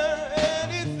there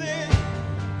anything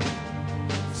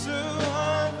too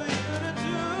hard for you to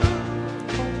do?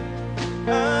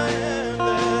 I am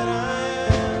that I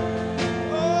am.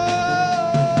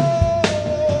 Oh,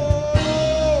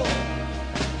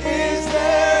 is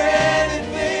there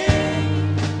anything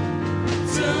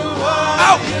too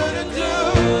hard for you to do?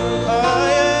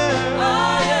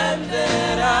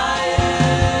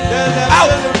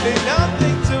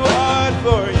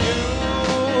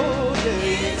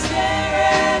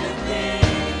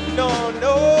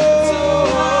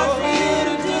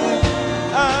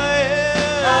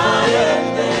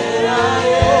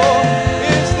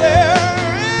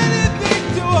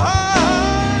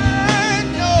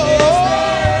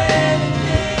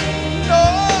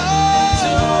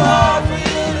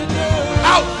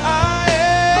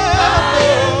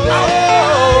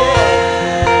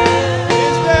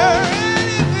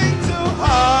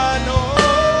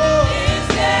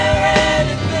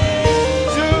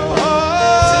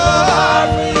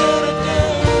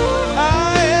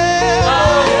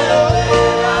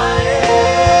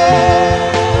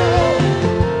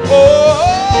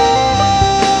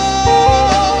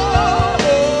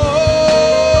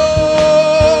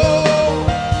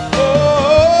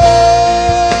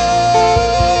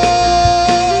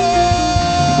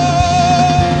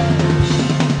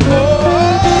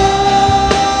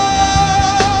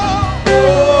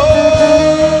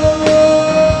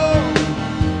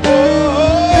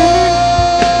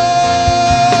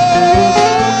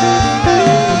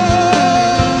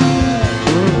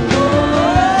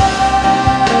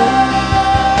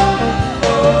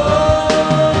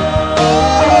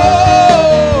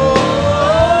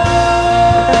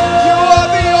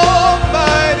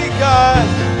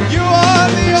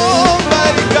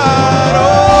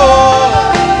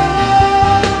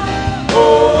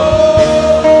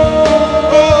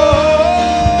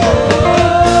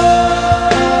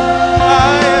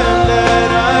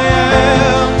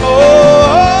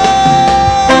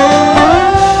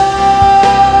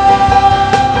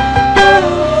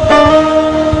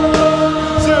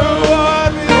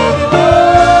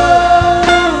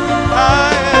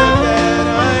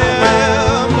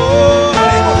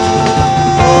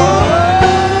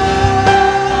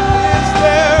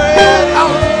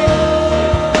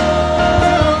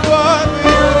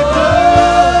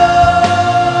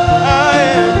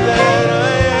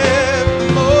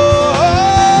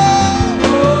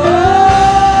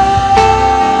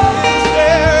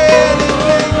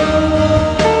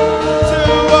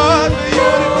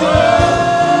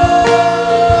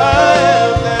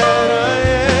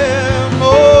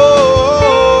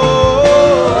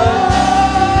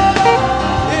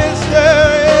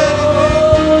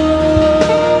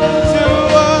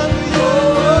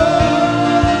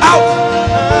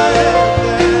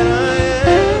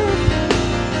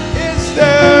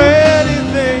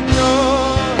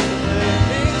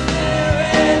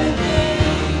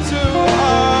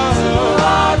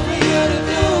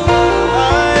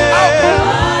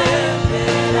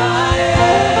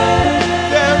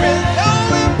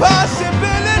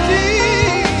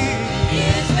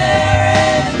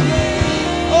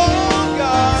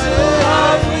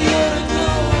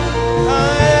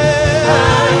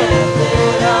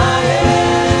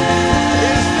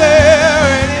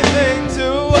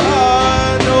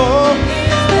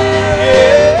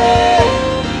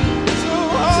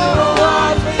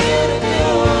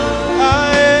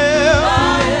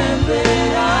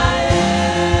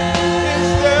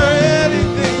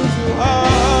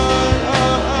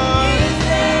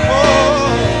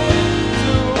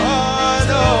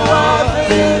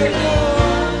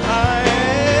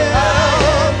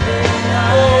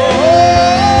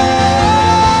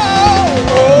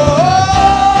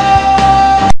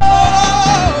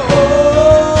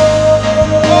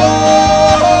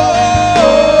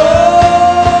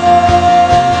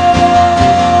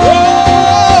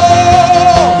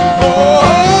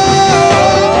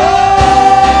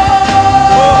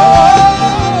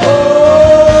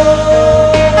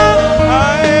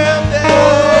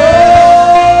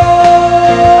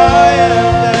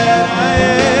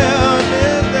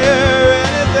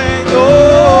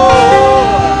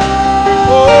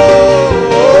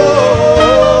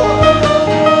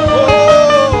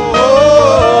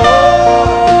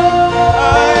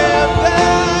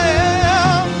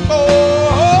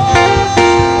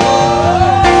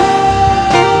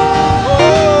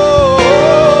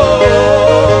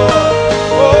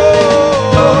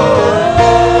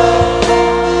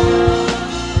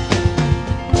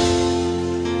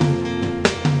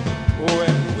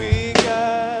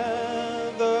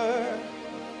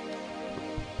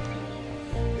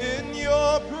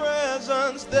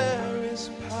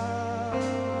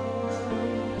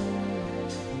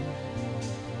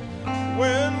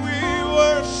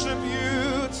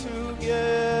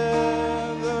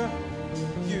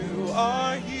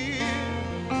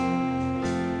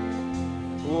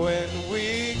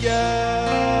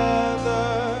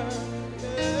 gather,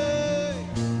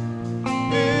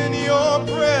 in your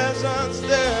presence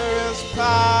there is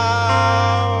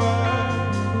power.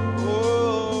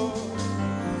 Oh,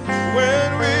 when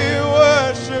we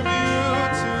worship you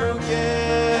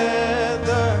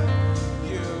together,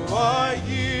 you are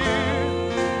here.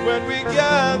 When we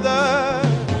gather,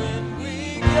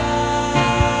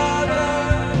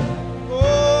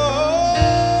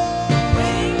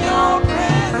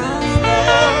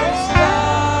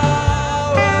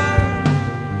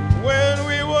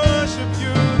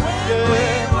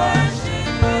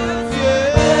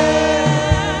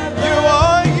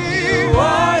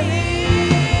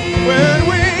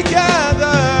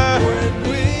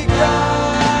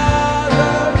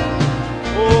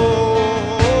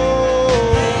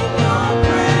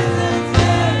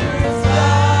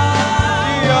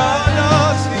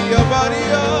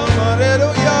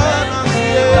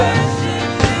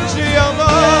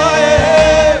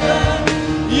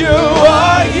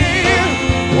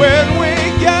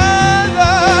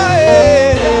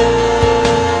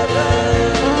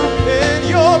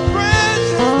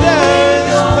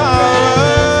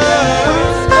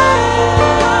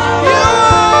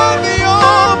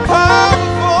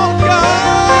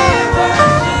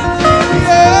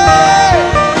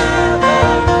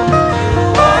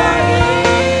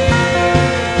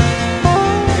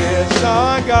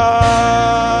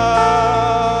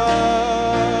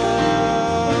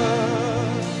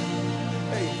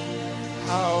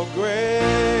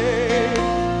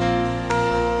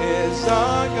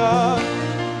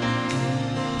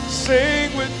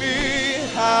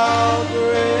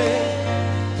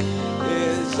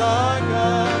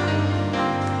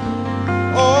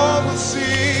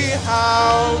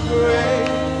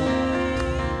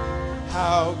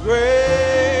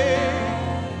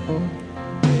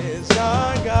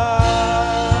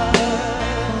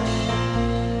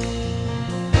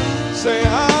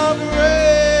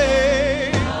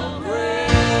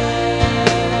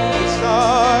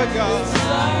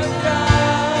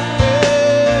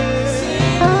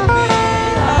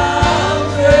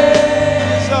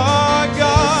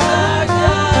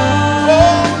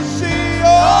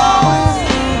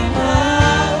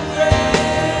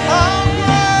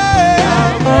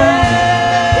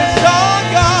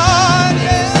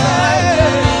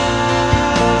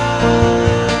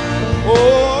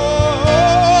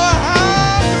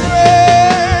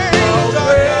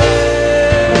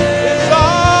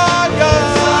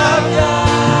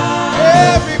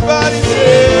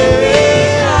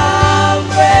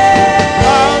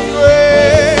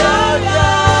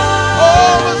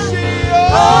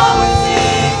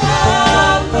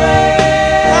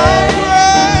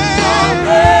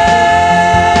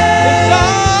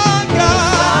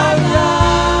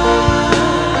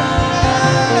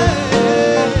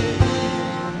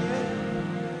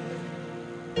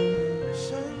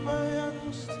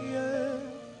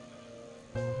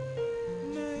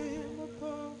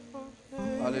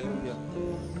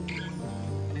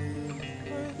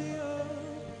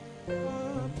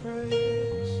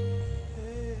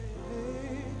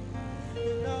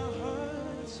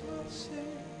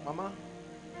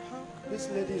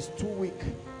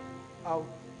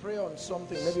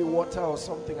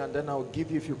 and then I'll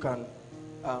give you, if you can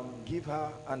give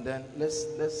her, and then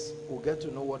we'll get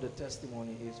to know what the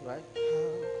testimony is, right?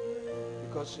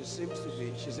 Because she seems to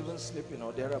be, she's even sleeping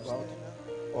or thereabout,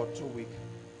 or 2 week.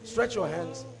 Stretch your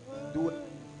hands. Do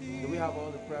we have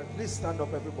all the prayer? Please stand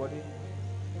up, everybody.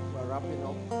 We're wrapping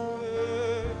up.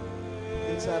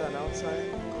 Inside and outside.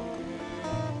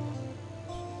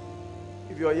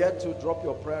 If you're yet to drop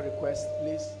your prayer request,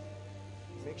 please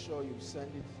make sure you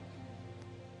send it.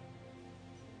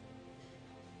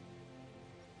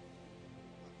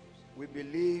 We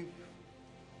believe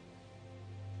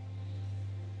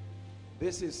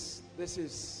this is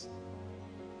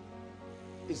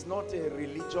not a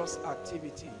religious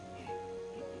activity.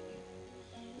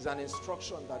 It's an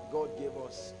instruction that God gave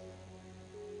us.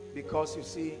 Because you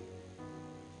see,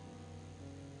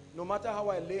 no matter how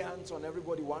I lay hands on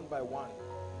everybody one by one,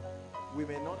 we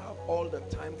may not have all the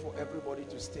time for everybody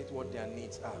to state what their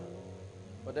needs are.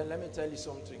 But then let me tell you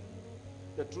something.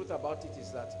 The truth about it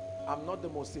is that I'm not the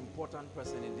most important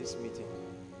person in this meeting.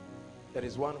 There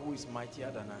is one who is mightier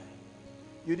than I.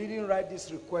 You didn't write this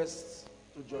request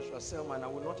to Joshua Selman. I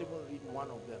will not even read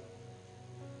one of them.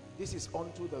 This is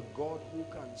unto the God who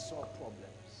can solve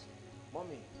problems.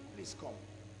 Mommy, please come.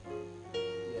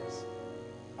 Yes.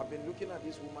 I've been looking at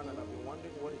this woman and I've been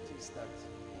wondering what it is that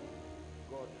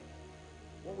God,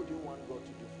 what would you want God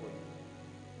to do for you?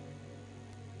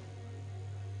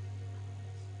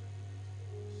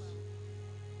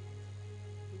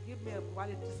 give me a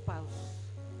quality spouse.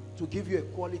 To give you a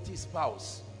quality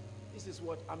spouse. This is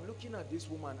what I'm looking at this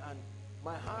woman, and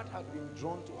my heart had been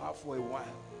drawn to her for a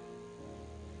while.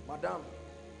 Madam,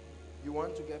 you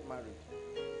want to get married?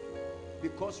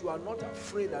 Because you are not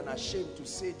afraid and ashamed to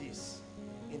say this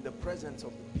in the presence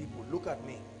of the people. Look at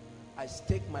me. I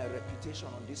stake my reputation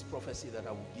on this prophecy that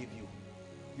I will give you.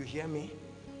 You hear me?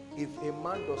 If a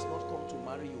man does not come to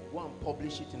marry you, go and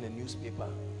publish it in the newspaper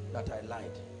that I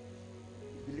lied.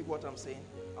 You believe what I'm saying?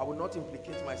 I will not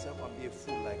implicate myself and be a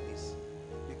fool like this.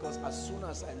 Because as soon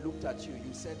as I looked at you,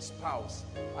 you said spouse.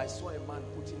 I saw a man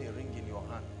putting a ring in your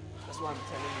hand. That's why I'm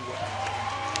telling you what I'm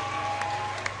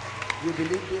saying. You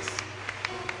believe this?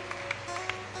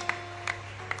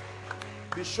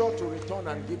 Be sure to return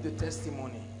and give the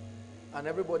testimony. And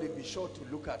everybody be sure to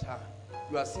look at her.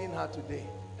 You are seeing her today.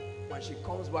 When she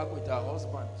comes back with her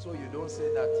husband, so you don't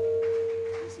say that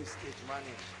this is stage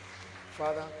managed.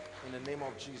 Father, in the name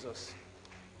of Jesus,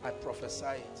 I prophesy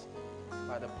it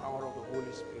by the power of the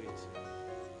Holy Spirit.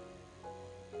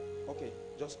 Okay,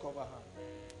 just cover her.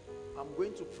 I'm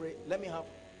going to pray. Let me have,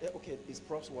 okay, it's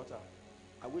Prof's water.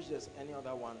 I wish there's any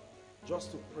other one,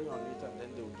 just to pray on it, and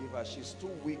then they'll give her. She's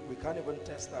too weak. We can't even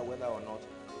test her whether or not.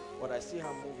 But I see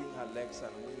her moving her legs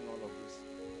and moving all of this.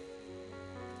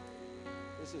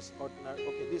 This is ordinary.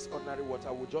 Okay, this ordinary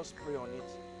water. We'll just pray on it,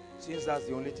 since that's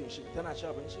the only thing. She ten a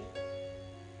chabinchi,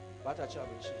 bata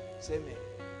chabinchi. Say me.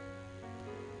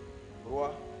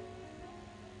 Roa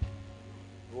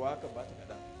ka bata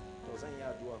kada. Tozan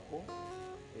ya dua ko.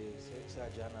 Sai sa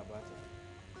jana bata.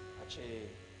 Ache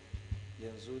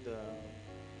yanzu da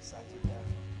sati da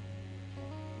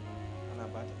ana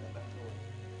bata kada.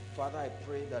 Father, I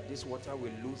pray that this water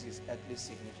will lose its earthly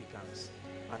significance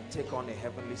and take on a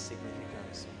heavenly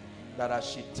significance. That as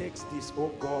she takes this,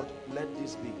 oh God, let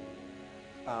this be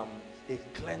a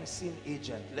cleansing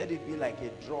agent. Let it be like a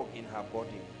drug in her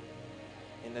body.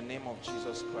 In the name of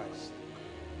Jesus Christ.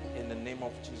 In the name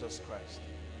of Jesus Christ.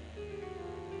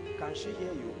 Can she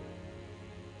hear you?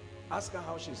 Ask her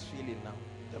how she's feeling now.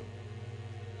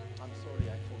 I'm sorry,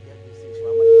 I forget this thing.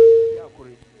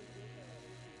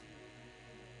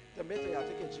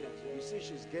 You see,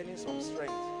 she's gaining some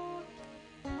strength.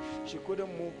 She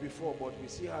couldn't move before, but we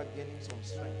see her gaining some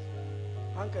strength.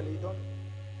 Uncle, you don't.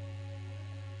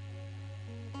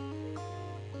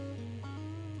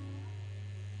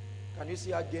 Can you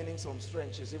see her gaining some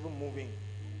strength? She's even moving.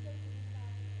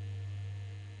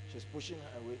 She's pushing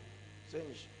her away.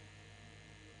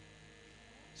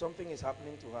 Something is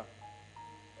happening to her.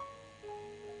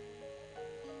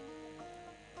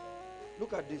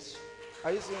 Look at this.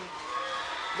 Are you seeing?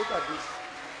 Look at this.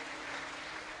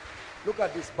 Look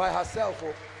at this. By herself.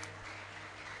 Oh.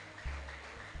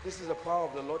 This is the power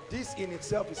of the Lord. This in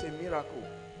itself is a miracle.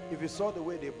 If you saw the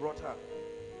way they brought her.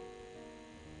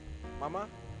 Mama,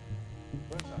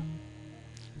 where's her?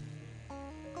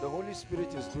 The Holy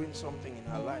Spirit is doing something in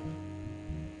her life.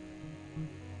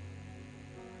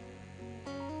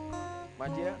 My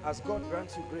dear, as God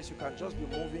grants you grace, you can just be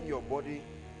moving your body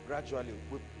gradually.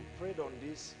 We prayed on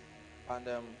this, and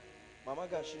Mama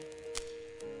Gashi,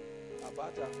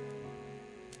 Abata,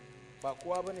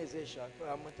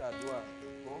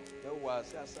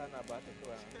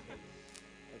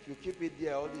 if you keep it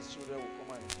there, all these children will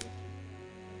come and take you.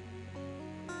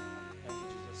 Thank you,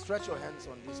 Jesus. Stretch your hands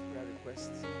on these prayer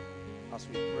requests as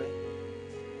we pray.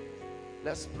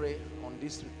 Let's pray on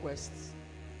these requests.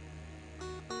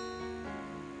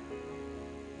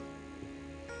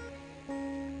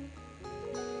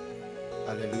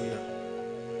 Hallelujah.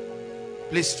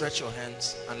 Please stretch your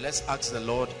hands and let's ask the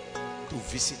Lord to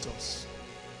visit us.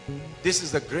 This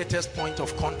is the greatest point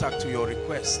of contact to your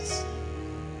requests.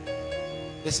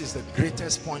 This is the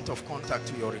greatest point of contact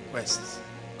to your requests.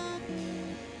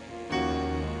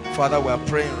 Father, we are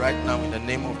praying right now in the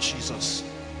name of Jesus.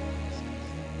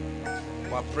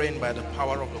 We are praying by the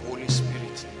power of the Holy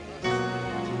Spirit.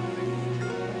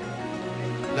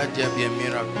 Let there be a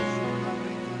miracle.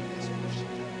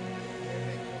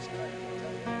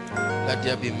 Let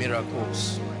there be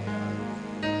miracles.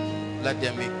 Let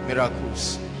there be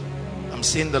miracles. I'm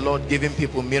seeing the Lord giving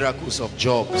people miracles of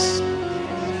jobs.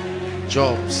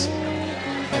 Jobs.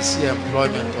 I see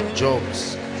employment of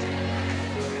jobs.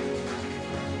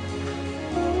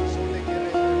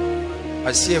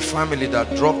 I see a family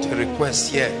that dropped a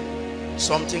request here.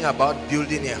 Something about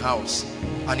building a house.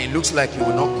 And it looks like you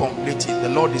will not complete it. The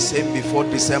Lord is saying before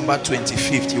December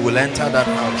 25th, you will enter that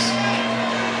house.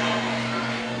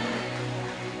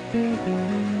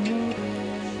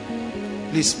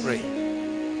 Please pray.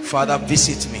 Father,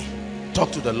 visit me.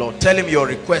 Talk to the Lord. Tell him your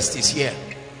request is here.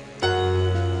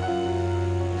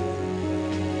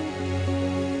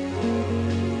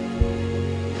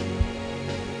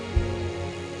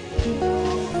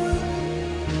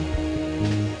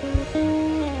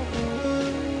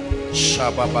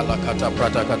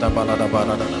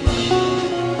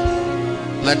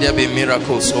 Let there be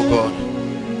miracles, oh God.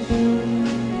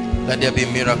 Let there be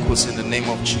miracles in the name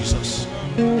of Jesus.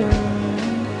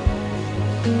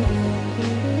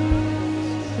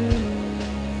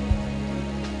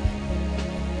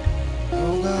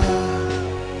 Oh God,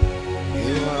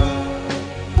 you are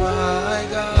my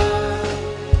God,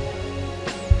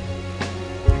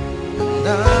 and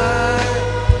I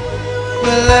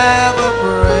will ever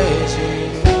praise you.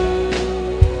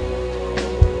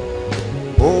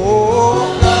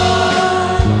 Oh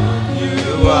God,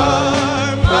 you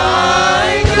are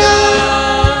my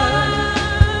God,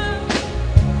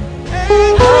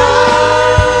 and I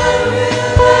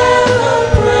will ever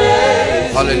praise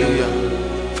you. Hallelujah.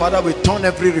 Father, we turn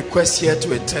every request here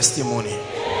to a testimony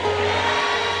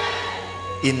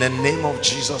in the name of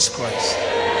Jesus Christ.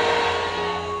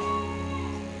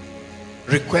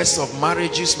 Requests of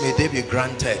marriages, may they be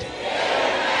granted.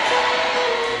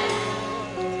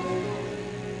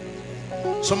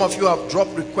 Some of you have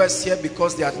dropped requests here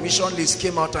because the admission list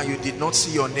came out and you did not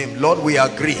see your name. Lord, we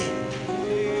agree.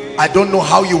 I don't know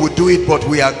how you would do it, but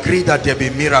we agree that there be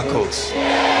miracles.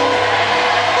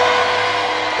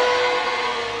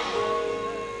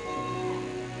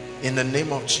 In the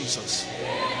name of Jesus.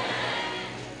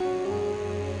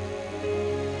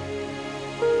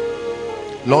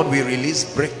 Lord, we release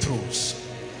breakthroughs.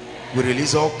 We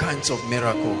release all kinds of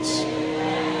miracles.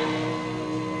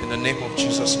 In the name of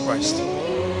Jesus Christ.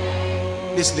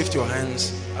 Please lift your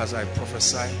hands as I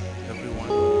prophesy, everyone.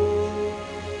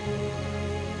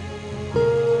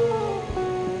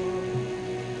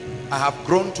 I have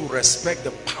grown to respect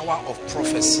the power of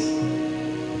prophecy.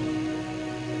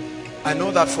 I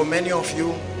know that for many of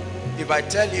you, if I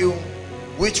tell you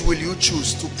which will you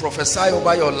choose, to prophesy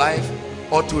over your life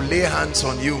or to lay hands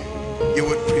on you, you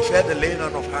would prefer the laying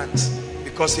on of hands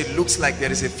because it looks like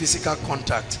there is a physical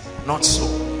contact. Not so.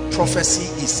 Prophecy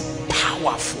is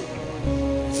powerful,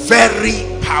 very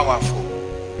powerful.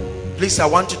 Please, I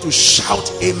want you to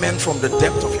shout amen from the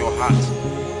depth of your heart.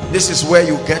 This is where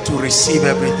you get to receive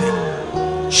everything.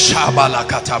 Shout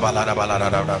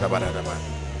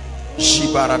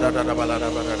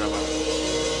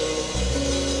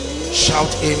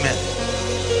amen.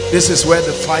 This is where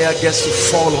the fire gets to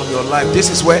fall on your life. This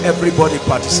is where everybody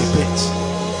participates.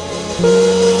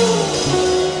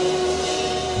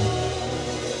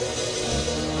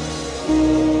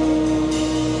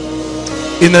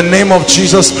 In the name of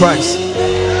Jesus Christ.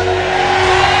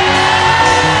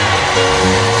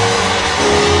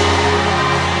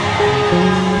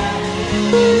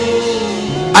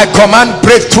 I command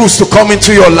breakthroughs to come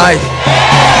into your life.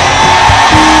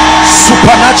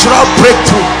 Supernatural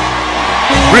breakthrough.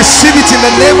 Receive it in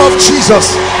the name of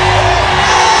Jesus.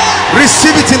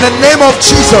 Receive it in the name of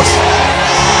Jesus.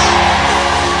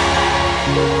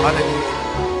 Hallelujah.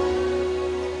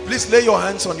 Please lay your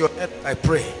hands on your head. I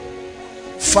pray,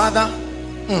 Father,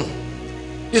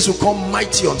 this will come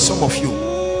mighty on some of you.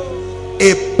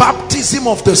 A baptism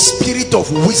of the spirit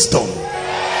of wisdom.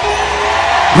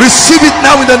 Receive it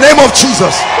now in the name of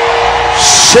Jesus.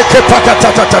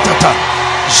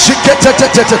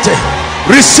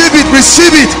 Receive it,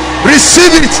 receive it,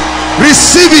 receive it,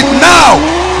 receive it now.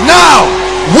 Now,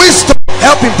 wisdom,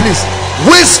 help him please.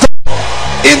 Wisdom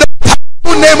in the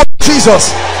powerful name of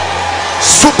Jesus.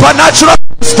 Supernatural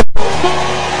wisdom,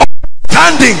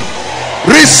 understanding.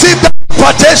 Receive the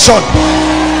impartation.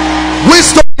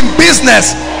 Wisdom in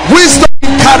business, wisdom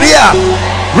in career.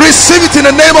 Receive it in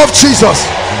the name of Jesus.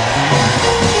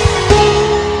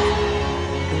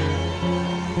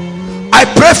 I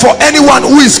pray for anyone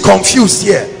who is confused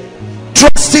here,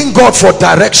 trusting God for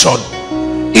direction.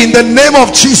 In the name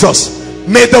of Jesus,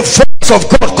 may the voice of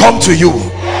God come to you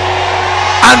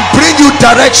and bring you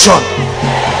direction.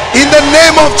 In the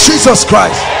name of Jesus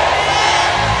Christ.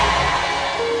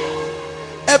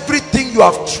 Everything you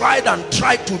have tried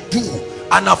to do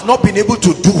and have not been able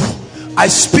to do, I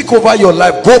speak over your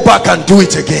life. Go back and do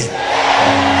it again.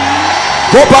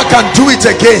 Go back and do it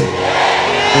again.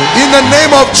 In the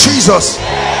name of Jesus.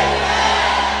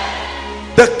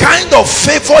 The kind of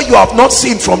favor you have not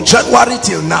seen from January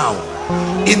till now,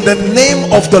 in the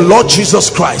name of the Lord Jesus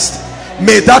Christ,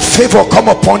 may that favor come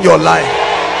upon your life.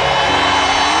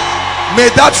 May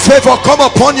that favor come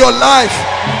upon your life.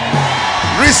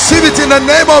 Receive it in the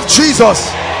name of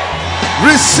Jesus.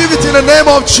 Receive it in the name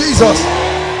of Jesus.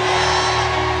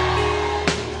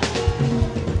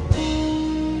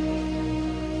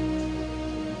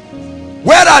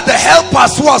 Where are the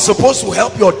helpers who are supposed to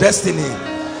help your destiny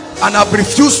and have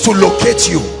refused to locate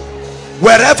you?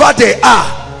 Wherever they are,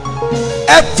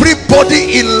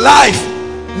 everybody in life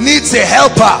needs a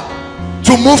helper.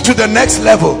 to move to the next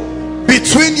level.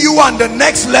 Between you and the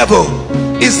next level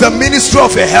is the ministry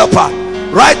of a helper.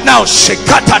 Right now,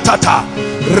 shekatatata,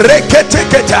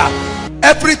 reketeketa,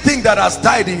 everything that has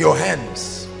died in your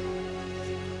hands,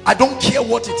 I don't care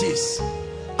what it is,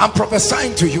 I'm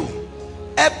prophesying to you.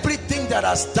 Everything that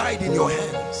has died in your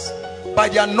hands, by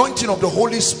the anointing of the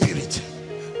Holy Spirit,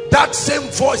 that same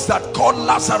voice that called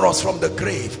Lazarus from the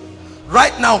grave,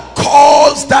 right now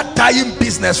calls that dying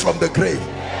business from the grave,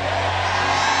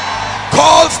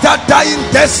 calls that dying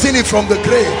destiny from the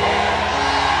grave,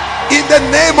 in the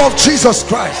name of Jesus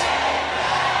Christ.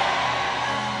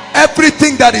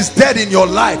 Everything that is dead in your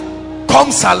life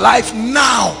comes alive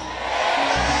now.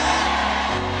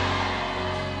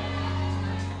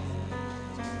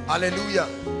 Hallelujah.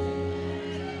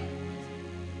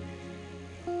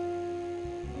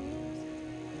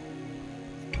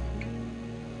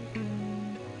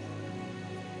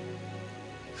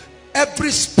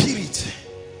 Every spirit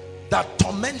that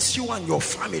torments you and your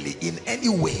family in any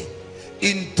way,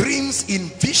 in dreams, in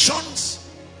visions,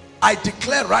 I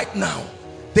declare right now,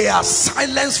 they are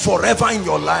silenced forever in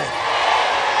your life.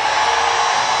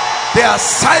 They are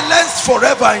silenced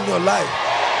forever in your life.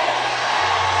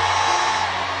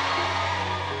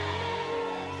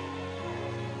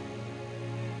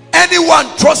 Anyone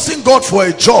trusting God for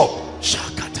a job,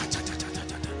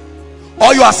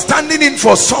 or you are standing in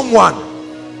for someone,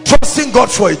 trusting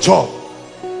God for a job,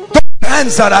 those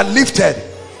hands that are lifted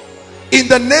in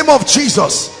the name of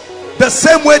Jesus, the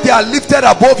same way they are lifted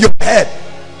above your head,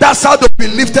 that's how they'll be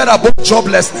lifted above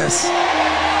joblessness.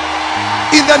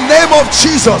 In the name of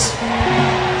Jesus,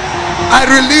 I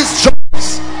release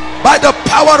jobs by the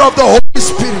power of the Holy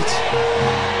Spirit.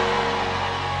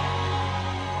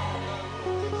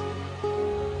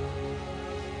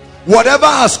 Whatever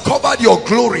has covered your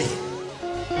glory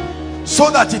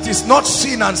so that it is not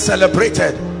seen and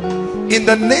celebrated, in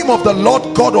the name of the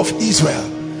Lord God of Israel,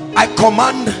 I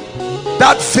command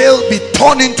that veil be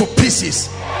torn into pieces.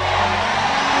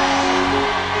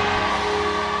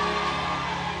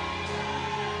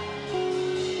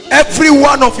 Every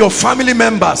one of your family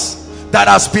members that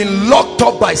has been locked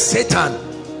up by Satan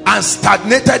and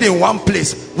stagnated in one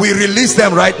place, we release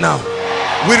them right now.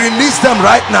 We release them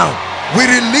right now. We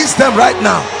release them right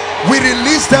now. We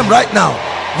release them right now.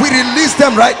 We release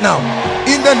them right now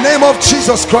in the name of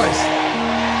Jesus Christ.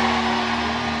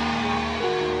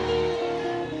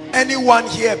 Anyone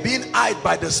here being eyed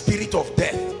by the spirit of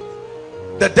death,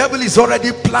 the devil is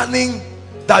already planning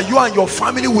that you and your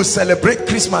family will celebrate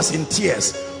Christmas in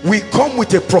tears. We come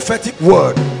with a prophetic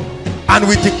word and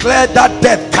we declare that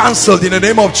death cancelled in the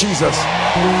name of Jesus.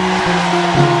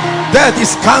 Death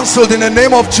is cancelled in the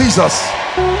name of Jesus.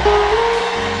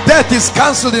 Death is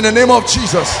cancelled in the name of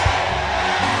Jesus.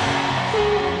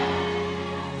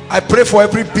 I pray for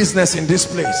every business in this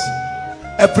place,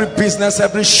 every business,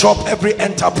 every shop, every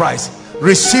enterprise.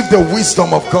 Receive the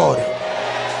wisdom of God,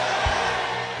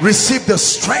 receive the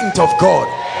strength of God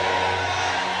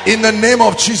in the name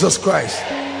of Jesus Christ.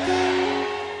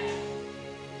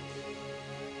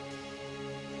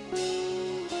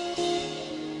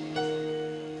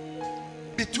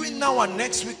 Between now and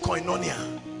next week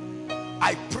Koinonia,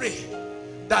 I pray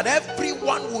that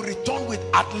everyone will return with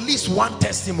at least one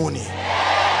testimony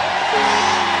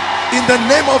in the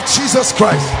name of Jesus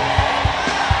Christ.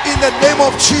 In the name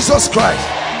of Jesus Christ,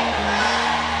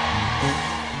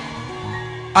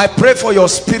 I pray for your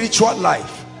spiritual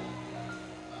life.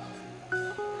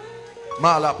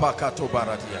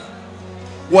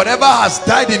 Whatever has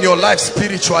died in your life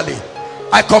spiritually,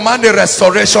 I command a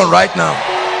restoration right now.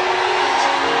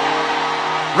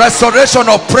 Restoration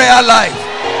of prayer life,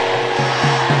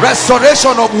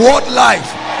 restoration of word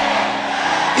life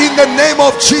in the name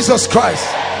of Jesus Christ.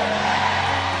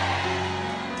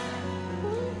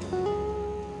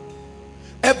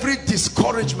 Every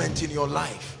discouragement in your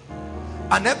life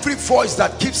and every voice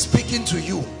that keeps speaking to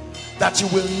you that you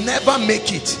will never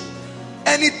make it,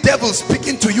 any devil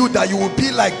speaking to you that you will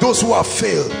be like those who have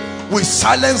failed, we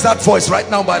silence that voice right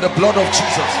now by the blood of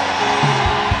Jesus.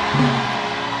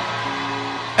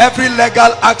 Every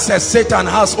legal access Satan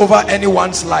has over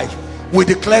anyone's life, we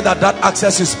declare that that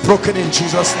access is broken in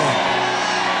Jesus' name.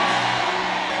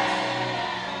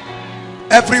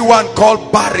 Everyone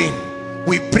called barren,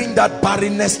 we bring that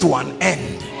barrenness to an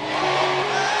end.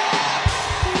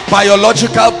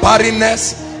 Biological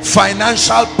barrenness,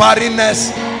 financial barrenness,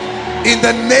 in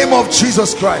the name of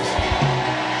Jesus Christ.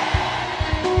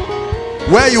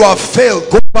 Where you have failed,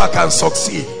 go back and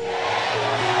succeed.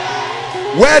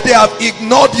 Where they have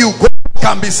ignored you, go back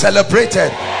and be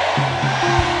celebrated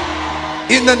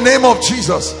in the name of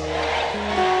Jesus.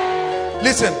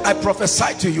 Listen, I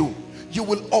prophesy to you, you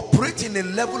will operate in a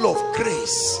level of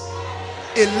grace.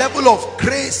 A level of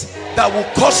grace that will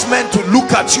cause men to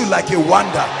look at you like a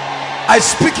wonder. I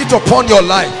speak it upon your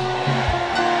life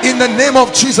in the name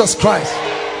of Jesus Christ.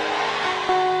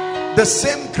 The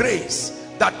same grace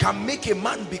that can make a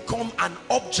man become an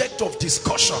object of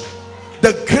discussion,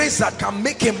 the grace that can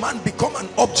make a man become an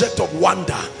object of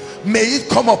wonder, may it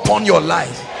come upon your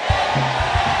life.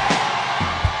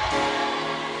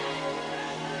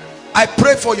 I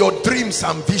pray for your dreams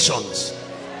and visions.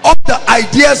 All the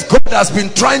ideas God has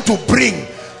been trying to bring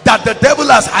that the devil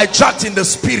has hijacked in the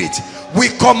spirit, we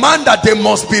command that they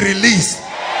must be released.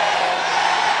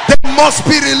 They must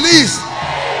be released.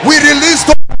 We release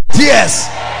those ideas.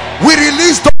 We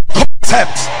release those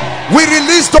concepts. We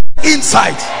release those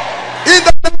insights. In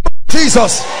the name of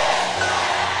Jesus.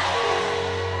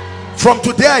 From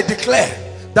today I declare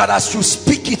that as you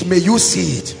speak it, may you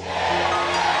see it.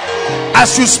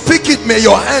 As you speak it, may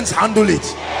your hands handle it.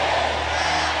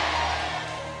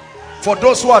 For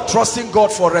those who are trusting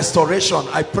God for restoration,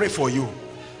 I pray for you.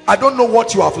 I don't know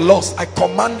what you have lost. I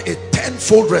command a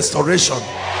tenfold restoration.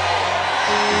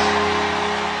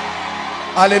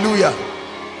 Hallelujah.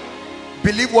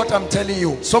 Believe what I'm telling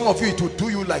you. Some of you, it will do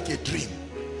you like a dream.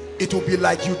 It will be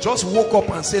like you just woke up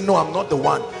and say, no, I'm not the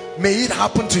one. May it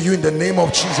happen to you in the name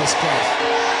of Jesus Christ.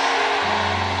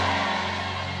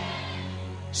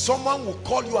 Someone will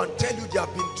call you and tell you they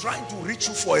have been trying to reach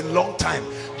you for a long time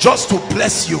just to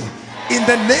bless you in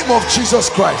the name of Jesus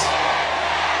Christ.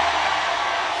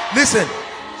 Listen,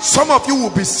 some of you will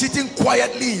be sitting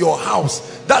quietly in your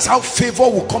house. That's how favor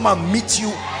will come and meet you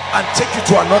and take you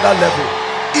to another level.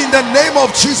 In the name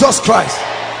of Jesus Christ.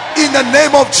 In the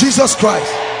name of Jesus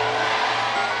Christ.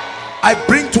 I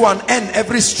bring to an end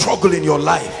every struggle in your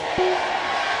life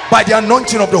by the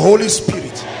anointing of the Holy Spirit.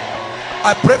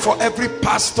 I pray for every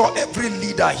pastor, every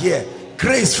leader here,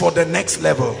 grace for the next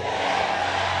level.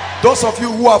 Those of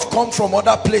you who have come from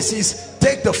other places,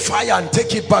 take the fire and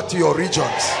take it back to your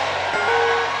regions.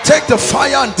 Take the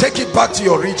fire and take it back to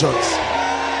your regions.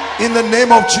 In the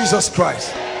name of Jesus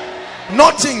Christ.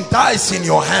 Nothing dies in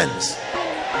your hands.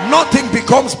 Nothing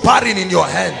becomes barren in your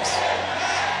hands.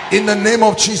 In the name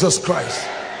of Jesus Christ.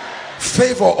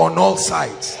 Favor on all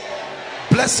sides.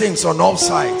 Blessings on all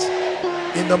sides.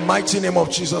 In the mighty name of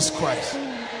Jesus Christ.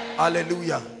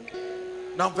 Hallelujah.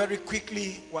 Now very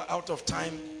quickly, we're out of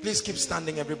time. Please keep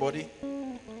standing, everybody.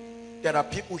 There are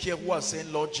people here who are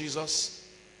saying, Lord Jesus,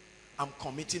 I'm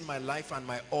committing my life and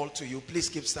my all to you. Please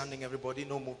keep standing, everybody.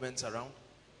 No movements around.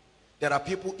 There are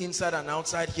people inside and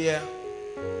outside here.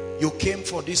 You came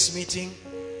for this meeting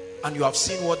and you have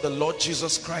seen what the Lord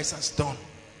Jesus Christ has done.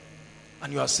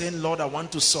 And you are saying, Lord, I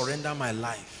want to surrender my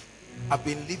life. I've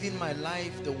been living my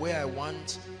life the way I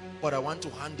want, but I want to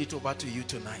hand it over to you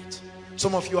tonight.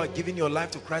 Some of you are giving your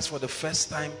life to Christ for the first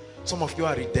time. Some of you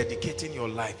are rededicating your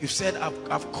life. You've said,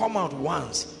 I've come out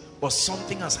once, but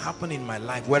something has happened in my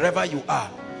life. Wherever you are,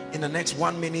 in the next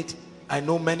 1 minute, I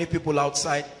know many people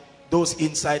outside. Those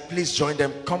inside, please join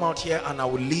them. Come out here and I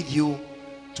will lead you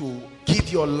to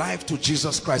give your life to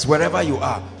Jesus Christ. Wherever you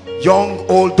are, young,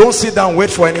 old, don't sit down, wait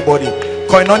for anybody.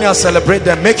 Koinonia, celebrate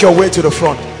them. Make your way to the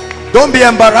front. Don't be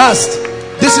embarrassed.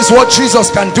 This is what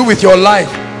Jesus can do with your life.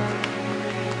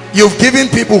 You've given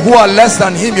people who are less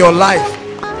than him your life.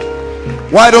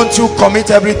 Why don't you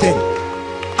commit everything?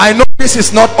 I know this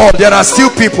is not all. There are still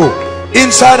people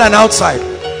inside and outside.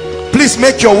 Please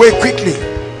make your way quickly.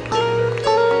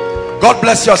 God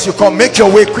bless you as you come. Make your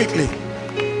way quickly.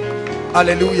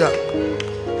 Hallelujah.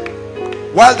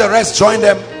 While the rest join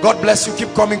them, God bless you.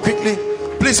 Keep coming quickly.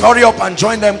 Please hurry up and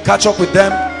join them. Catch up with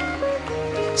them.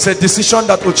 It's a decision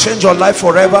that will change your life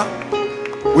forever.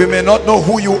 We may not know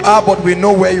who you are, but we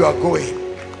know where you are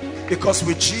going. Because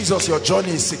with Jesus, your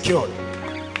journey is secured.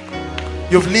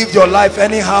 You've lived your life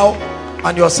anyhow,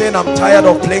 and you're saying, I'm tired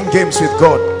of playing games with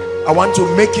God. I want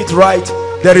to make it right.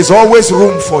 There is always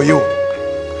room for you.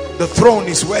 The throne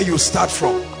is where you start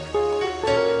from.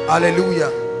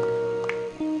 Hallelujah.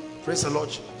 Praise the Lord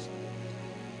Jesus.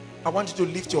 I want you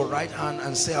to lift your right hand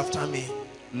and say after me,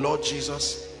 Lord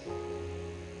Jesus.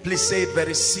 Please say it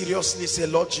very seriously. Say,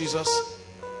 Lord Jesus,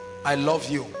 I love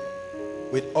you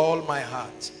with all my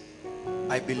heart.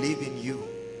 I believe in you.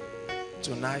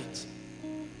 Tonight,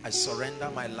 I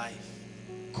surrender my life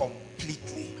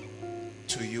completely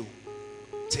to you.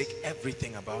 Take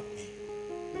everything about me.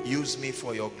 Use me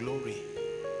for your glory.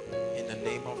 In the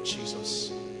name of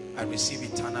Jesus, I receive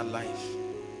eternal life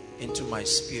into my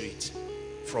spirit.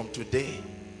 From today,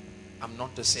 I'm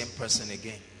not the same person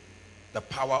again. The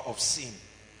power of sin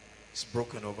is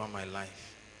broken over my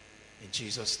life. In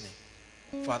Jesus'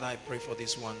 name. Father, I pray for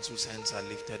these ones whose hands are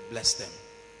lifted. Bless them.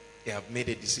 They have made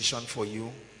a decision for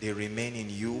you. They remain in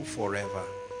you forever.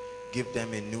 Give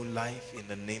them a new life in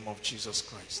the name of Jesus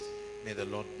Christ. May the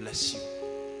Lord bless you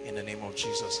in the name of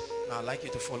Jesus. Now I'd like you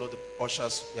to follow the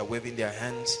ushers. They are waving their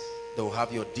hands. They will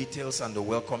have your details and they'll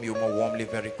welcome you more warmly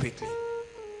very quickly.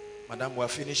 Madam, we're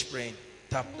finished praying.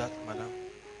 Tap that, madam.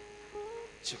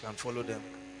 So you can follow them.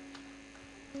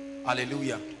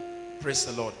 Hallelujah. Praise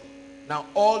the Lord. Now,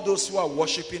 all those who are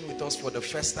worshiping with us for the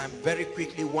first time, very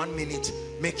quickly, 1 minute,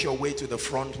 make your way to the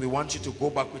front. We want you to go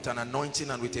back with an anointing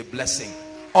and with a blessing.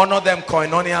 Honor them,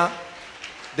 koinonia.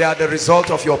 They are the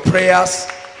result of your prayers.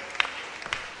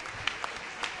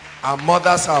 Our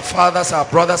mothers, our fathers, our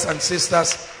brothers and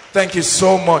sisters, thank you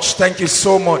so much. Thank you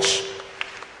so much.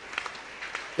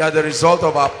 They are the result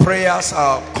of our prayers,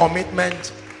 our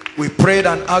commitment. We prayed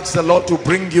and asked the Lord to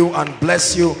bring you and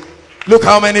bless you. Look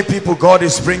how many people God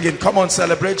is bringing. Come on,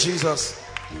 celebrate Jesus.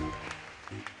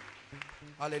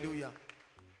 Hallelujah.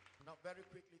 Now, very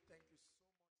quickly, thank you.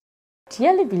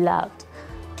 Dearly beloved,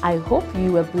 I hope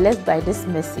you were blessed by this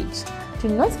message. Do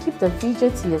not keep the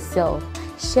video to yourself.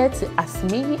 Share to as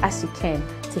many as you can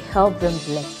to help them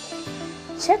bless.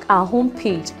 Check our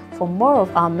homepage for more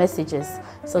of our messages.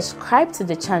 Subscribe to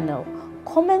the channel,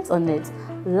 comment on it,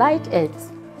 like it.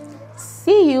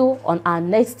 See you on our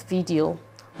next video.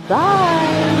 Bye.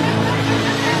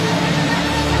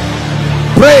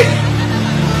 Pray,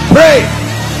 pray,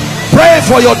 pray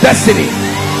for your destiny.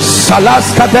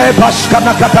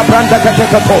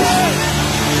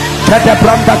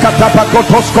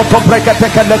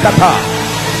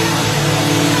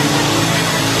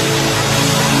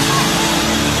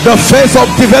 The phase of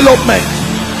development.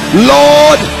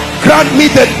 Lord, grant me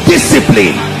the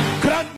discipline